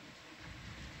go.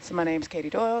 So my name's Katie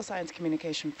Doyle, Science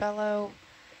Communication Fellow,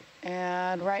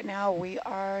 and right now we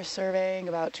are surveying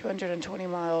about 220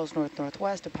 miles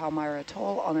north-northwest of Palmyra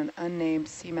Atoll on an unnamed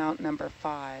seamount number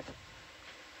 5.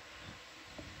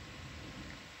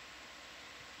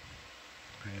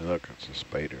 Hey, look, it's a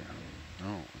spider.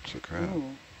 No, it's a crab.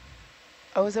 Ooh.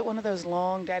 Oh, is it one of those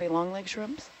long daddy long leg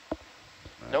shrimps?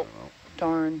 Nope.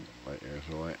 Darn. Light years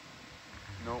away.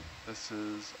 Nope, this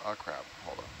is a crab.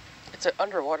 Hold on. It's an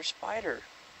underwater spider.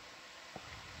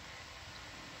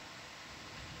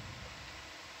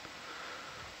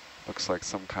 Looks like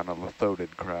some kind of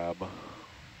lithodid crab.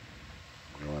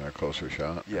 You want a closer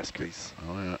shot? Yes, please.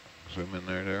 Oh yeah, zoom in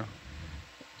there, Daryl.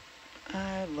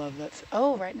 I love that.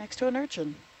 Oh, right next to an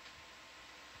urchin.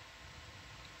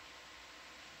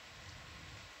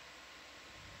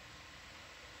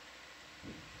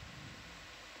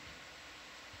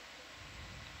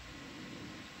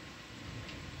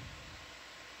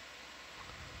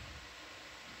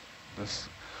 This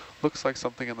looks like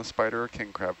something in the spider or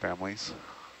king crab families.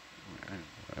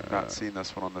 I've not seen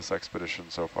this one on this expedition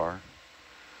so far.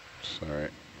 Sorry,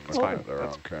 That's fine. the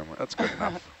wrong camera. That's good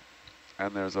enough.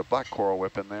 And there's a black coral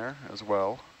whip in there as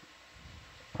well.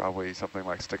 Probably something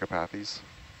like Stichopathes.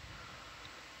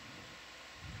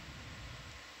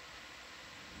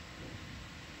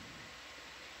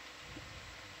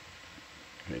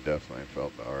 He definitely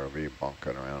felt the ROV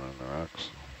bonking around in the rocks.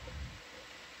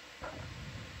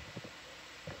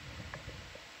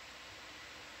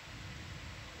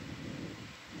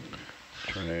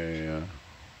 Try, I'm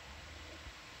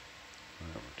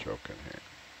joking here.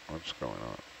 What's going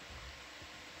on?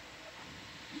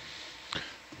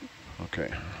 Okay,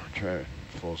 try to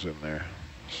full zoom there.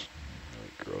 It's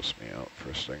really gross me out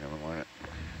first thing in the morning.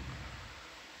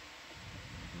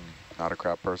 Not a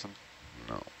crab person?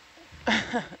 No.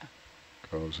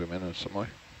 Go zoom in some more.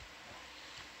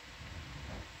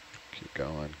 Keep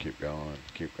going, keep going,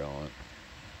 keep going.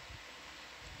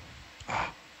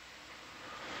 Ah.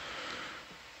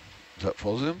 Is that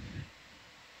full zoom?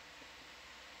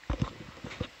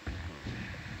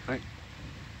 Right.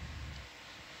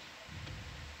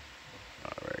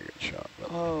 Not a very good shot. But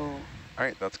Oh. All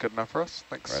right, that's good enough for us.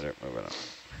 Thanks. right, moving up.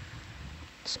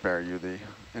 Spare you the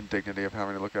indignity of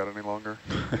having to look at it any longer.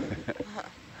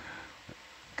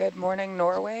 Good morning,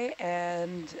 Norway,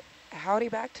 and howdy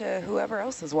back to whoever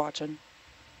else is watching.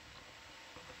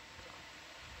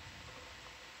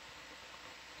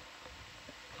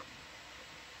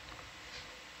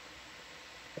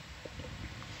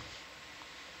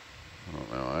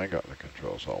 Oh no, I got the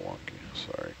controls all wonky.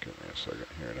 Sorry, give me a second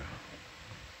here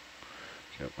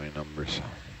to get my numbers.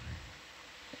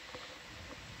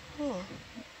 Oh.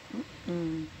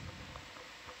 Mm.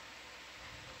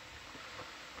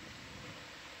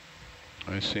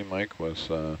 I see Mike was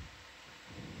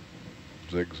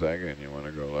zigzagging. You want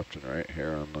to go left and right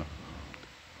here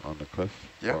on the cliff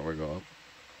Yeah. before we go up?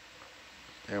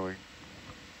 Yeah,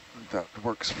 that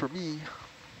works for me.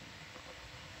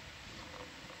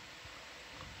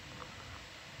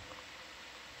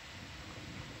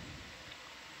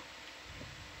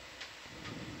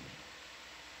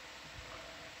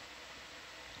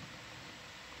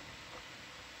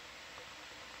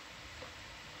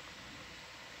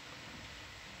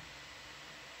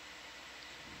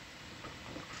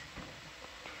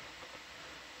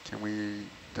 Can we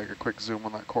take a quick zoom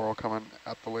on that coral coming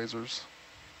at the lasers?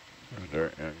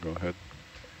 There, yeah, go ahead.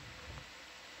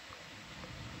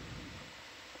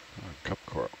 Cup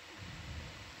coral.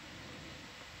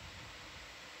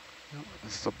 Yep.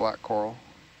 This is a black coral,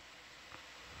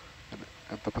 an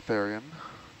Anthopitherian.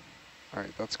 All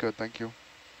right, that's good, thank you.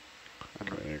 And,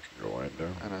 Okay, you can go in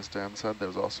there. and as Dan said,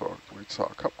 there's also, we saw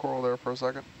a cup coral there for a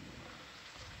second.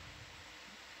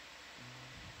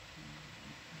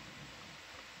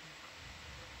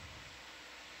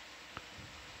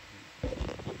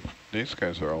 These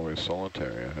guys are always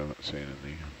solitary. I haven't seen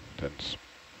any dense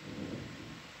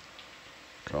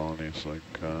colonies like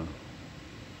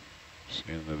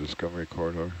seen the Discovery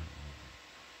Corridor.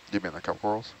 You mean the cup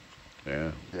corals?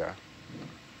 Yeah, Yeah.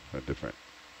 they're different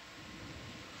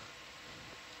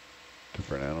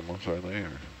animals, are they?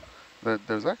 Or?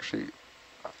 There's actually,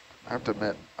 I have to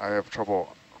admit, I have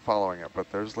trouble following it,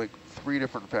 but there's like 3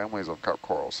 different families of cup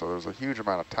corals, so there's a huge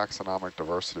amount of taxonomic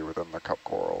diversity within the cup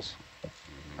corals.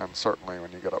 And certainly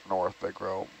when you get up north, they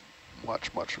grow much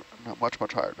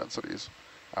higher densities.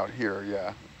 Out here,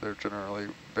 yeah, they're generally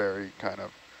very kind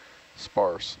of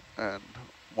sparse and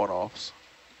one-offs.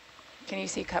 Can you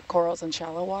see cup corals in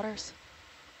shallow waters?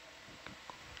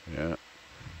 Yeah.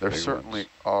 There Big certainly ones.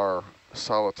 are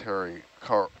solitary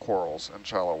corals in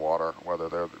shallow water. Whether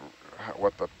they're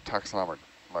what the taxonomic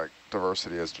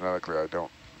diversity is genetically, I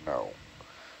don't know.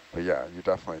 But yeah, you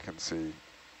definitely can see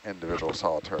individual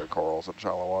solitary corals in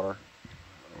shallow water.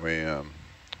 We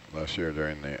last year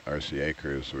during the RCA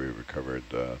cruise, we recovered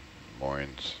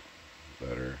moorings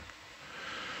that are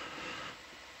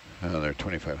they're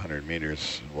 2,500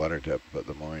 meters water depth, but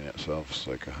the mooring itself is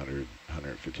like 100,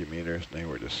 150 meters, and they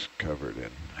were just covered in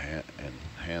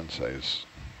hand-sized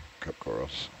cup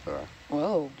corals.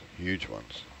 Whoa. Huge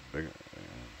ones. Big,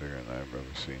 bigger than I've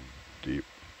ever seen. Deep.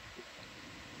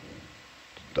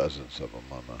 Dozens of them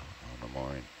on the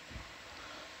mooring.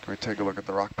 Can we take a look at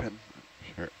the rock pin?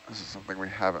 Sure. This is something we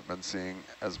haven't been seeing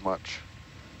as much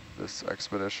this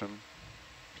expedition.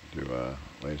 Do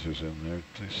lasers in there,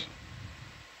 please?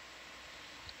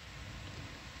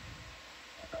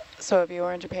 So a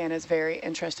viewer in Japan is very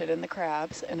interested in the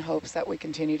crabs and hopes that we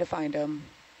continue to find them.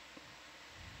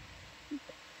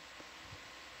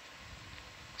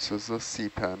 This is a sea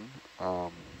pen,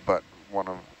 but one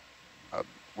of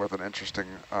with an interesting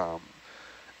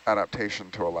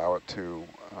adaptation to allow it to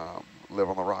live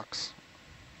on the rocks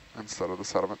instead of the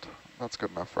sediment. That's good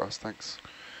enough for us, thanks.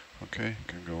 Okay,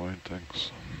 can go in,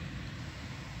 thanks.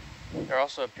 There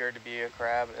also appeared to be a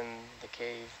crab in the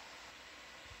cave.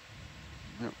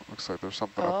 Yep, looks like there's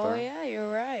something up there. Oh yeah,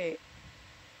 you're right.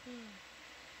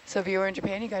 So viewer in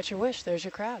Japan, you got your wish. There's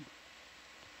your crab.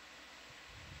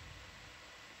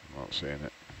 I'm not seeing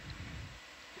it.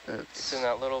 It's in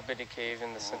that little bitty cave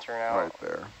in the center now. Right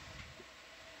there.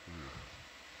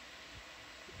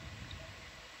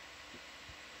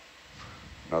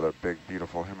 Another big,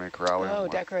 beautiful hemicoralium. Oh,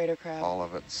 decorator crab. All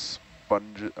of its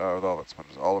sponges,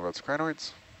 all of its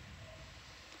crinoids.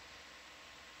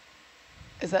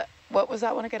 Is that, what was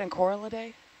that one again,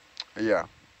 Corallidae? Yeah,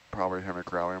 probably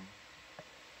hemicoralium.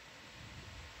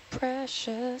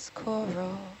 Precious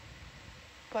coral.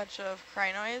 Bunch of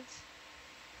crinoids.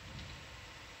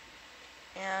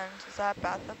 And is that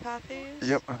Bathopathes?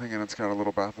 Yep, I think it's got a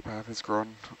little Bathopathes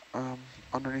growing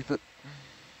underneath it.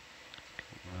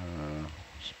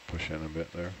 Just push in a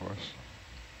bit there for us.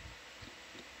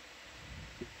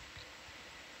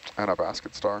 And a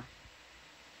basket star.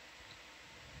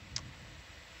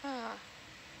 Ah.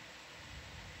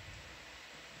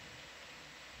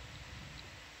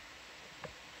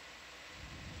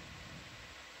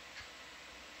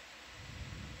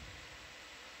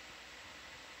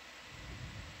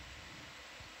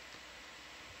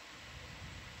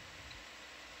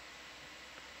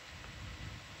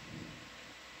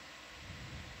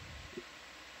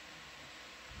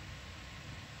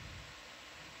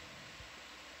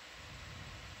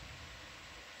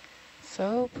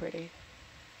 So pretty.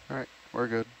 All right, we're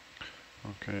good.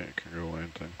 Okay, it can go in,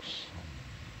 thanks.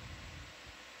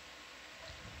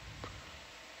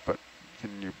 But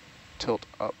can you tilt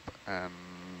up? And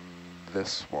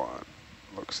this one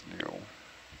looks new.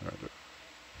 Roger.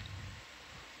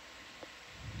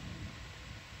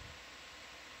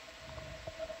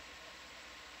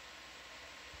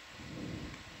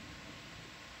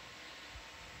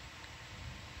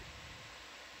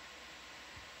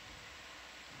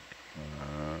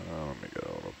 Let me get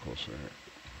a little closer here.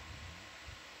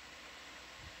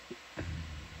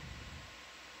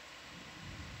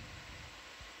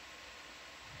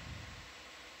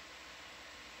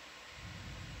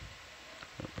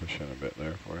 Push in a bit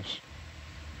there for us.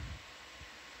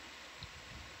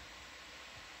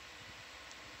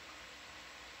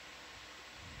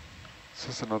 This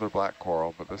is another black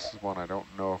coral, but this is one I don't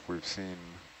know if we've seen.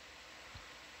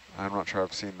 I'm not sure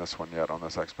I've seen this one yet on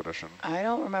this expedition. I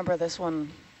don't remember this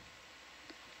one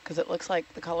because it looks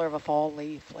like the color of a fall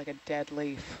leaf, like a dead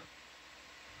leaf.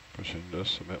 Push in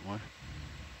just a bit more.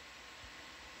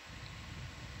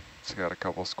 It's got a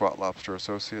couple squat lobster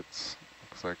associates,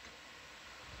 looks like.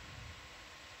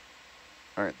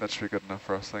 All right, that should be good enough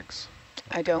for us, thanks.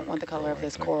 I don't want the color of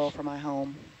this coral for my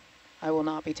home. I will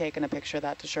not be taking a picture of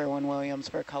that to Sherwin-Williams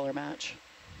for a color match.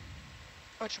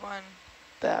 Which one?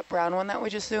 That brown one that we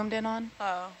just zoomed in on.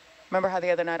 Oh. Remember how the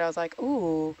other night I was like,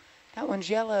 ooh, that one's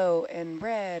yellow and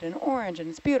red and orange and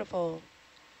it's beautiful.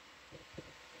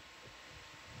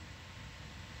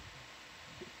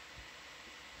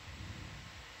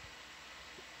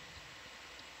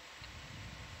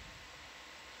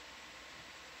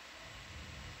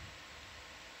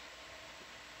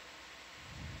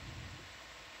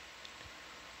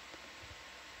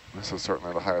 This is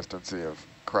certainly the highest density of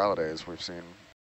corallidae we've seen